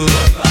Stiefel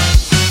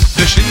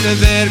Der Schinde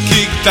der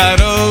kiekt da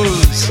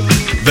raus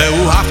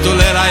Weu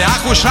haftuler a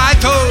Jachu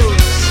schreit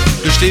aus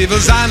Der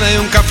Stiefel seine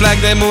Junker Fleck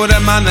Der Mure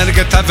Mann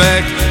geht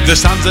weg Der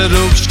Sanse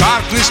ruft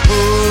stark nicht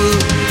cool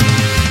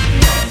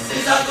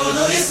Sie sagt wo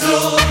du ist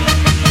du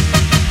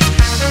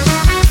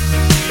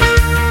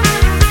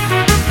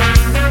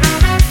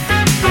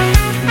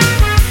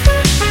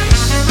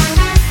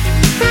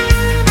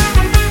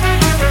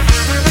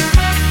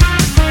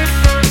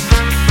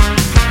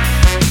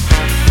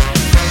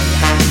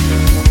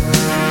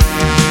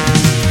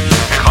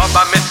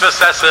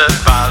Besessen,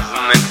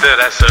 Phasen,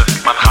 Interesse,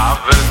 man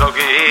habe so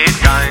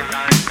geht kein.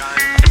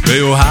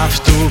 Wer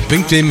hast du,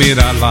 bingt wie mir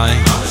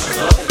allein?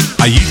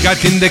 A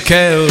Jidgat in der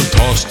Kält,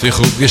 hast dich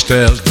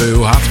aufgestellt,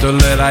 wer hast du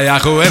lehrer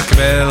Jachu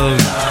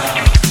erquält?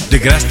 Die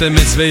größte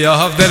Mitzwe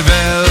auf der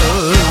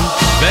Welt,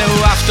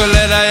 wer hast du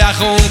lehrer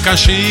Jachu und kann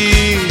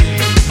schien,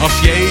 auf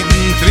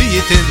jeden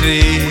Tritt in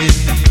Tritt.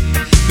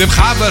 Dem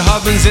Chaber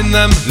haben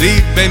Sinnem,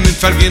 lieb beim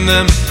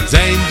Verginnen,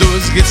 sein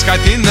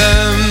Durchgitskeit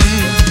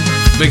innen.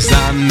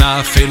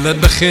 Bexana viele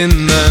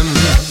beginnen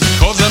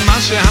Koze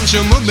Masche han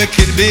schon mu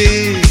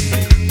bekirbi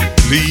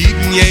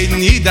Lieben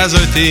jeden jeder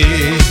sollte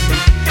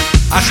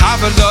Ach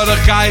aber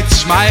Dorigkeit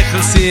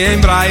schmeichel sie im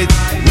Breit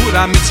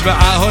Ura mit zwei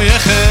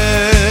Ahoyeche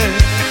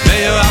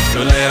Leo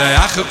Abdulera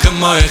Jachu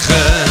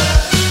kemoyeche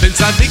Den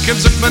Zadikem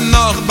sucht man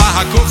noch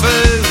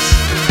Bahakufes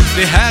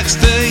Die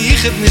Herrste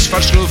ich hab nicht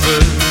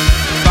verschlufen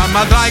War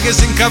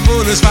Madreiges in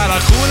Kabunes War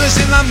Achunes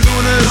in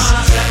Amdunes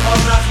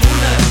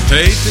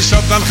Treit ich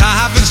auf dann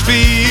haben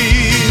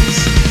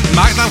Spieß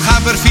Mag dann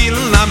haben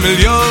vielen a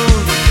Million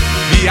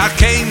Wie a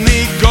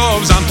König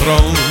aufs am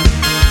Thron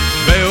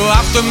Weu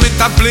auf du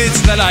mit a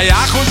Blitz Der a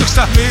Jach und ich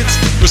sag mit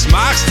Was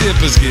machst du,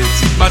 was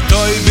geht's? Ma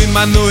toi wie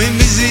man nur in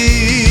wie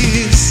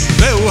sie's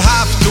Weu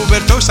auf du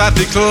Bertosch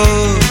Artikel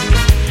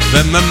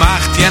Wenn man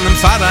macht jenem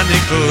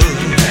Fahrernickel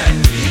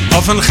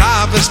Auf ein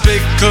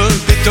Chaberspickel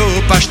Die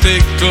Tupa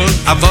Stickel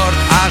A Wort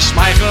a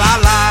Schmeichel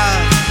Allah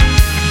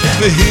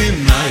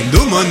Nein,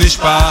 du mo nicht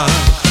spar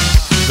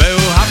Weu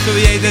habt du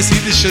jedes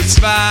jüdische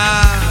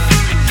Zwar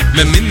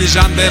Me min nicht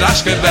an der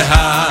Aschke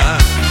behaar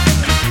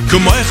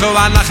Komm euch auch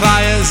an nach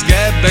Reis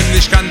Geben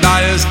nicht kann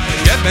Deies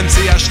Geben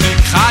sie ein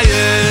Stück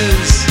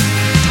Chais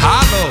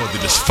Hallo, du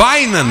bist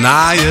feine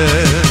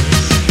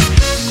Neues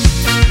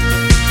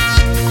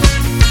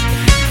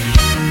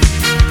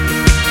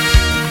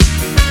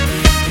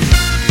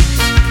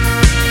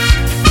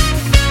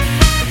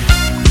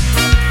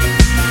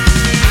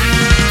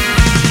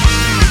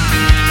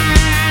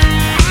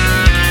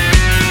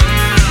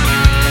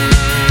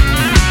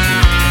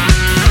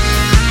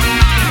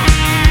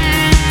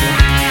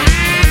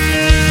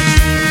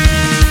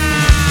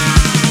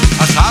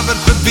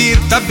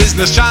Da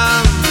business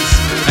chance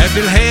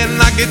will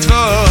hören a geht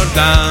vor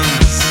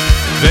Tanz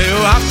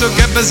Weu habt du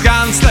gebbes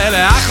ganz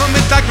Lele ach und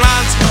mit der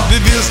Glanz Du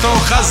willst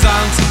doch a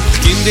Sanz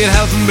Ich kann dir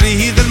helfen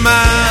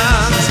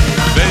Briedermann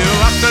Weu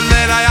habt du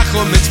Lele ach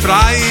und mit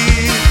frei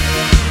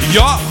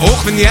Ja,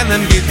 auch wenn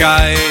jenem geht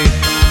geil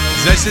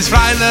Es ist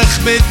freilich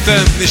mit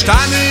dem Nicht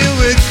eine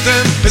mit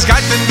dem Es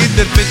geht dem geht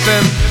der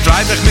Bitten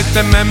Freilich mit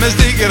dem Memmes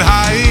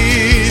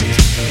Diggerheit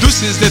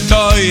Dus ist der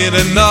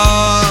teure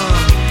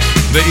noch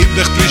Wer ich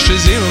dich frische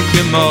Seele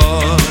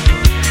gemacht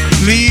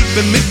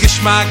Liebe mit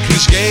Geschmack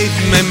nicht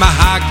geben Wenn man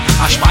hakt,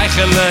 a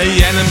Speichele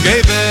jenem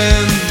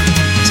geben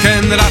Es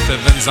kann raten,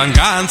 wenn sein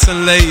ganzes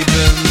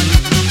Leben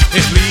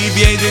Ich lieb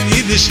jeden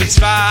jüdischen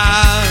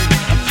Zweig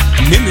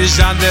Nimm nicht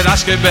an der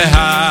Aschke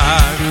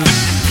behagt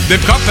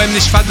Dem Kopf wenn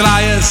nicht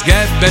verdreies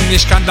Geben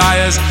nicht kann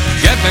Deies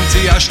Geben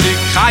sie ein Stück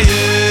Chais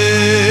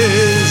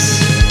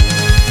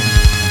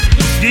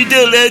Die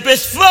du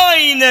lebst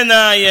feine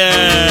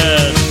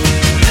Neues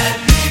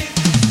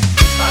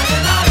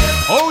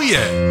Oh yeah!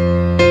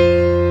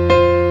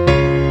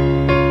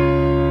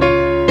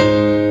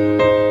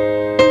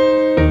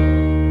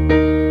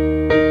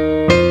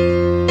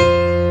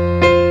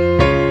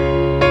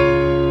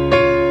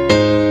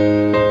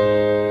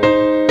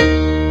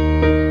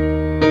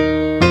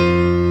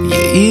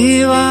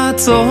 יהי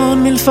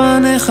רצון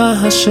מלפניך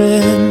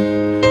השם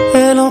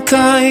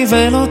אלוקיי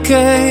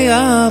ואלוקי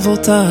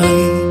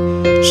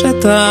אבותיי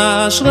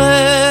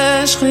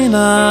שתשרה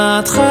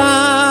שכינתך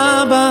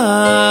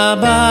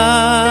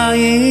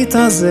בבית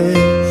הזה,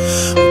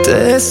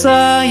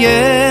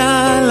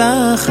 תסייע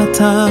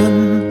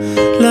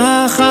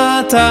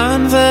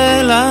לחתן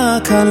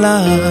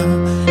ולכלה,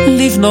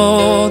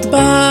 לבנות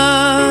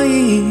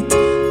בית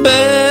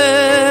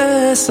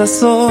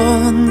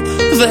בששון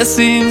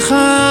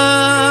ושמחה,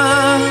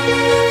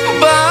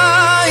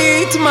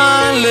 בית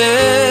מלא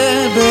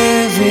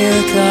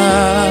בברכת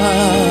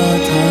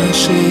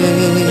השם,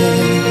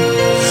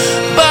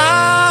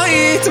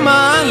 בית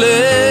מלא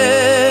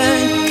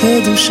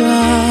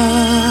קדושה.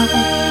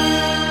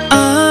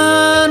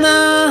 אנא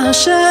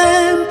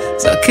השם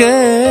זכה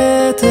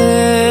את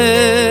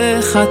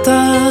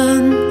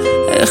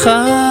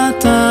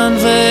החתן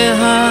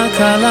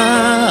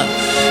והכלה,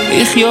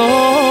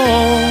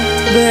 לחיות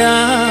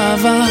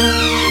באהבה.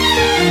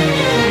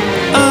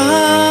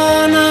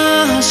 אנא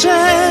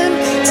השם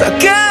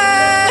זכה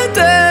את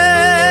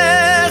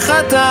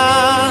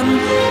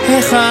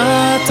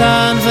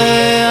החתן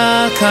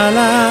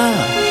והכלה,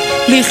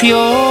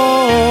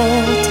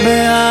 לחיות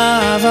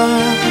באהבה.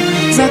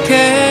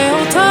 זכה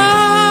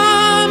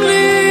אותם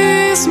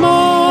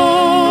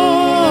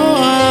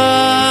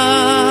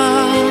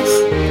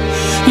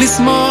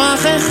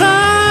לשמוח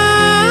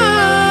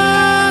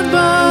אחד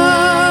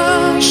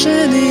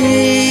בשני,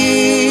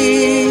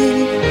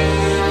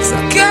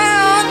 זכה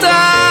אותם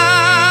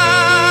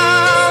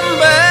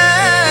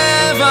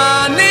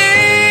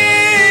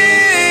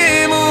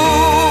בבנים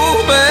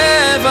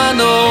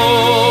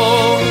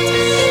ובבנות,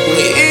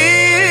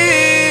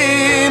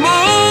 בריאים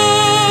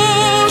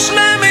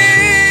ושלמים.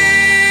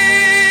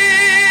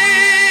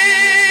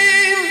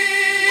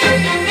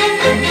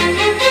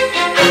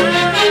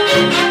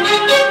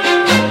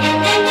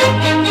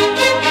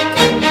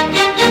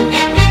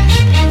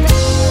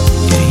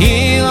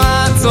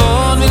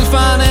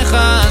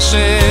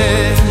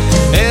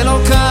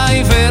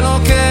 אלוקיי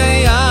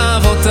ואלוקי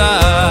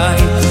אבותיי,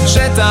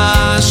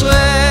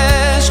 שתשרה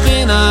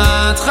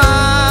שכינתך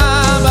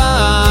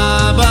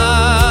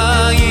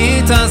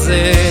בבית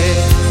הזה,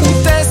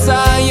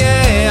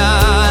 ותסייע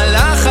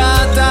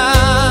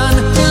לחתן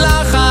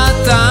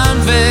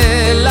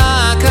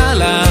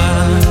ולכלה,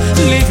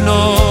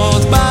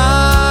 לבנות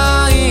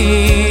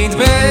בית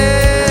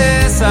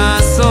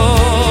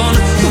בששון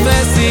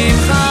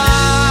ושמחה,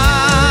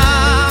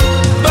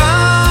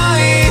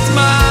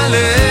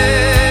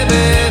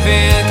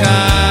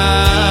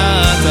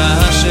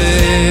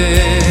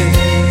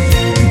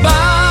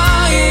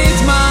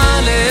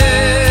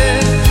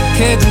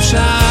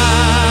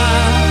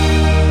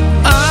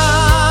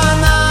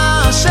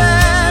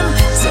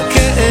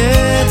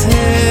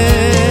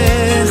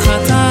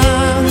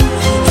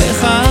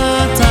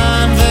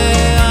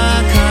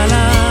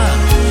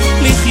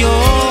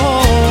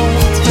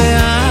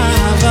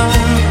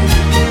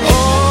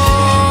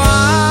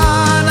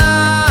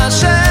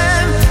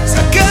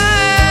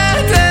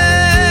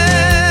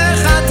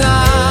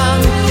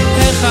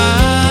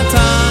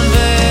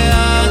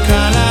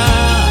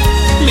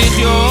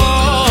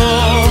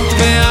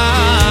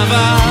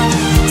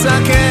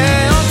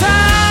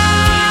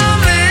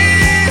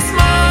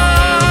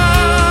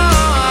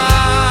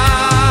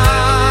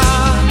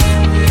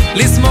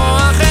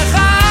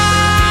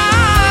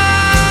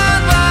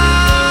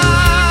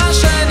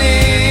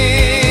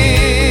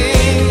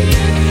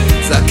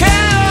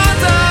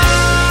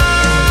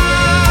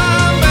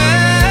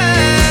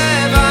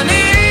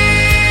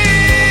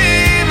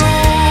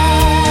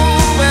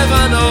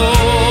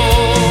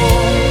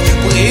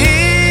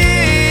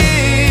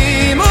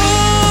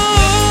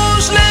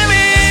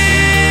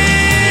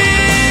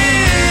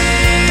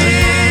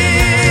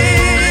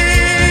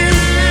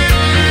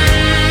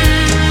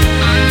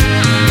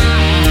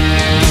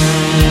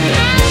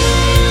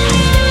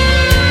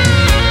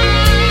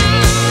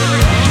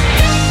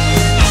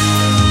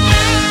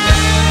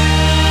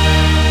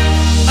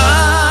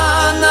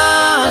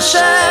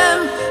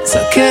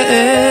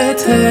 את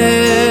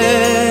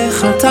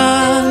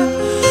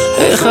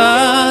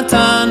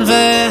החתן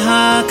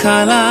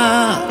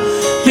והכלה,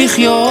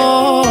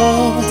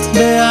 לחיות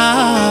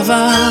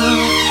באהבה.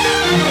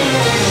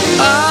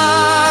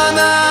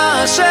 אנא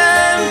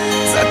השם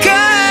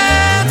זכה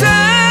את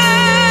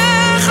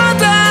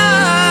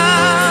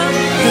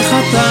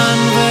החתן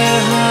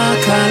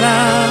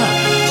והכלה,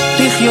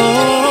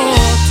 לחיות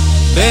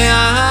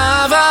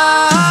באהבה.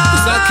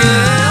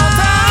 זכה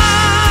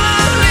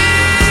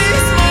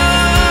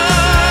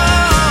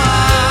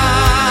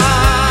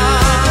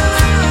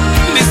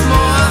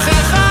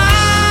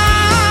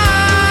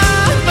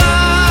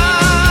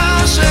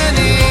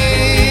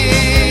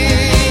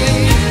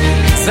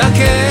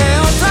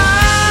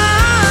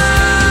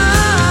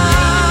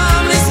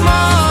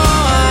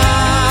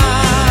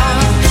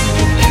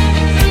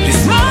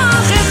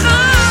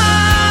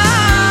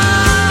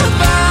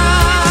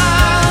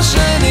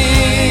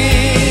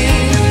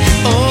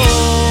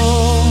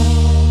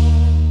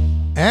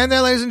And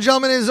that, ladies and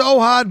gentlemen, is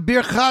Ohad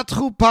Birchat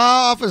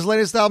Chuppah off his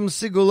latest album,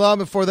 Sigula.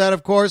 Before that,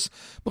 of course,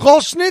 Michal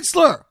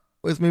Schnitzler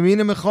with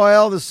Mimina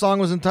Mikhail. The song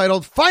was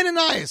entitled Fine and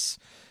Nice.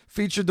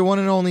 Featured the one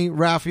and only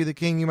Rafi the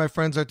King. You, my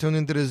friends, are tuned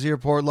into the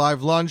Zierport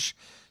Live Lunch.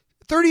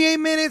 38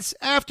 minutes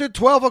after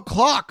 12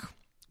 o'clock.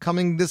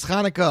 Coming this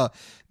Hanukkah.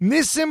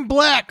 Nissim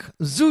Black,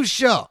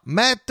 Zusha,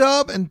 Matt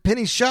Dubb, and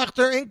Penny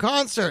Schachter in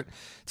concert.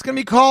 It's going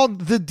to be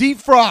called The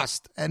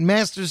Defrost at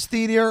Masters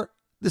Theater,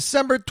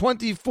 December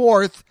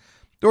 24th.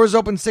 Doors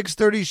open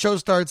 6:30. Show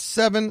starts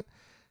 7.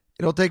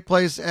 It'll take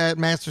place at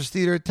Masters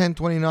Theater,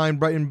 1029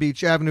 Brighton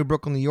Beach Avenue,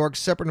 Brooklyn, New York.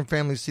 Separate and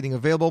family seating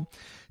available.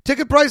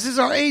 Ticket prices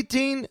are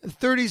 $18,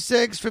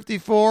 $36,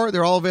 $54.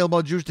 They're all available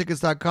at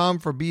JewishTickets.com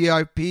for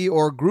VIP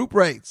or group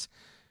rates.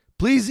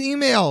 Please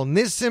email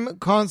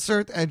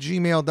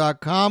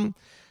nissimconcert@gmail.com.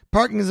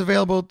 Parking is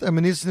available at the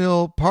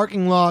Medicinal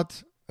Parking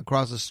Lot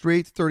across the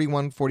street,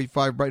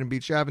 3145 Brighton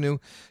Beach Avenue.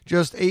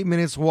 Just 8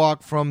 minutes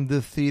walk from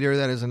the theater.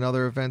 That is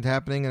another event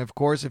happening. And of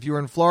course, if you're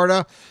in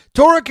Florida,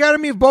 Torah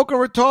Academy of Boca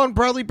Raton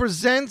proudly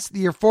presents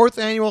their 4th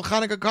annual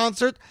Hanukkah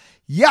concert,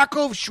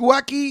 Yaakov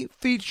Shweki,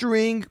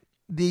 featuring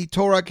the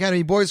Torah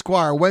Academy Boys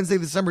Choir, Wednesday,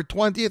 December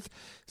 20th,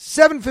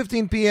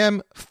 7:15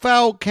 p.m.,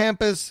 Fowl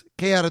Campus,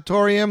 K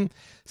Auditorium,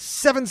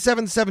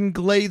 777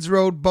 Glades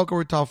Road, Boca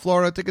Raton,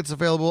 Florida. Tickets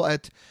available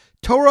at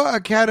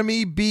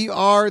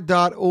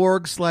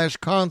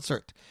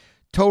TorahAcademyBR.org/concert.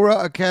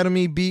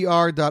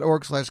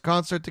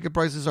 TorahAcademyBR.org/concert. Ticket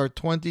prices are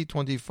 $20,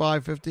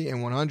 $25, $50,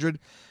 and $100.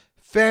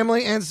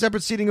 Family and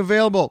separate seating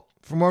available.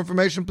 For more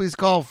information, please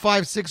call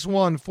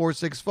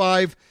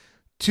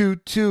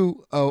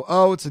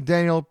 561-465-2200. It's a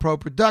Daniel Pro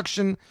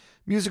production.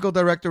 Musical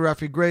director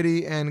Rafi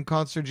Grady, and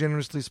concert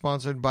generously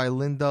sponsored by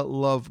Linda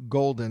Love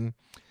Golden.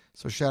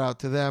 So shout out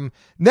to them.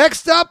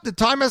 Next up, the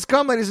time has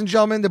come, ladies and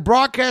gentlemen. The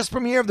broadcast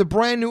premiere of the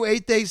brand new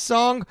 8-Day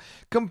song,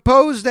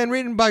 composed and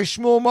written by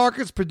Shmuel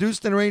Marcus,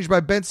 produced and arranged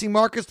by Betsy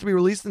Marcus, to be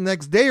released the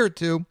next day or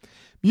two.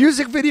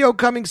 Music video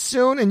coming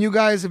soon, and you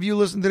guys, if you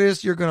listen to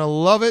this, you're going to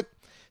love it.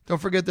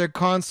 Don't forget their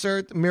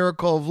concert,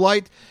 Miracle of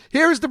Light.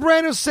 Here's the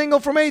brand new single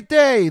from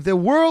 8-Day, the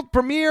world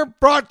premiere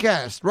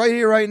broadcast, right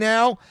here, right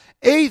now.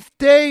 8th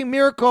Day,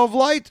 Miracle of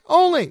Light,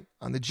 only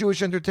on the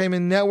Jewish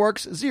Entertainment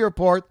Network's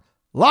Z-Report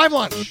Live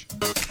Lunch.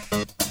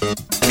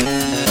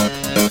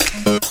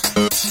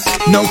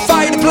 No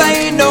fighter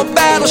plane, no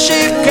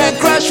battleship can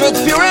crush what's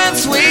pure and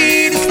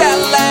sweet. It's that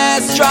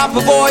last drop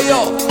of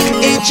oil,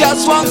 it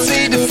just won't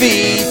see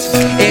defeat.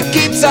 It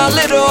keeps our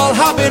little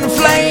hopping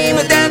flame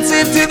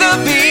dancing to the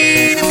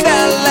beat. It's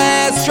that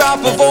last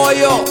drop of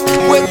oil,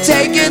 we'll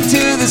take it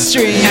to the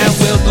street. And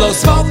we'll blow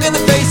smoke in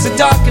the face of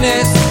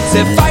darkness,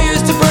 set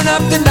fires to burn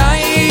up the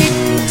night.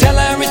 Tell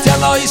and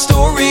retell all your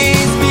stories,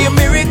 be a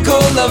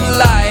miracle of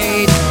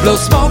light. Blow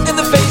smoke in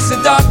the face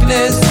of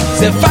darkness,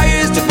 set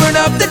fires to burn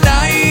up the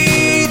night.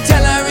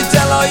 Tell and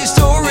retell all your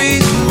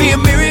stories, be a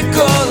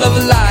miracle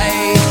of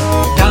light.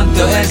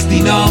 Canto es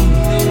dinam,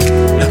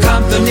 no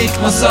canto nicht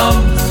masam.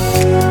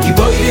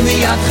 Giboire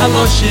miyad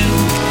chaloshim,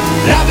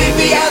 Rabbi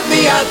biyad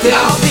biyad.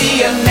 I'll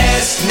be a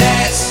nest,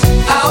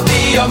 I'll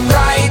be a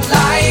bright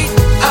light.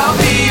 I'll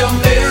be a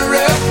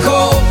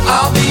miracle,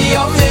 I'll be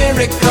a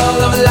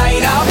miracle of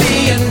light. I'll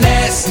be a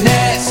nest,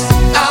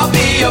 I'll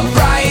be a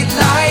bright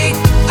light.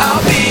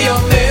 I'll be a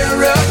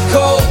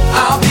miracle,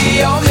 I'll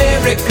be a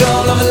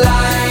miracle of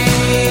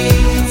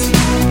light.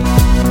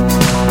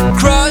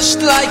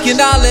 Crushed like an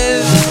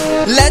olive,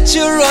 let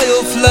your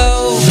oil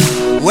flow.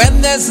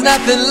 When there's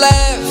nothing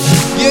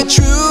left, your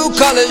true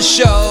colors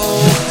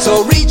show.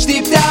 So reach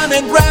deep down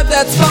and grab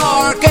that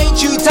spark.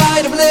 Ain't you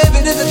tired of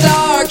living in the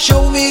dark?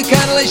 Show me a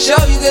candle, I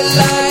show you the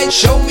light.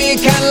 Show me a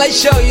candle, I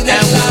show you the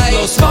light.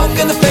 We'll blow smoke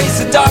in the face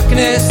of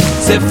darkness,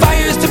 set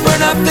fires to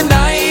burn up the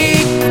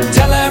night.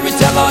 Tell and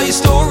retell all your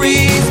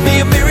stories, be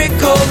a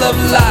miracle of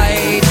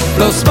light.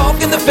 Blow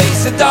smoke in the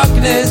face of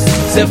darkness,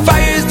 set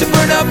fires to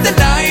burn up the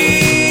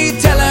night.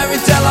 Tell and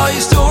retell all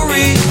your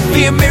stories,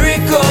 be a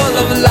miracle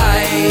of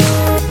light.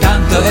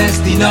 Canto es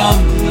dinam,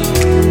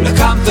 no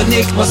canto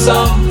nicht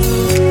masam.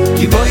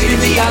 Giboire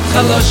miyad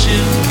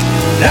chaloshim,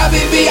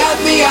 Rabbi biyad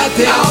biyad.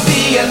 I'll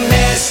be a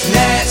nest,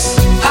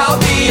 I'll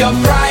be a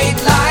bright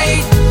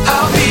light.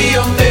 I'll be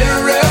a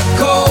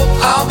miracle,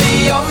 I'll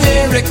be a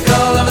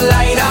miracle of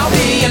light. I'll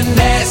be a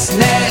nest,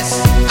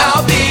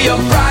 I'll be a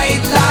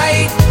bright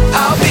light.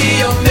 I'll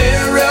be a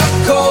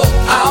miracle,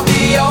 I'll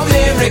be a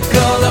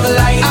miracle of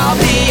light. I'll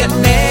be a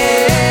nest,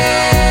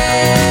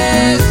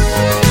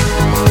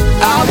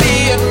 I'll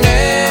be a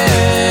nest,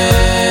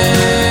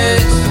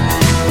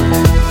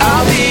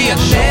 I'll be a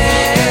nest.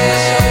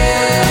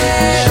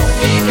 Show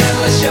me a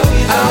candle, show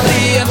you. I'll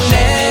be a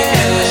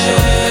nest.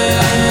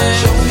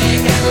 Show me a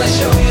candle,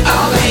 show you.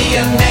 I'll be a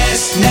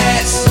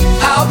nest,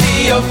 I'll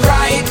be a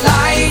bright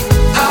light.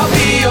 I'll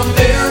be a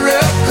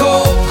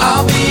miracle,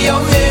 I'll be a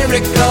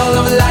miracle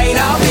of light.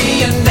 I'll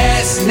be a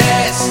nest,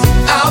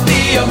 I'll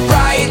be a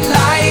bright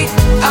light.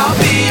 I'll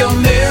be a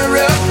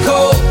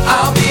miracle,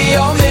 I'll be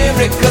a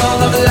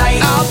miracle of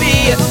light. I'll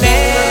be a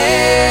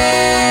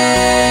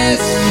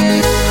nest,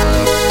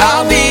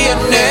 I'll be a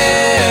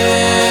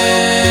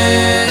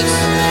nest,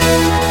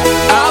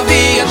 I'll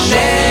be a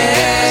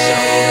nest.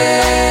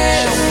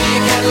 Show me a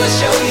candle,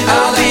 show you.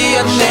 I'll be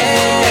a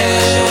nest.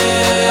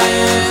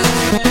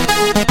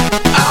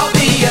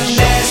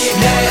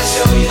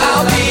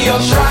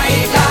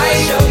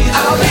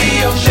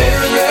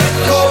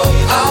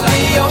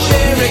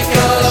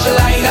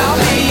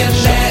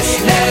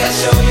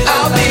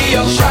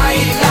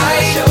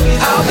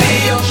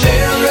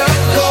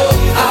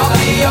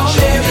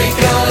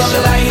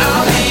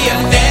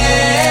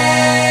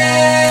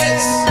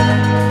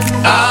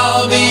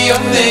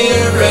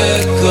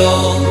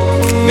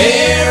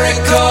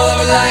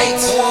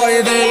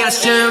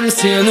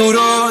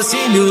 sinuro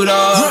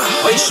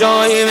oy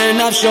shoy men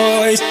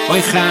nafshoy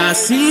oy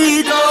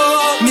khasido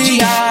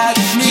miyad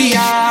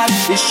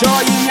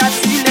shoy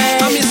yatsile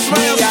I'm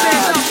Israel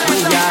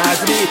miyad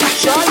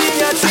shoy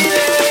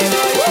yatsile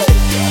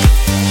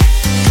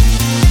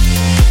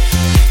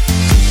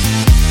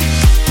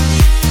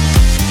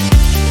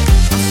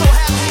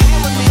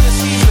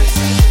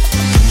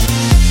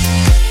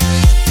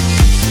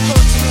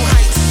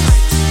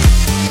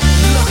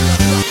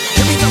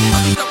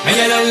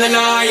la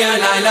la ya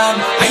la la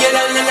ay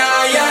la la la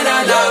ya la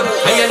la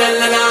ay la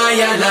la la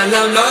ya la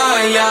la la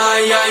ya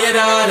ya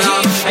la la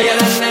ay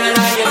la la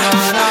la ya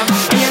la la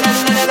ay la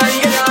la la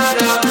ya la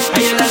la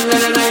ay la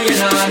la la ya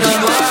la la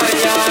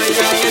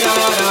ya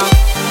la.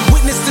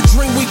 Witness the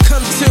dream we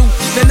come to,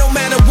 that no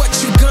matter what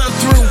you've gone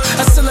through,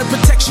 a seal of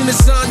protection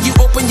is on you.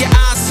 Open your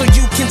eyes so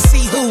you can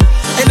see who.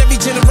 In every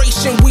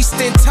generation we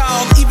stand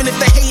tall, even if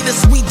they hate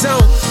us, we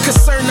don't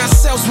concern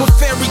ourselves with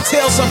fairy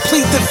tales or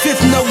plead the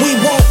fifth. No, we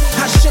won't.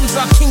 Hashem's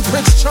our King,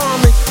 Prince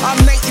Charming, our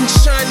knight in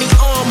shining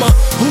armor.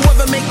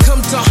 Whoever may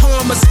come to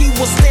harm us, he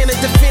will stand and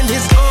defend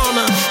his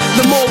honor.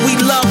 The more we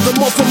love, the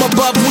more from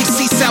above we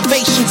see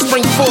salvation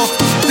spring forth.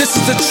 This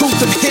is the truth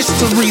of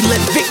history.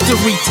 Let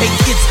victory take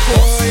its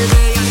course.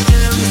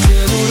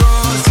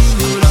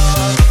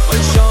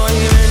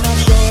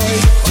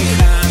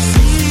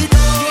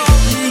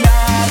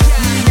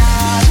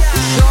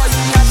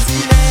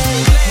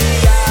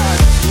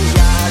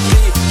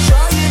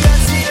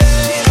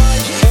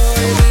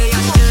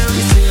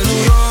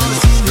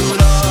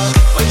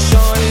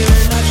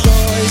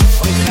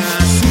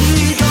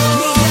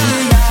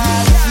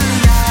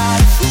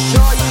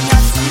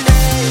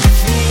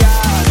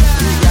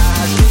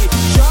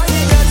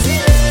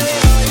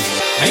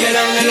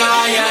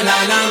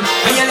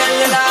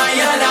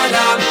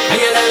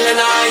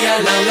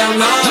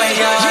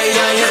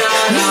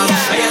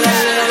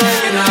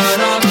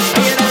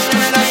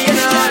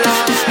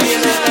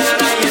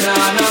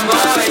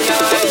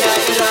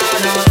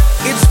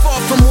 It's far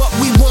from what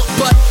we want,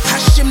 but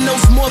Hashem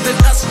knows more than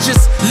us.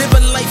 Just live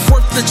a life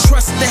worth the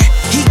trust that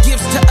He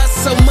gives to us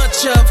so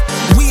much of.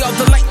 We are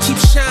the light, keep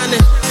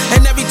shining,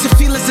 and every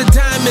tefillah is a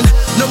diamond.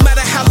 No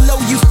matter how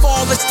low you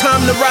fall, it's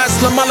time to rise.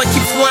 Lamala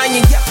keep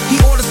flying. Yep, He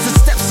orders the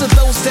steps of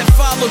those that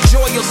follow.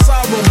 Joy or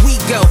sorrow, we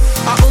go.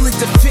 Our only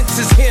defense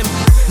is Him.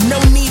 No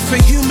need for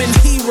human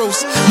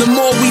heroes. The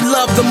more we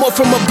love, the more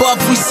from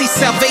above we see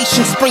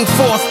salvation spring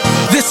forth.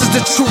 This is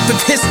the truth of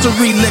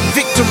history. Let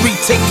victory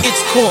take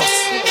its course.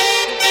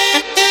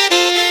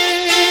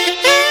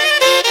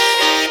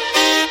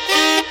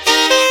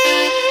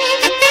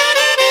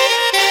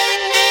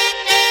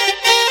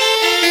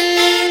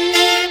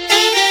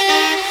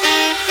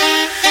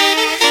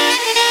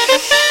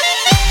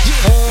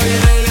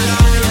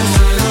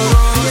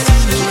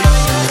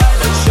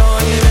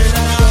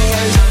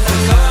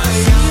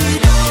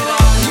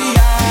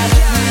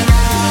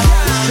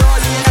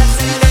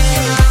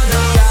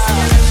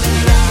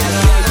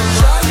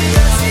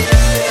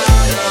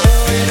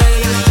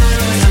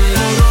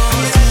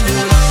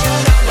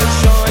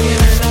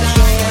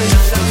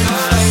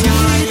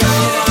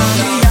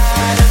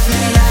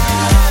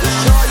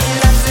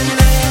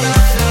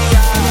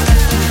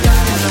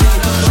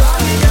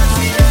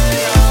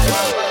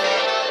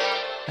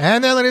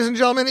 And there, ladies and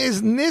gentlemen,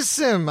 is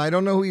Nissim. I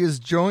don't know who he is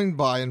joined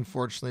by,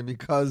 unfortunately,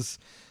 because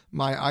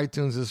my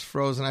iTunes is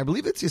frozen. I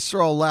believe it's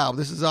Yisrael Laub.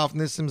 This is off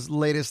Nissim's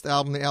latest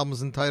album. The album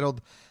is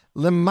entitled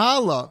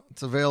Limala.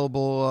 It's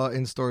available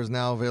in stores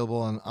now,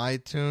 available on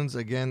iTunes.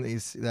 Again,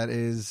 that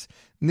is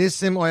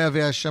Nissim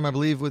Oyavei Hashem, I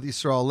believe, with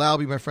Yisrael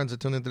Laub. My friends are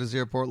tuned into the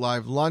Airport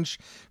Live Lunch.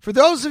 For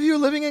those of you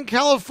living in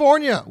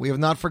California, we have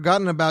not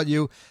forgotten about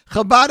you.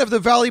 Chabad of the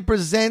Valley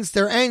presents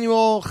their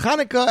annual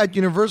Hanukkah at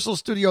Universal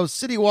Studios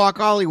City Walk,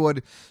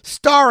 Hollywood,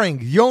 starring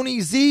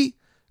Yoni Z,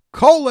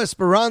 Cole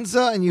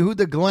Esperanza, and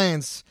Yehuda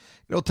Glantz.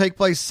 It'll take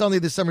place Sunday,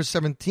 December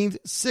 17th,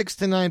 6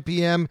 to 9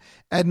 p.m.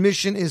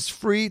 Admission is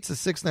free. It's the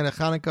 6th night of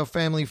Hanukkah,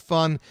 family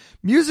fun.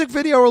 Music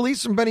video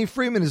release from Benny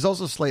Friedman is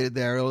also slated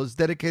there. It is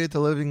dedicated to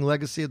the living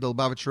legacy of the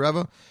Lubavitch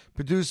Rebbe,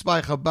 produced by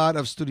Chabad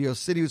of Studio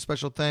City, with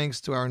special thanks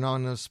to our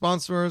anonymous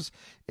sponsors.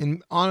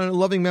 In honor and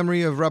loving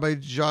memory of Rabbi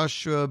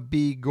Joshua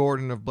B.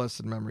 Gordon, of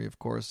blessed memory, of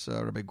course.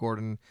 Rabbi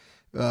Gordon,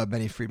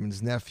 Benny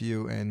Friedman's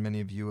nephew, and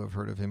many of you have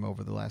heard of him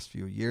over the last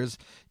few years.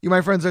 You,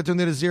 my friends, are tuned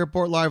into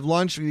Airport Live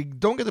Lunch. We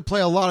don't get to play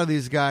a lot of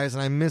these guys,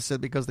 and I miss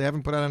it because they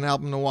haven't put out an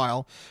album in a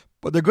while.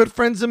 But they're good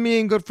friends of me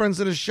and good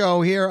friends of the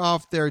show. Here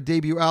off their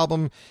debut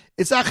album,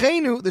 it's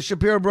Achenu, the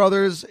Shapiro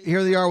Brothers.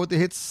 Here they are with the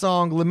hit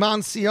song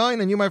Leman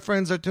Sion, and you, my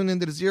friends, are tuned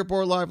into the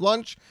Airport Live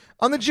Lunch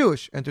on the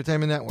Jewish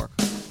Entertainment Network.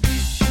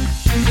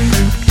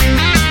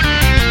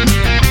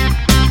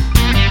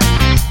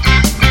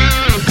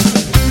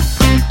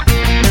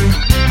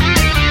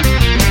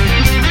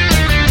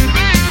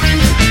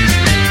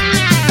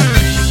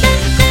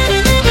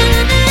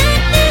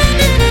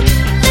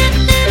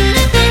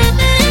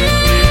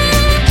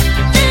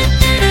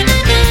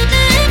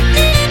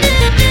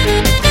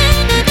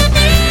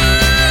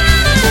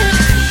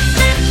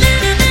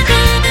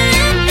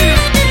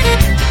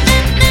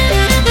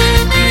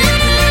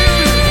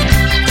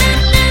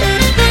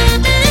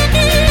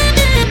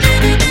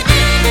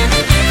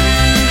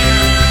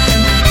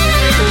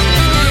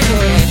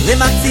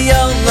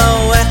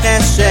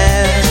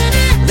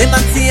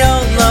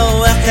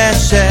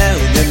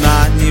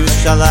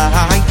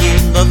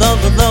 Yerushalayim lo lo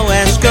lo lo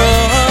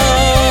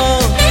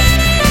eshkol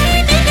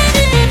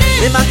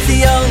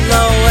Limatzion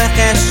lo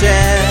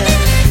echesher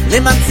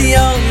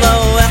Limatzion lo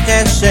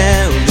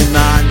echesher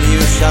Liman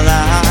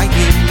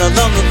Yerushalayim lo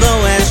lo lo lo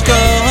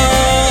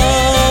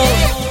eshkol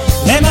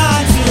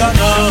Limatzion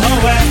lo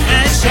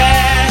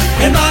echesher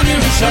Liman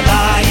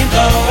Yerushalayim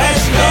lo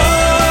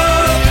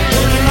eshkol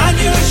Liman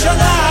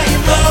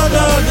Yerushalayim lo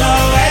lo lo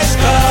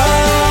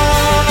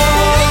eshkol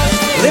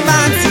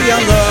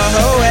Limatzion lo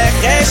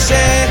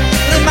echesher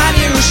Liman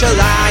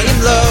Yerushalayim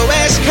lo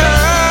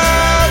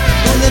eshkol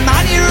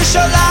Liman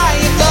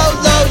Yerushalayim lo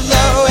lo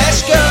lo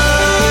eshkol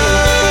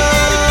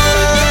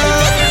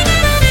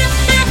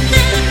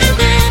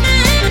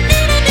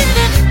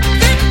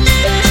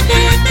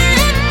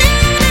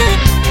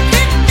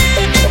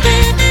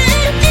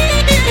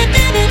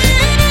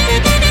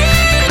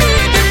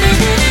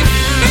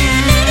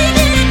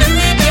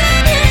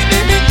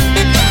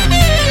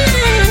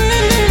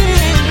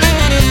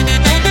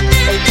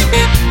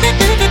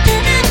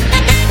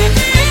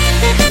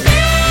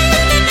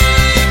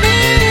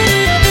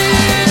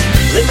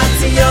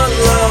Limatzion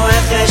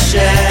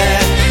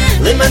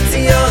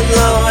lo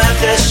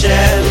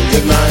echesher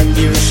Liman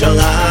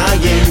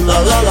Yerushalayim lo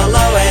lo lo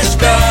lo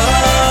eshkol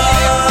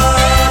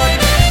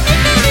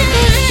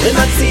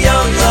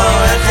Limatzion lo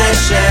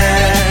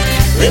echesher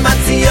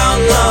Limatzion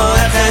lo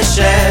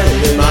echesher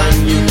Liman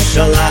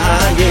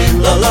Yerushalayim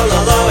lo lo lo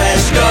lo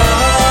eshkol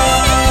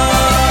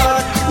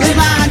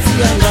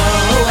Limatzion lo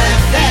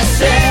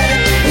echesher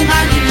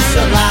Liman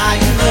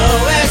Yerushalayim lo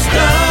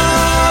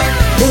eshkol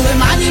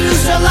Liman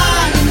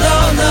Yerushalayim lo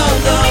lo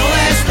lo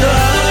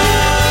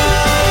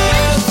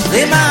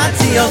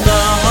Limatzion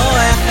lo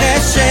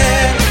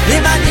echesher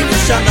Liman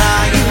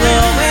Yerushalayim lo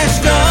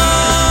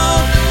eshkol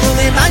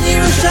Liman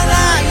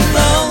Yerushalayim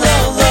lo lo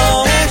lo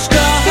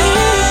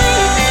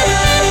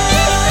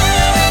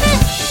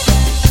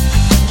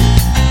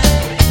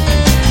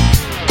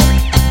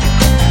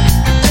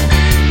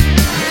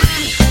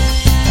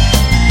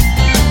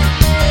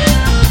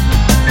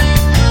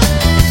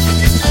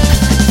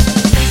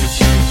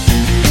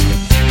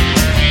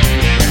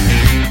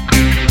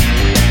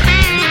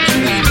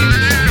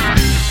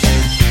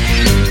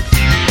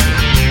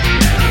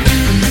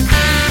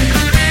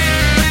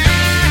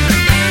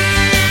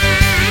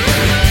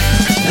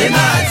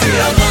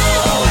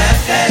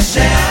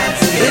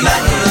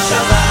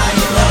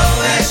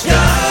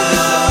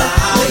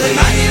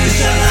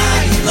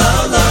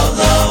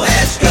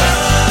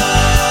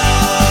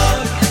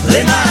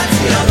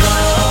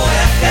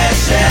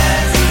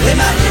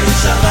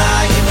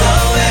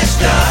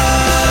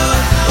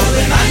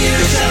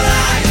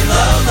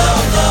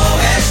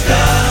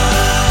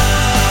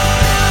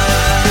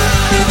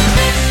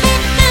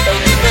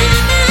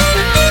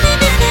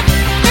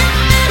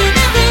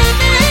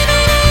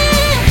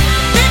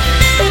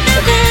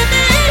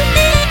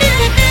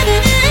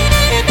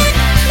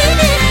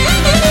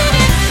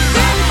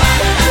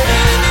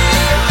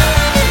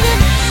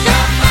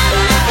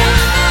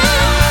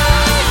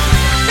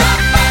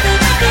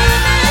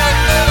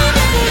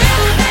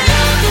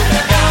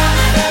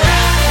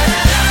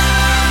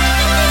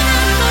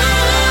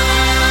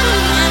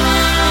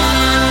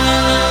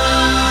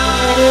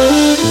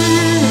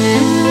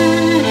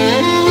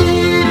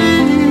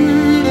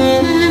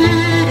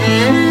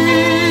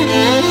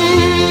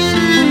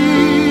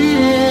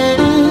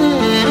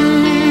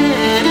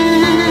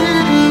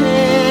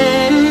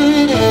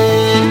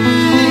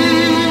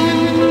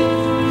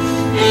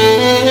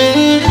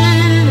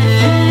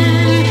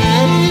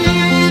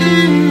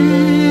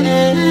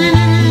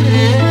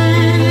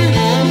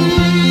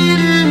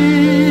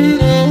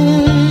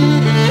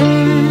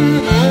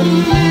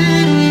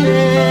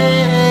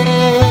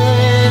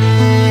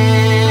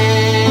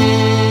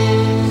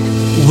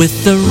With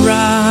the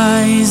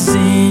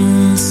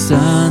rising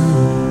sun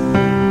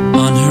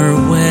on her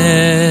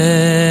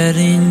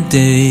wedding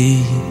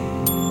day,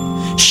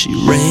 she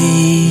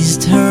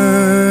raised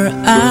her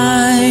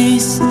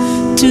eyes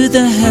to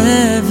the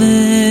heavens,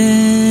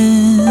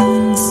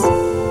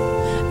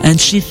 and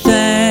she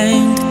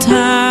thanked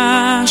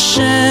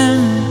Hashem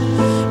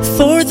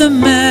for the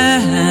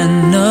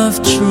man of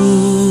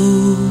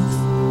truth,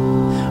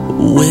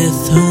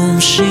 with whom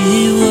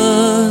she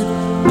would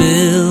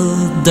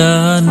build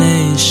a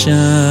nation.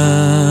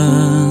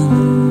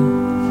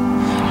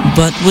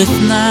 But with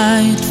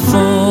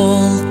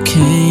nightfall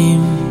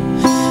came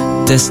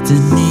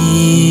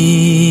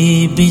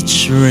destiny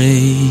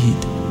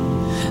betrayed,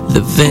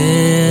 the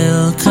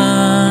veil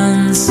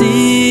concealing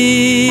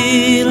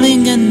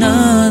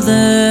another.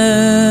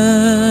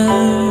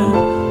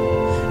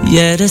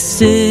 Yet a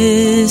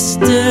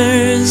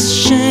sister's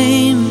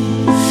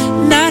shame,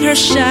 not her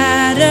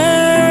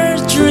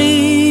shattered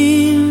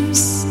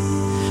dreams,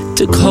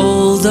 took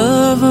hold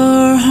of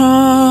her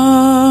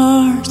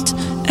heart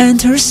and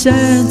her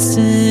senses.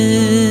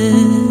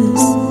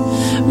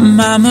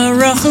 Mama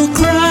Rachel,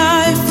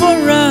 cry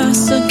for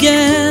us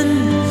again.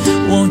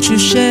 Won't you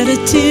shed a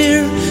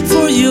tear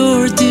for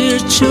your dear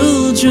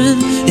children?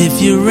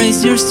 If you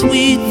raise your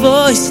sweet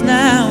voice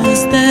now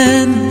as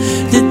then,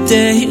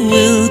 day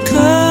will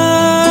come.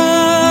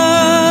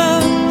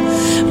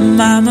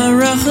 Mama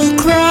Rachel,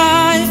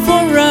 cry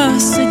for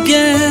us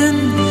again.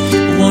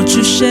 Won't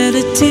you shed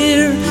a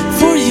tear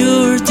for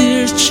your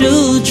dear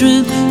children?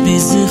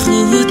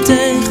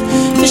 Bizichutech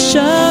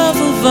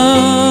v'shavu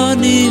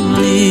vanim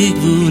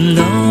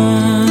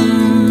ligvulon.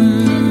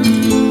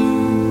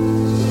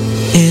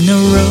 In a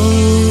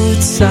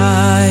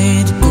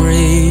roadside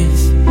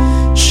grave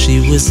she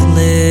was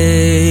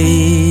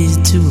laid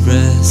to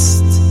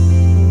rest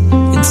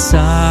in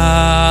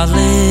solitude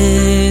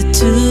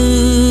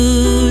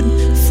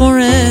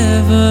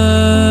forever.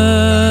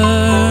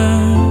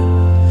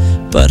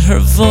 But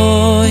her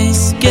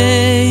voice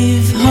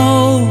gave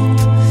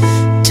hope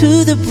to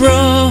the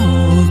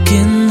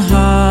broken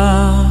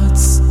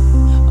hearts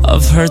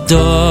of her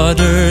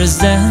daughters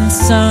and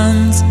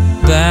sons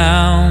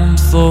bound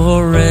for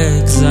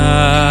exile.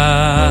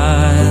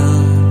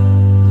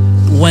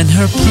 When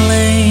her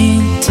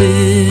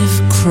plaintive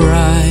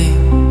cry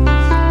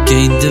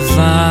gained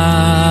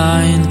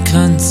divine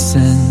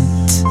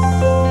consent,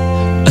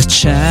 a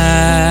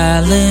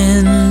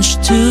challenge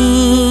to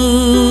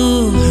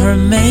her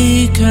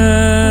maker,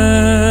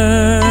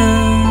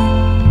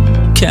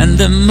 can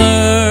the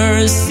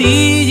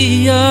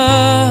mercy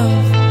of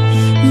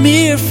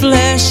mere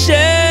flesh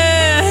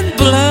and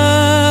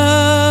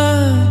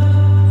blood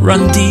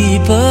run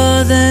deeper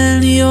than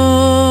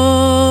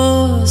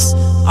yours,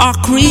 our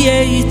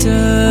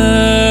creator?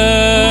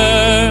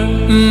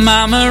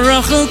 Mama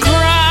Rachel,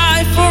 cry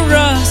for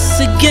us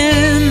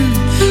again.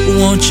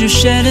 Won't you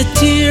shed a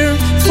tear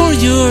for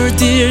your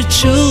dear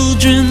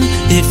children?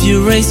 If you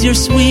raise your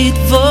sweet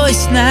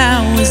voice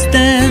now as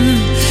then,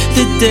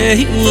 the day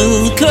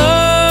will come.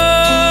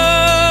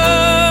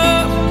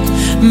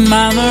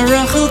 Mama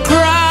Rachel,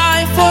 cry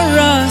for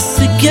us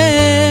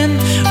again.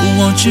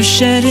 Won't you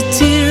shed a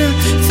tear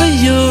for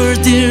your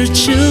dear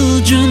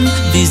children?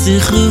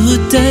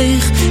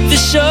 Bizichutech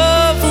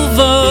v'shavu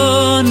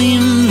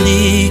vanim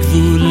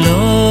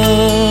ligvulon.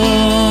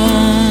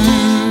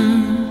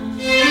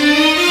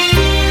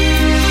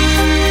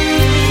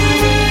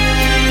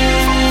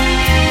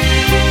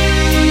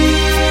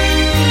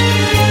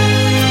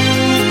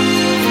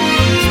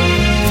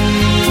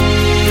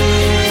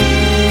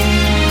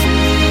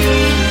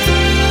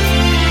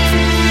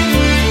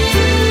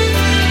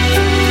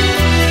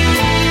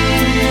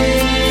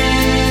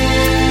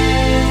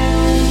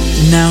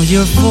 Now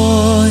your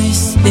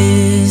voice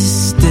is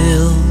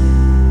still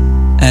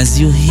as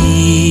you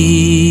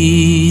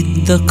heed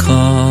the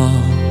call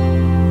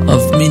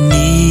of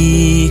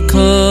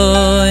Miniko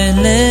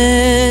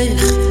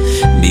Elech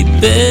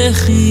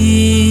Mibechi.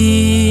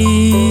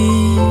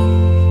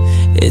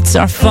 It's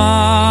our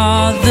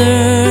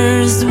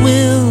Father's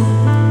will,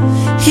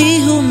 He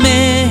who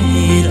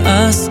made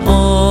us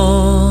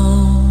all.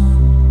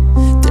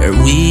 Dare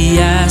we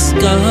ask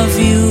of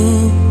you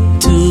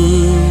to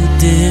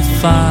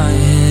defy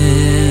Him?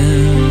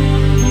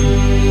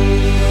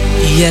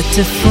 Yet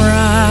a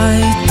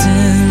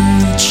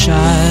frightened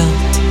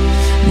child,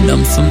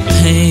 numb from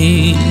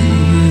pain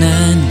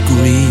and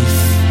grief,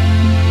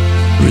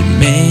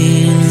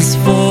 remains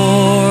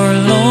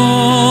forlorn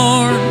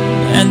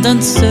and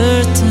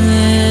uncertain,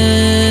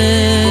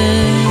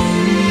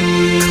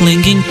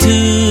 clinging to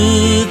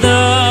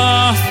the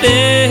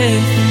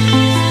faith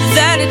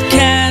that it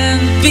can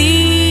be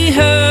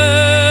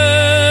heard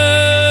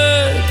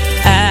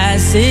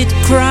as it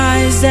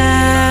cries out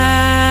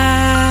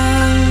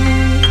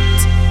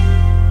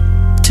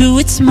to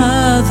its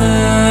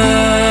mother.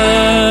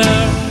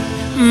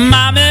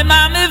 Mame,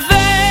 mame,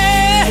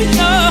 vei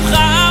no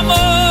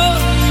chamo,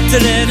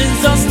 Tränen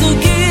sollst du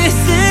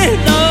gießen,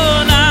 oh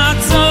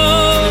nazo,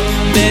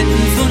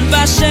 beten von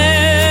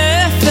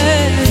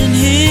Bashefer in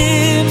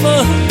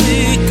Himmel,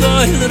 die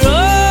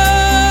Keulro.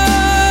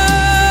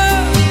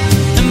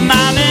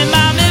 Mame,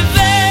 mame,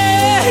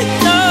 vei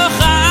no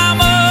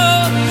chamo,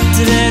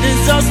 Tränen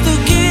sollst du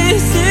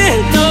gießen,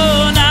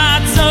 oh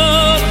nazo,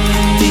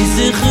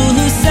 diese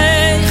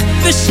Chusech,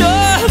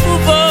 beshovu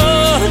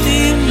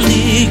volim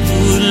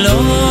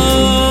ligvulon.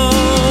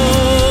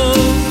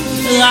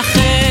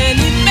 Rachel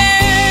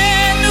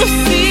imenu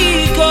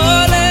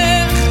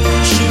sikolech,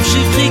 שוב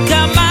שפכי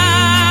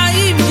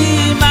כמים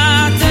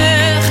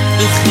דמעתך,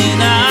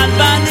 וכינה על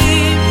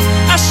בנים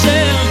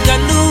אשר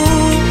גנו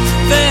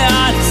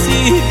ועל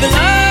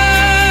סבלם.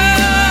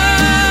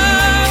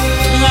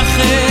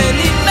 רחל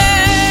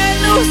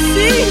imenu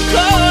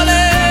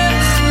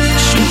sikolech,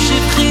 שוב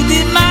שפכי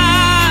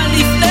דמעה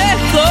לפני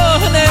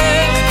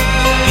קולך,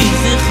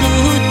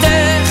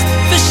 בזכותך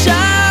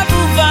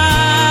ושבו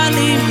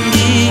בנים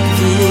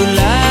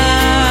לגבולם.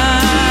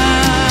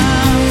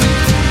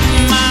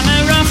 Mama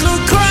Rachel,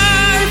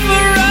 cry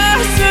for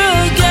us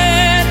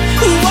again.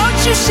 Won't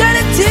you shed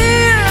a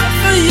tear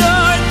for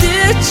your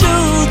dear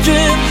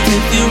children?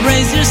 If you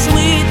raise your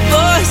sweet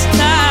voice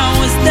now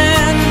as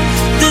then,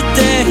 the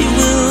day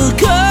will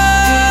come.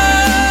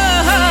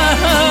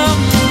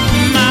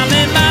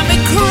 Mama, mama,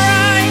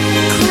 cry,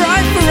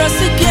 cry for us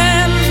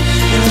again.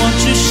 Won't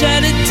you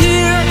shed a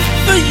tear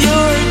for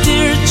your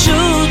dear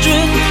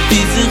children?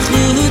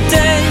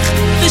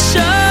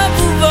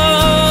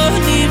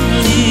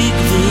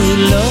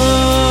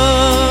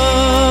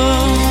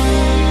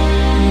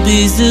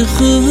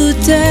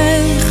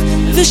 זכותך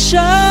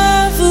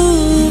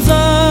ושבו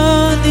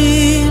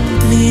בנים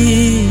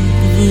בלי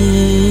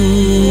גבולות.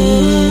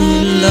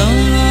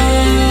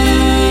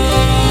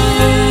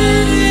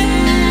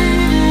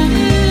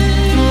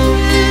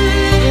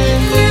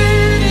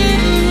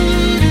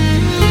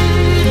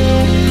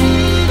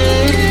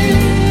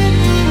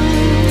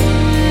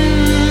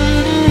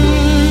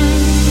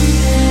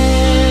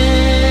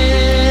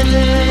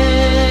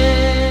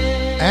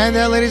 And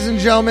that, ladies and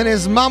gentlemen,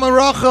 is Mama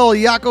Rachel,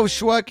 Yaakov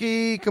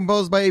Shweki,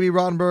 composed by A.B.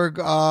 Rottenberg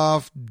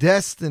of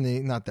Destiny.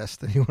 Not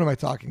Destiny, what am I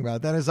talking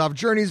about? That is off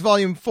Journeys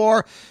Volume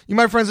 4. You,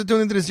 my friends, are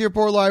tuned into the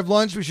Zierport Live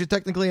Lunch. We should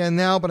technically end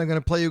now, but I'm going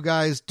to play you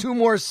guys two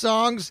more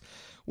songs.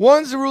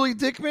 One's Ruli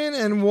Dickman,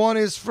 and one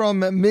is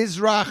from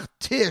Mizrach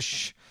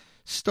Tish,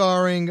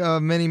 starring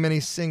many, many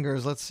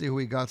singers. Let's see who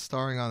we got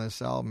starring on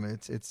this album.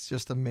 It's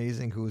just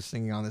amazing who is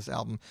singing on this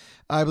album.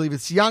 I believe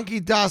it's Yankee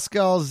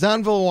Daskel,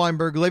 Zanvil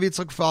Weinberg, Levi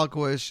Tzuk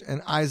Falkowicz,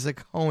 and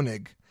Isaac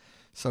Honig.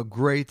 So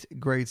great,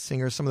 great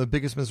singers. Some of the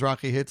biggest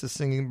Mizrahi hits is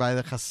singing by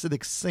the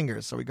Hasidic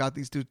singers. So we got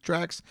these two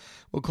tracks.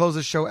 We'll close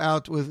the show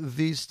out with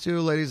these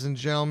two, ladies and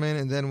gentlemen,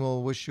 and then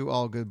we'll wish you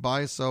all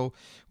goodbye. So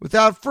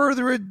without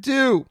further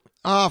ado,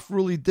 off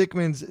Ruli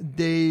Dickman's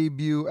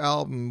debut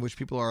album, which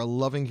people are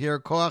loving here,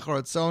 Koach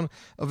Haratzon,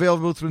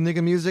 available through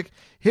Nigga Music.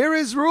 Here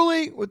is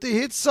Ruli with the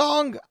hit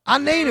song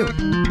Anenu.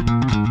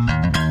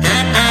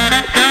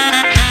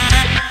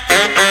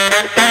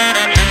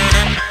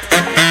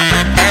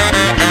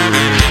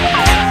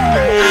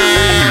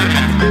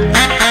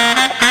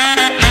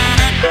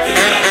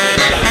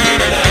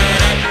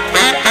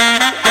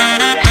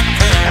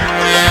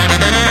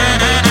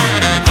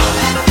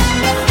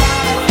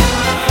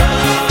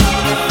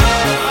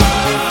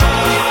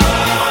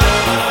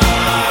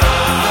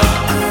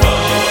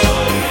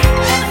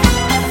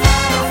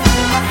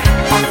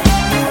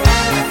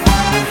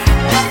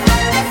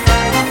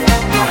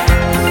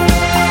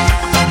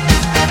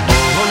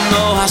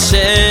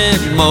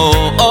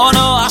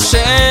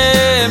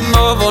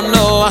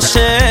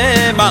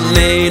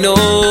 Anenu,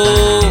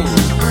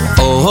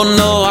 oh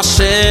no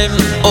Hashem,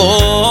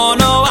 oh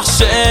no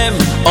Hashem,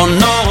 oh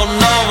no, oh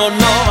no, oh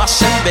no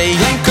Hashem,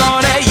 beyin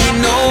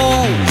koreinu,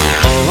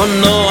 oh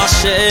no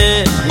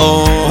Hashem, oh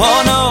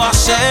no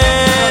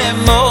Hashem,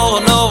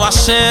 oh no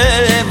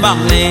Hashem,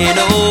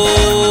 Anenu,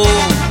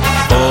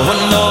 oh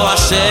no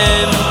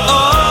Hashem, oh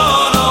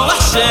no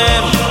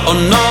Hashem, oh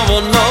no,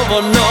 oh no,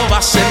 oh no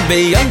Hashem,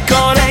 beyin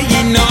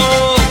koreinu,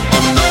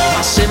 oh no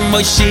Hashem,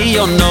 Moishi,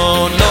 oh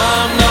no, no,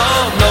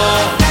 no.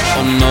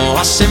 Oh no,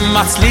 Hashem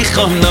matzlich,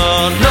 oh no,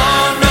 no,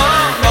 no,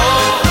 no.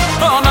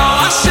 Oh no,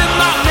 Hashem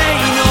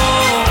aneinu,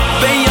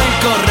 beyan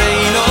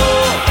koreinu.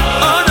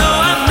 Oh no,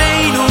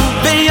 aneinu,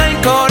 beyan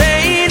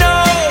koreinu.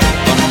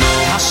 Oh no,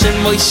 Hashem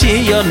moishi,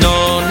 oh no,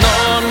 no,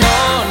 no,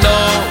 no.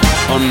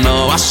 Oh no,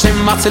 Hashem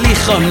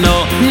matzlich, oh no,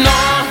 no,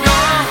 no,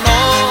 no.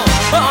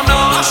 Oh no,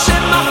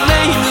 Hashem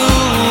aneinu,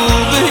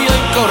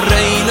 beyan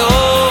koreinu.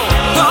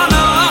 Oh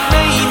no,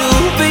 aneinu,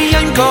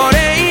 beyan koreinu.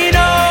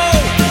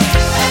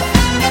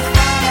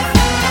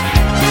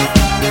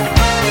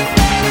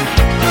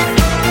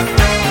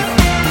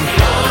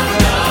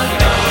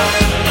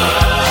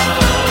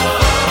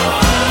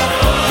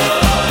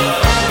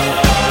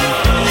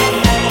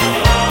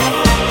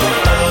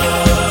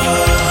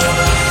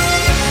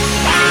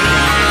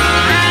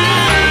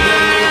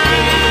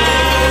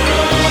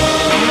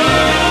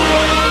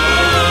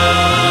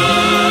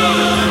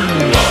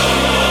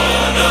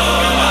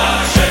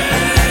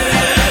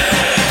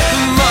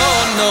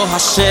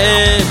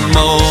 Hashem,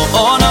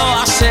 oh no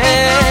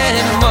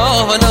Hashem,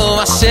 oh no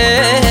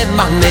Hashem,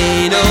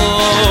 Anenu,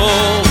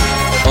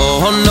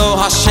 oh no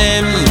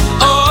Hashem,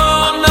 oh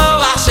no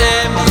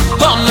Hashem,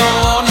 oh no,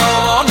 oh no,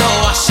 oh no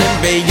Hashem,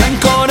 beyan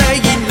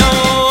koreinu,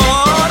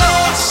 oh no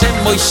Hashem,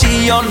 Moishi,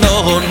 oh no,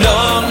 no,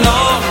 no,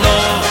 no,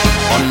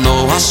 oh no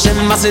Hashem,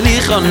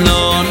 Mazelich, oh no,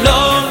 no,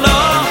 no,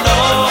 no,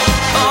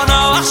 oh no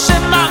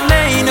Hashem,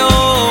 Anenu,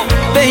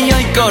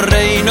 beyan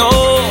koreinu.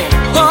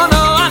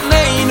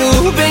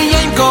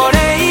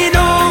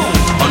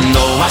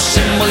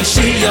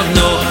 Moishi, oh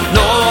no,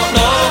 no,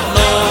 no,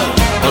 no.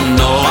 Oh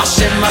no,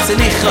 Hashem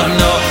matzlich, oh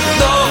no,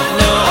 no,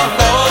 no,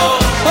 no.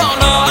 Oh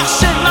no,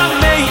 Hashem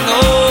aneinu,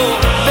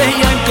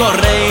 beyan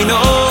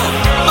koreinu.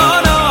 Oh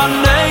no,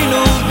 aneinu,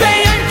 beyan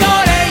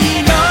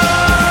koreinu.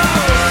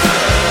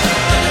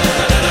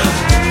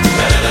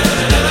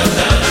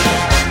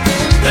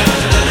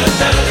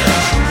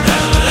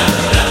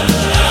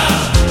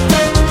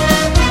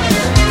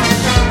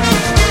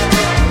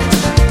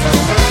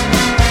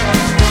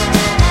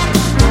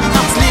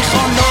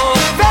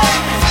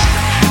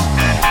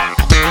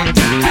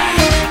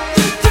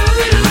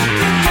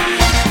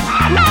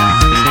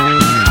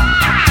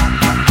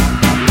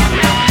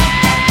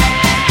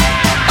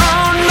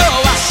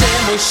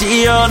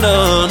 Oh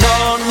no, no,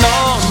 no,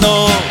 no.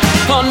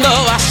 Oh no,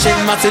 Hashem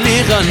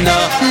matzlich, oh no,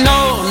 no,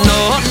 no,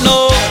 no.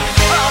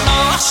 Oh no,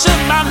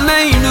 Hashem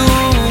aneinu,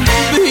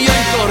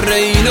 beyan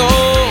koreinu.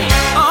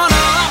 Oh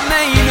no,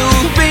 aneinu,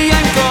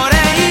 beyan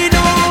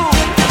koreinu.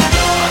 Oh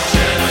no,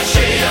 Hashem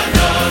Mashiach,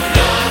 no,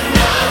 no,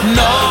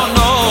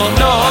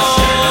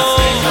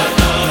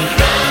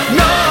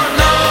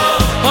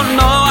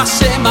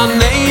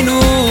 aneinu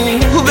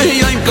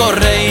Beyoim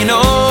koreinu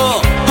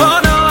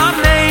Ono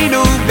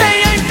aneinu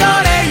Beyoim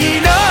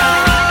koreinu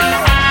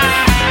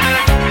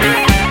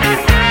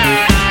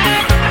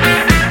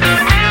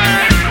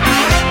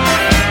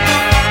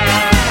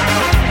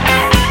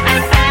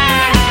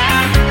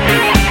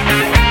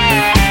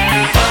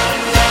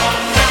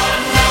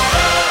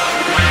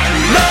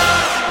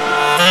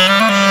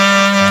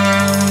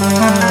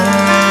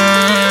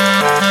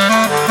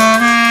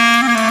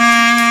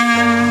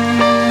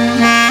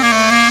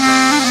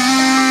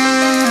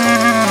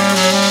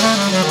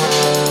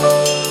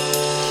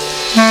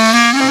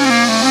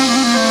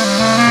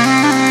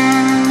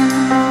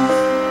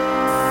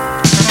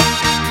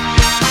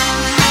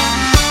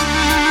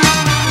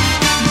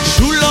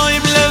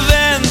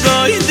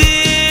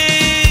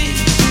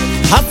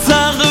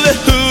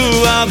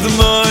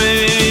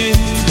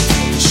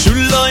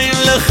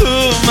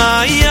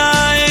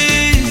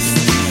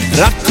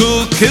Raku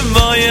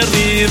kemoy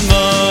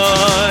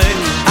rimoy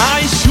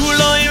Ay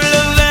shuloim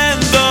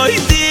levendoy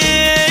di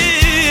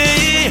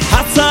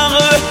Hatzar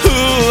hu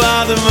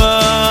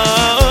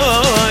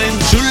admoy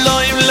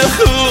Shuloim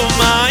lechu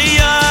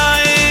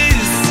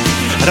mayais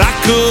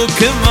Raku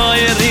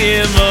kemoy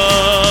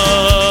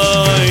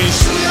rimoy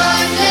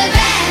Shuloim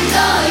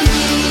levendoy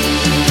di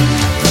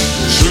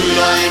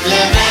Shuloim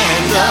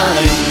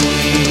levendoy di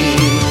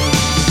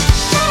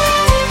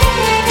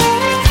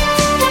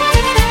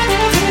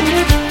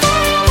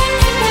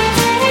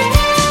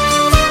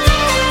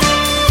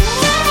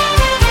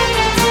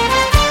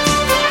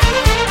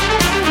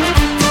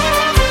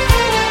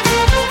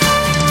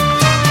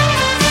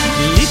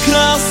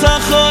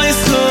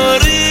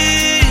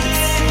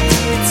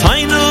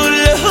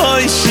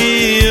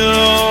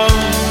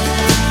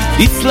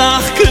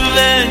Itzlach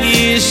kven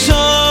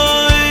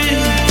yishoy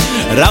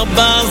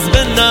Rabaz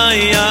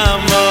benay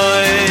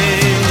amoy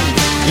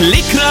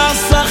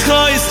Likras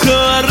achoy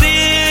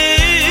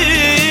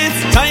skoritz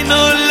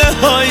Tainu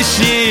lehoy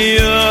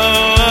shiyo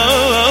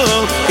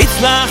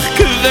Itzlach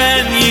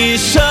kven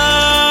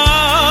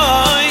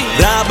yishoy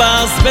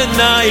Rabaz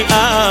benay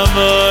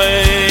amoy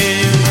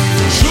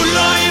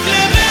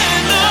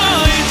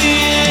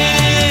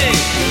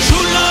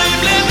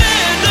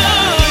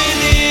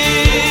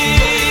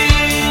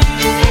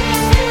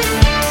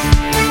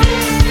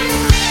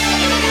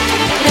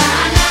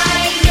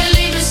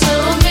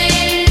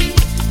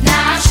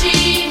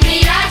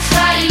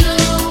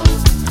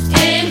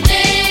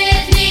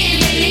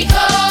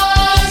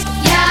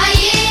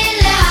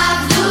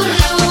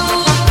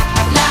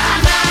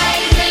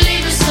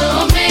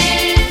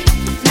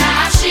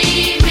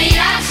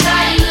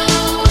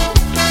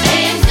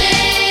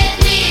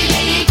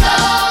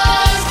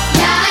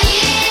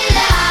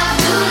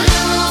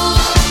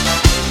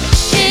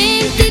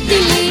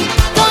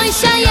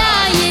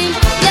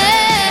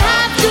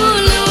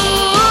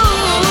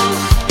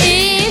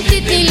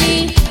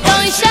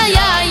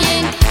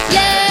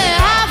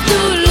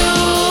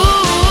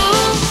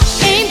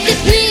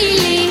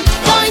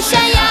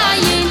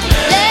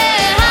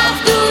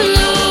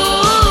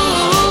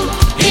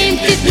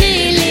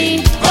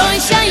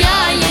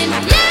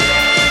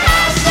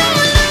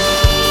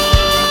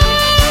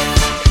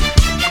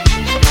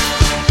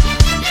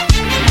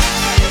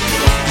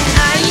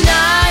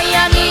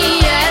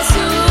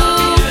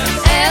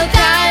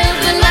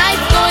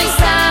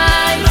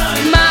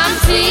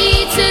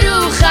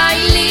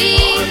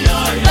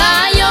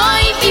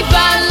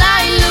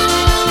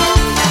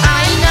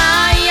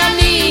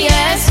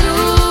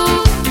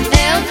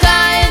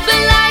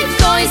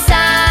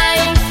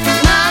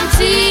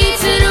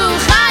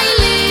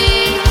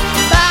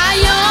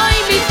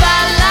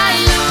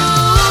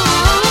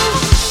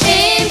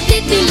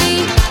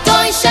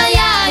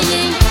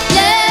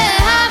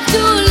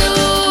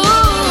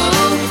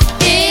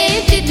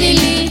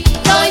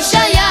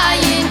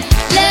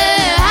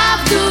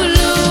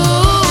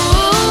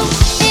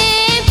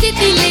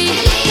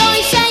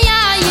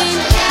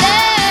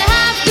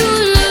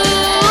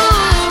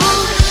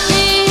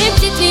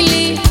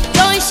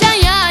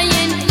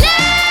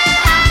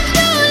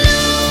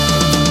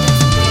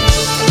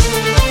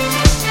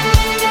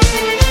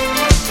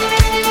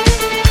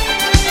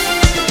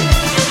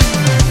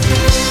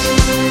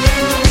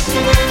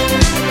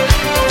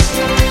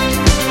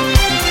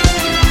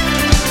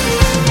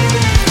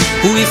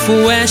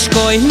Fuesh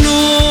koinu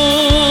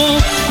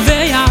ve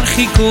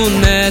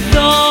yarchikun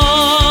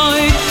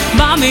edoy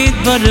bamid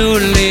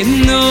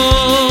barulinu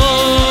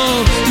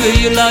ve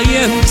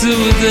yilayem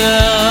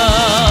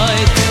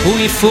tudai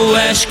ui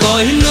fuesh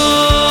koinu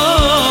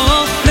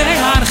ve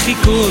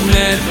yarchikun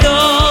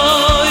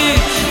edoy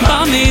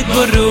bamid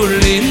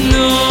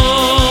barulinu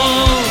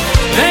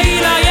ve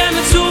yilayem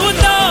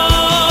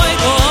tudai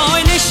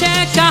oy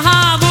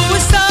neshekahabu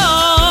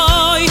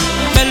soy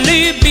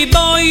belibi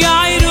boy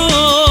ayru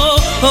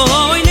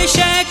Oy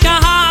nesheka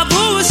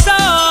habu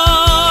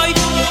soy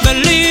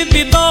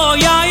Belibi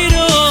boy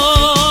ayro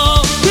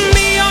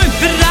Mi oy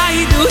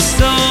braidu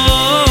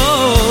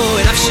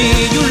soy Nafshi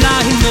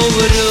yulahi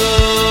novro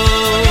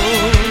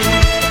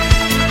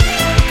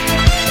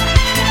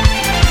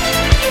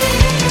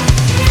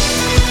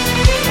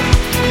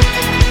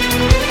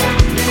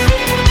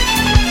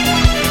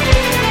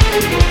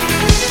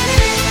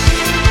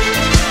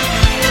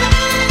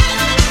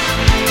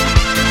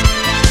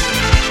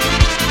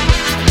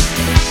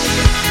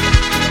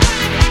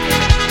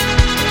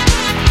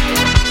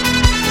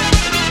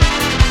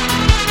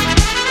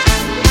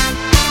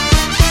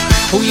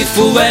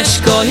fu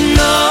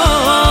eshkoino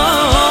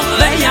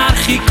ve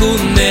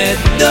yarchikun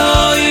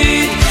edoy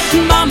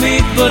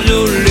mamit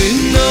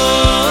bolulino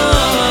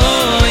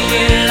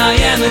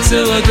yelayem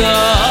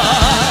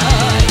tzogai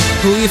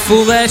fu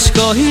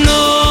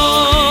eshkoino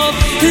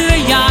ve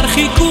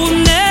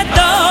yarchikun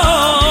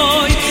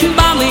edoy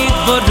mamit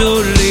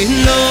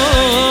bolulino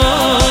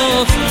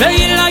ve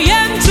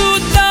yelayem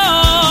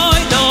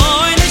tzogai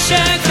doy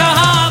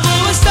neshekavu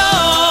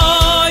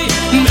stoy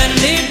ben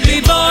libi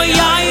boy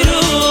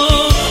ayru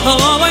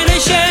oh when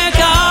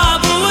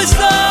neshekavu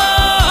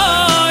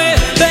stoy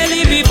ben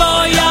libi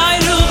boy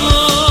ayru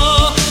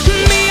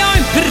mi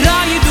oy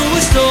praidu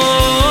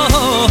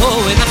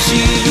stoy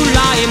nafshi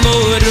ulay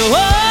moro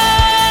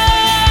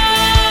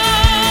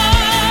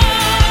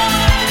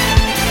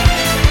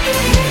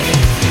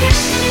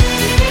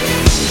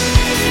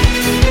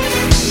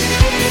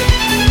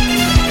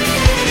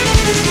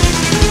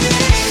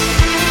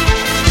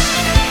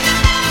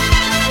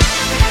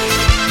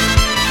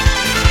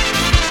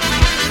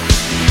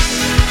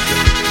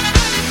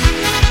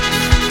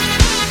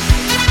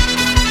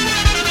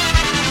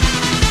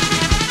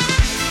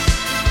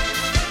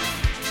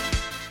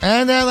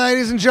And that,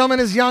 ladies and gentlemen,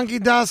 is Yankee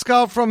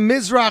Daskal from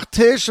Mizrach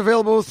Tish,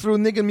 available through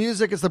Niggin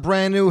Music. It's the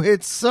brand new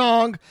hit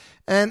song.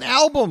 An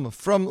album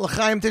from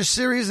L'chaim Tish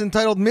series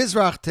entitled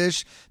Mizrach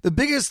Tish, the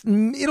biggest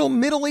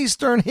Middle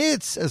Eastern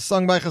hits, as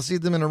sung by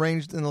Hasidim and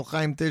arranged in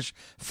L'chaim Tish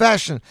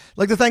fashion. I'd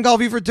like to thank all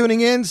of you for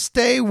tuning in.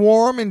 Stay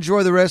warm,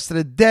 enjoy the rest of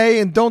the day,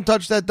 and don't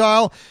touch that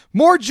dial.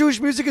 More Jewish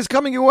music is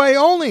coming your way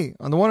only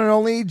on the one and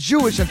only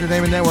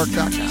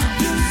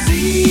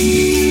JewishEntertainmentNetwork.com.